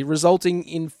 literally resulting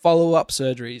in follow-up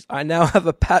surgeries. I now have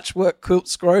a patchwork quilt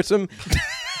scrotum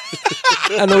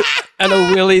and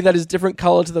a willy that is different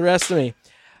colour to the rest of me.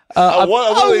 What-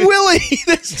 Oh, Willie!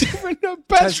 That's different. A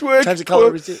patchwork change the colour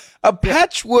of quilt. his- A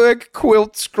patchwork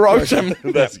quilt scrotum.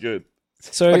 That's good.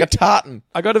 So like a tartan.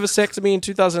 I got a vasectomy in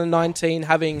 2019,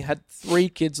 having had 3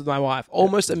 kids with my wife.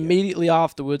 Almost immediately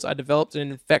afterwards, I developed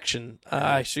an infection.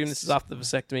 I assume this is after the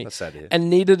vasectomy. That's sad, yeah. And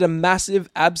needed a massive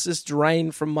abscess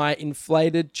drain from my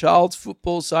inflated child's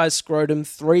football-sized scrotum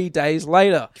 3 days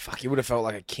later. Fuck, you would have felt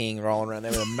like a king rolling around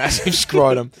there with a massive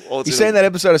scrotum. Well, You seen that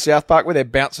episode of South Park where they're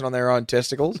bouncing on their own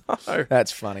testicles? No.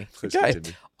 That's funny. Okay.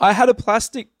 I had a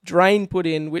plastic drain put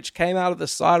in, which came out of the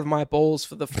side of my balls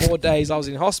for the 4 days I was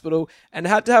in hospital, and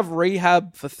had to have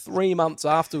rehab for 3 months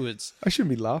afterwards. I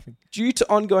shouldn't be laughing. Due to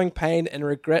ongoing pain and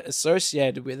regret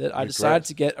associated with it, I decided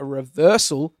to get a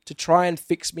reversal to try and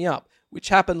fix me up, which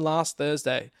happened last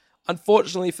Thursday.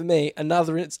 Unfortunately for me,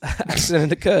 another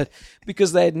accident occurred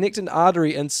because they had nicked an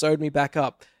artery and sewed me back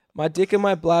up. My dick and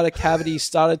my bladder cavity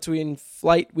started to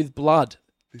inflate with blood.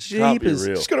 Can't be Jeepers.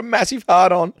 real. He's got a massive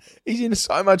heart on. He's in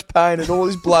so much pain and all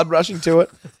his blood rushing to it.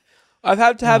 I've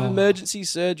had to have emergency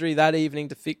surgery that evening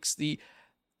to fix the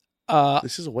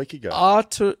This is a week ago.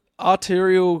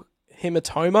 arterial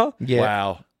hematoma. Yeah.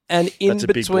 Wow. And in That's a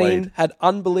big between, bleed. had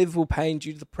unbelievable pain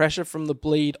due to the pressure from the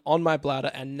bleed on my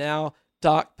bladder and now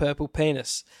dark purple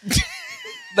penis.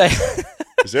 They,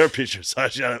 Is there a picture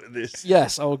associated with this?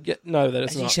 yes, I'll get. No, that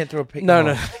is Has he not. sent through a pic? No.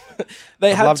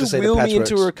 They I'd had love to to see the wheel me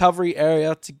into a patchworks. recovery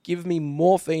area to give me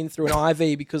morphine through an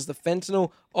IV because the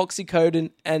fentanyl,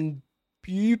 oxycodone, and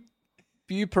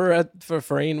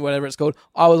buprenorphine, whatever it's called,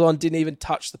 I was on didn't even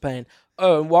touch the pain.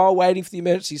 Oh, and while waiting for the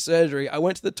emergency surgery, I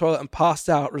went to the toilet and passed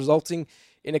out, resulting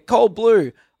in a cold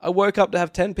blue. I woke up to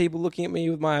have 10 people looking at me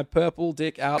with my purple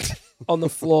dick out on the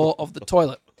floor of the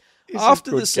toilet.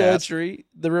 After the good gas. surgery,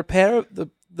 the repair that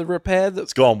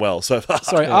It's gone well so far.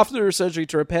 Sorry, after the surgery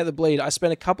to repair the bleed, I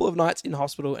spent a couple of nights in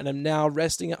hospital and am now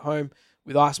resting at home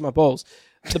with ice on my balls.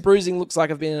 The bruising looks like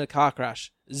I've been in a car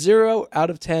crash. 0 out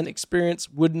of 10 experience,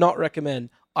 would not recommend.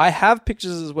 I have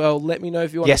pictures as well. Let me know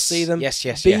if you want Yes, to see them. yes,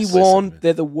 Be yes. warned,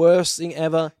 they're the worst thing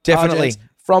ever. Definitely. Argents,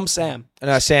 from Sam.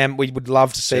 No, Sam, we would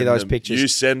love to see Send those them. pictures. You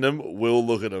send them, we'll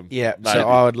look at them. Yeah, Maybe. so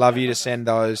I would love you to send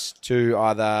those to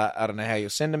either, I don't know how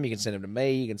you'll send them. You can send them to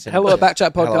me. You can send Hello them at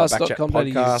to backchatpodcast.com.au.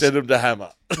 Podcast. Send them to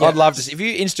Hammer. I'd love to see. If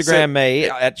you Instagram Send- me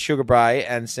at Sugar Bray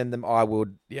and send them, I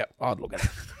would, I'd look at it.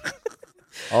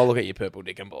 I'll look at your purple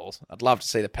dick and balls. I'd love to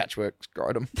see the patchwork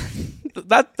scrotum.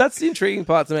 That's the intriguing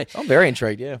part to me. I'm very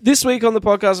intrigued, yeah. This week on the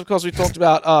podcast, of course, we talked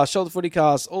about shoulder footy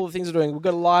cars, all the things we're doing. We've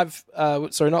got a live,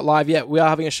 not live yet. We are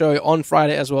having a show on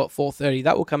Friday as well at 4:30.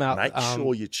 That will come out. Make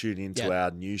sure you tune into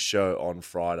our new show on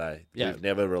Friday. Yeah. We've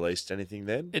never released anything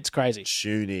then. It's crazy.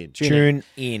 Tune in. Tune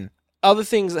in. Other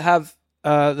things that have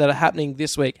that are happening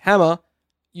this week. Hammer,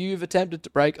 you've attempted to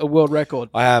break a world record.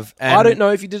 I have. I don't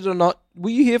know if you did it or not. Were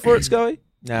you here for it, Scully?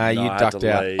 No, you I had ducked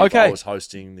to out. leave. Okay. I was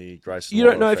hosting the Grace. You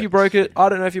don't know if you broke it. I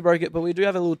don't know if you broke it, but we do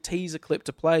have a little teaser clip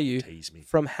to play you Tease me.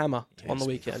 from Hammer on the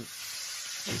weekend.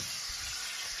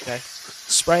 Okay.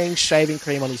 Spraying shaving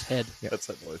cream on his head. That's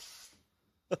that voice.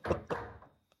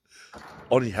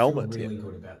 On your helmet. Really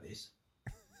good about this.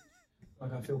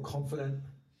 Like I feel confident.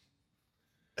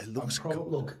 It looks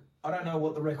Look, I don't know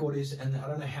what the record is, and I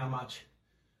don't know how much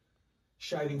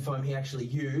shaving foam he actually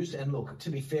used. And look, to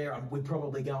be fair, we're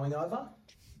probably going over.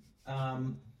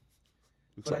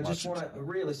 But I just want to,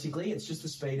 realistically, it's just the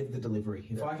speed of the delivery.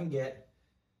 If I can get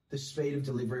the speed of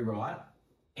delivery right,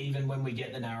 even when we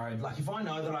get the narrowed, like if I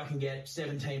know that I can get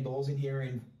 17 balls in here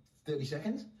in 30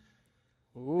 seconds,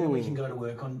 then we can go to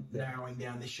work on narrowing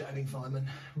down this shaving foam and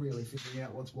really figuring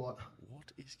out what's what.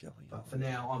 What is going on? But for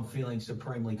now, I'm feeling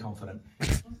supremely confident.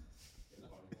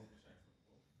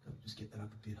 Just get that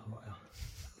up a bit higher.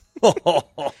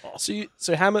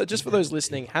 So Hammer, just for those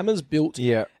listening, Hammer's built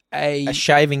a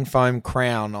shaving foam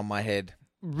crown on my head,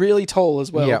 really tall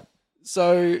as well. Yeah.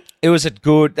 So it was a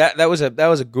good that was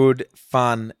a good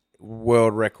fun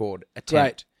world record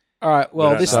attempt. Great. All right.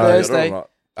 Well, this know. Thursday. You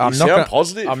I'm sound not gonna,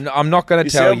 positive. I'm not going You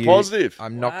to tell sound you. positive.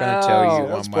 I'm not going to tell you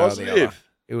That's one way or the other. positive.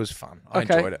 It was fun. I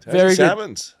Okay, enjoyed it. very good.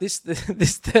 Salmons. This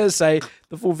Thursday,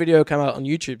 the full video come out on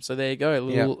YouTube. So there you go,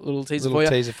 little teaser Little for you.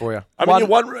 teaser for you. I mean,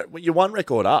 you're one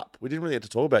record up. We didn't really have to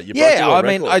talk about it. You broke Yeah, your world I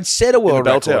mean, record I'd set a in the world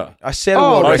bell record. tower. I set a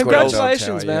world record. congratulations,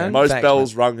 in the bell tower, man. Most Thanks,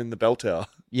 bells rung in the bell tower.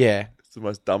 Yeah. It's the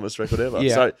most dumbest record ever.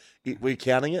 Yeah. So, we're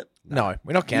counting it? No,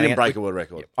 we're not You counting didn't it. break a world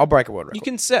record. I'll break a world record. You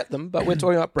can set them, but we're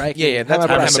talking about breaking. Yeah, that's what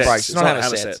Hammer hammer sets. breaks. It's It's not not hammer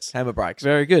hammer sets. sets. Hammer breaks.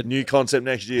 Very good. New concept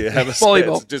next year. Hammer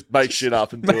Volleyball. sets. Just make shit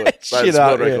up and do Make it. shit That's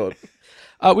up, world yeah.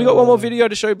 record. We got one more video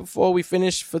to show before we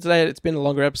finish for today. It's been a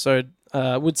longer episode.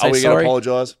 Would say Are we going sorry. to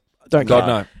apologise? Don't God, care.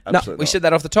 no. Absolutely We not. said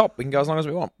that off the top. We can go as long as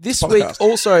we want. This Podcast. week,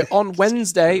 also on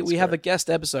Wednesday, we have a guest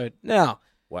episode. Now,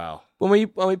 Wow. when we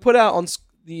put out on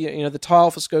the tile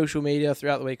for social media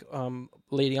throughout the week,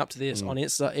 leading up to this on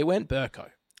Insta, it went Burko.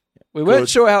 We weren't good,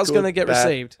 sure how it's good, going to get bad,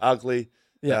 received. Ugly.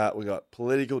 Yeah. We got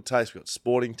political takes. We got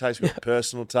sporting takes. We got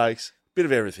personal takes. Bit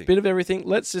of everything. Bit of everything.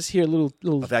 Let's just hear a little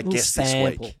Of our little guest this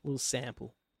sample. week. Little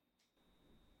sample.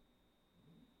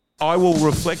 I will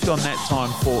reflect on that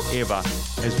time forever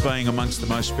as being amongst the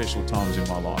most special times in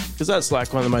my life. Because that's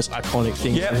like one of the most iconic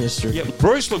things in history. Yep.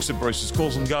 Bruce looks at Bruce's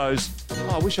calls and goes,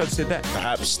 "Oh, I wish I'd said that."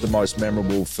 Perhaps the most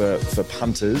memorable for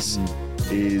punters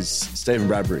is Stephen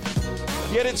Bradbury.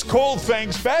 Yet it's called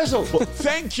Thanks Basil.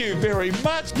 Thank you very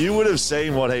much. You would have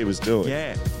seen what he was doing.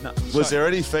 Yeah. No, Was there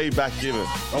any feedback given?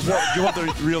 Do you want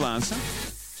the real answer?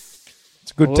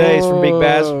 It's a good tease from Big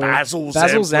Baz. Basil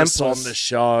Basil Zamplis Zamplis. on the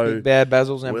show. Big bad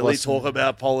Basil Zamplis. Will he talk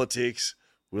about politics?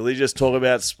 Will he just talk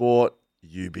about sport?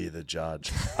 You be the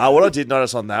judge. What I did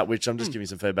notice on that, which I'm just giving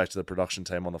some feedback to the production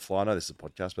team on the fly. I know this is a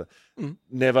podcast, but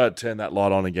never turn that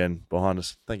light on again behind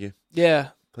us. Thank you. Yeah.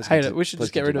 Please Hate continue. it. We should Please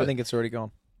just get rid of I it. think it's already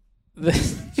gone.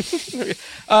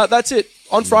 That's it.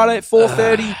 On Friday at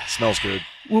 4:30, Smells good.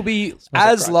 we'll be like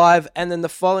as crack. live, and then the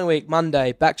following week,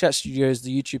 Monday, Backchat Studios,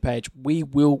 the YouTube page, we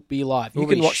will be live. You We'll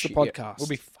can be watch the shit. podcast. We'll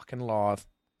be fucking live.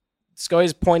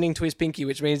 Sco's pointing to his pinky,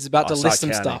 which means he's about to I'll start list some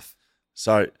counting. stuff.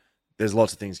 So there's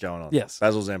lots of things going on. Yes.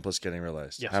 Basil Zamplis getting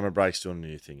released. Yes. Hammer Break's doing a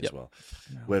new thing Yep. as well.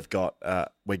 We've got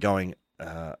we're going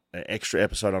an extra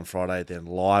episode on Friday, then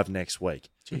live next week.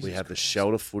 We have the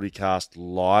Shelter Footycast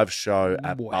live show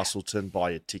at Bustleton.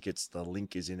 Buy your tickets. The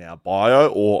link is in our bio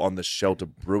or on the Shelter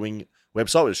Brewing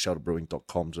website, which is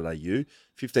shelterbrewing.com.au.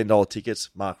 $15 tickets.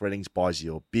 Mark Reddings buys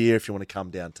you your beer if you want to come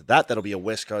down to that. That'll be a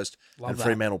West Coast Love and that.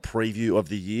 Fremantle preview of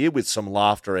the year with some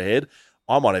laughter ahead.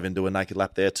 I might even do a naked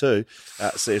lap there too.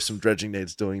 See if some dredging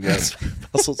needs doing down at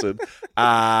Bustleton.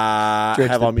 Have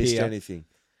the I missed pier. anything?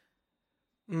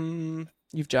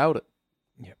 You've jailed it.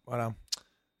 Yeah. Well,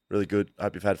 Really good.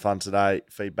 Hope you've had fun today.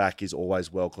 Feedback is always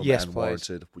welcome Yes, and please.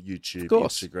 warranted. YouTube, Of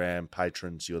course. Instagram,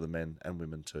 patrons, you're the men and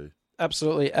women too.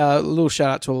 Absolutely. A little shout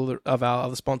out to all of our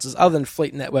other sponsors, other than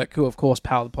Fleet Network, who, of course,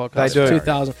 power the podcast. They do.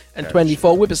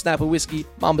 2024. Whippersnapper Whiskey,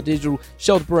 Mamba Digital,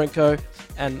 Shelter Brewing Co.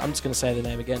 And I'm just going to say the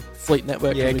name again, Fleet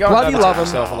Network. yeah, We go bloody and love love them.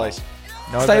 yourself, Elise.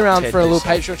 No, Stay about around Ted for a little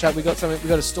this. Patreon chat. We got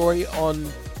a story on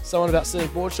someone about stealing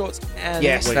board shorts. And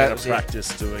Yes, We're that going was to it.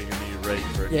 practice doing a new read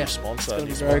for a Yeah, new sponsor. it's gonna be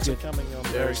New very sponsor good. coming on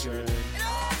very soon.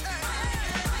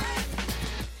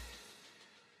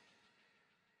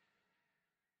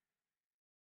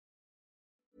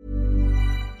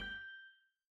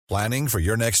 Planning for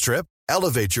your next trip?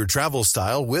 Elevate your travel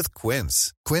style with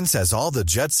Quince. Quince has all the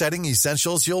jet-setting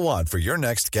essentials you'll want for your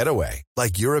next getaway,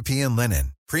 like European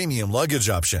linen, premium luggage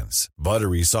options,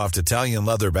 buttery soft Italian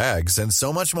leather bags, and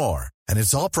so much more. And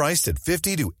it's all priced at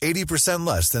 50 to 80%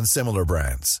 less than similar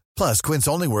brands. Plus, Quince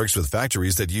only works with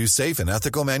factories that use safe and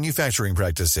ethical manufacturing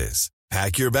practices.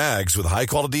 Pack your bags with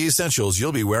high-quality essentials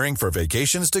you'll be wearing for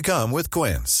vacations to come with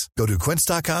Quince. Go to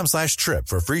quince.com/trip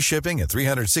for free shipping and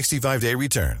 365-day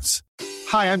returns.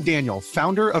 Hi, I'm Daniel,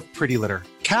 founder of Pretty Litter.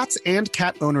 Cats and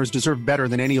cat owners deserve better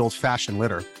than any old-fashioned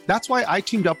litter. That's why I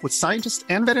teamed up with scientists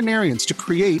and veterinarians to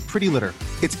create Pretty Litter.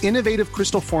 Its innovative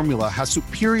crystal formula has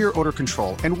superior odor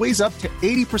control and weighs up to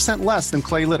 80% less than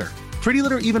clay litter. Pretty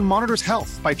Litter even monitors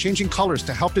health by changing colors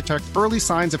to help detect early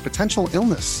signs of potential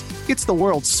illness. It's the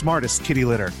world's smartest kitty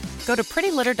litter. Go to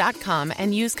prettylitter.com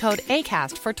and use code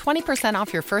ACAST for 20%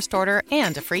 off your first order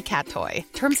and a free cat toy.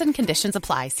 Terms and conditions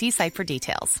apply. See site for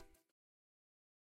details.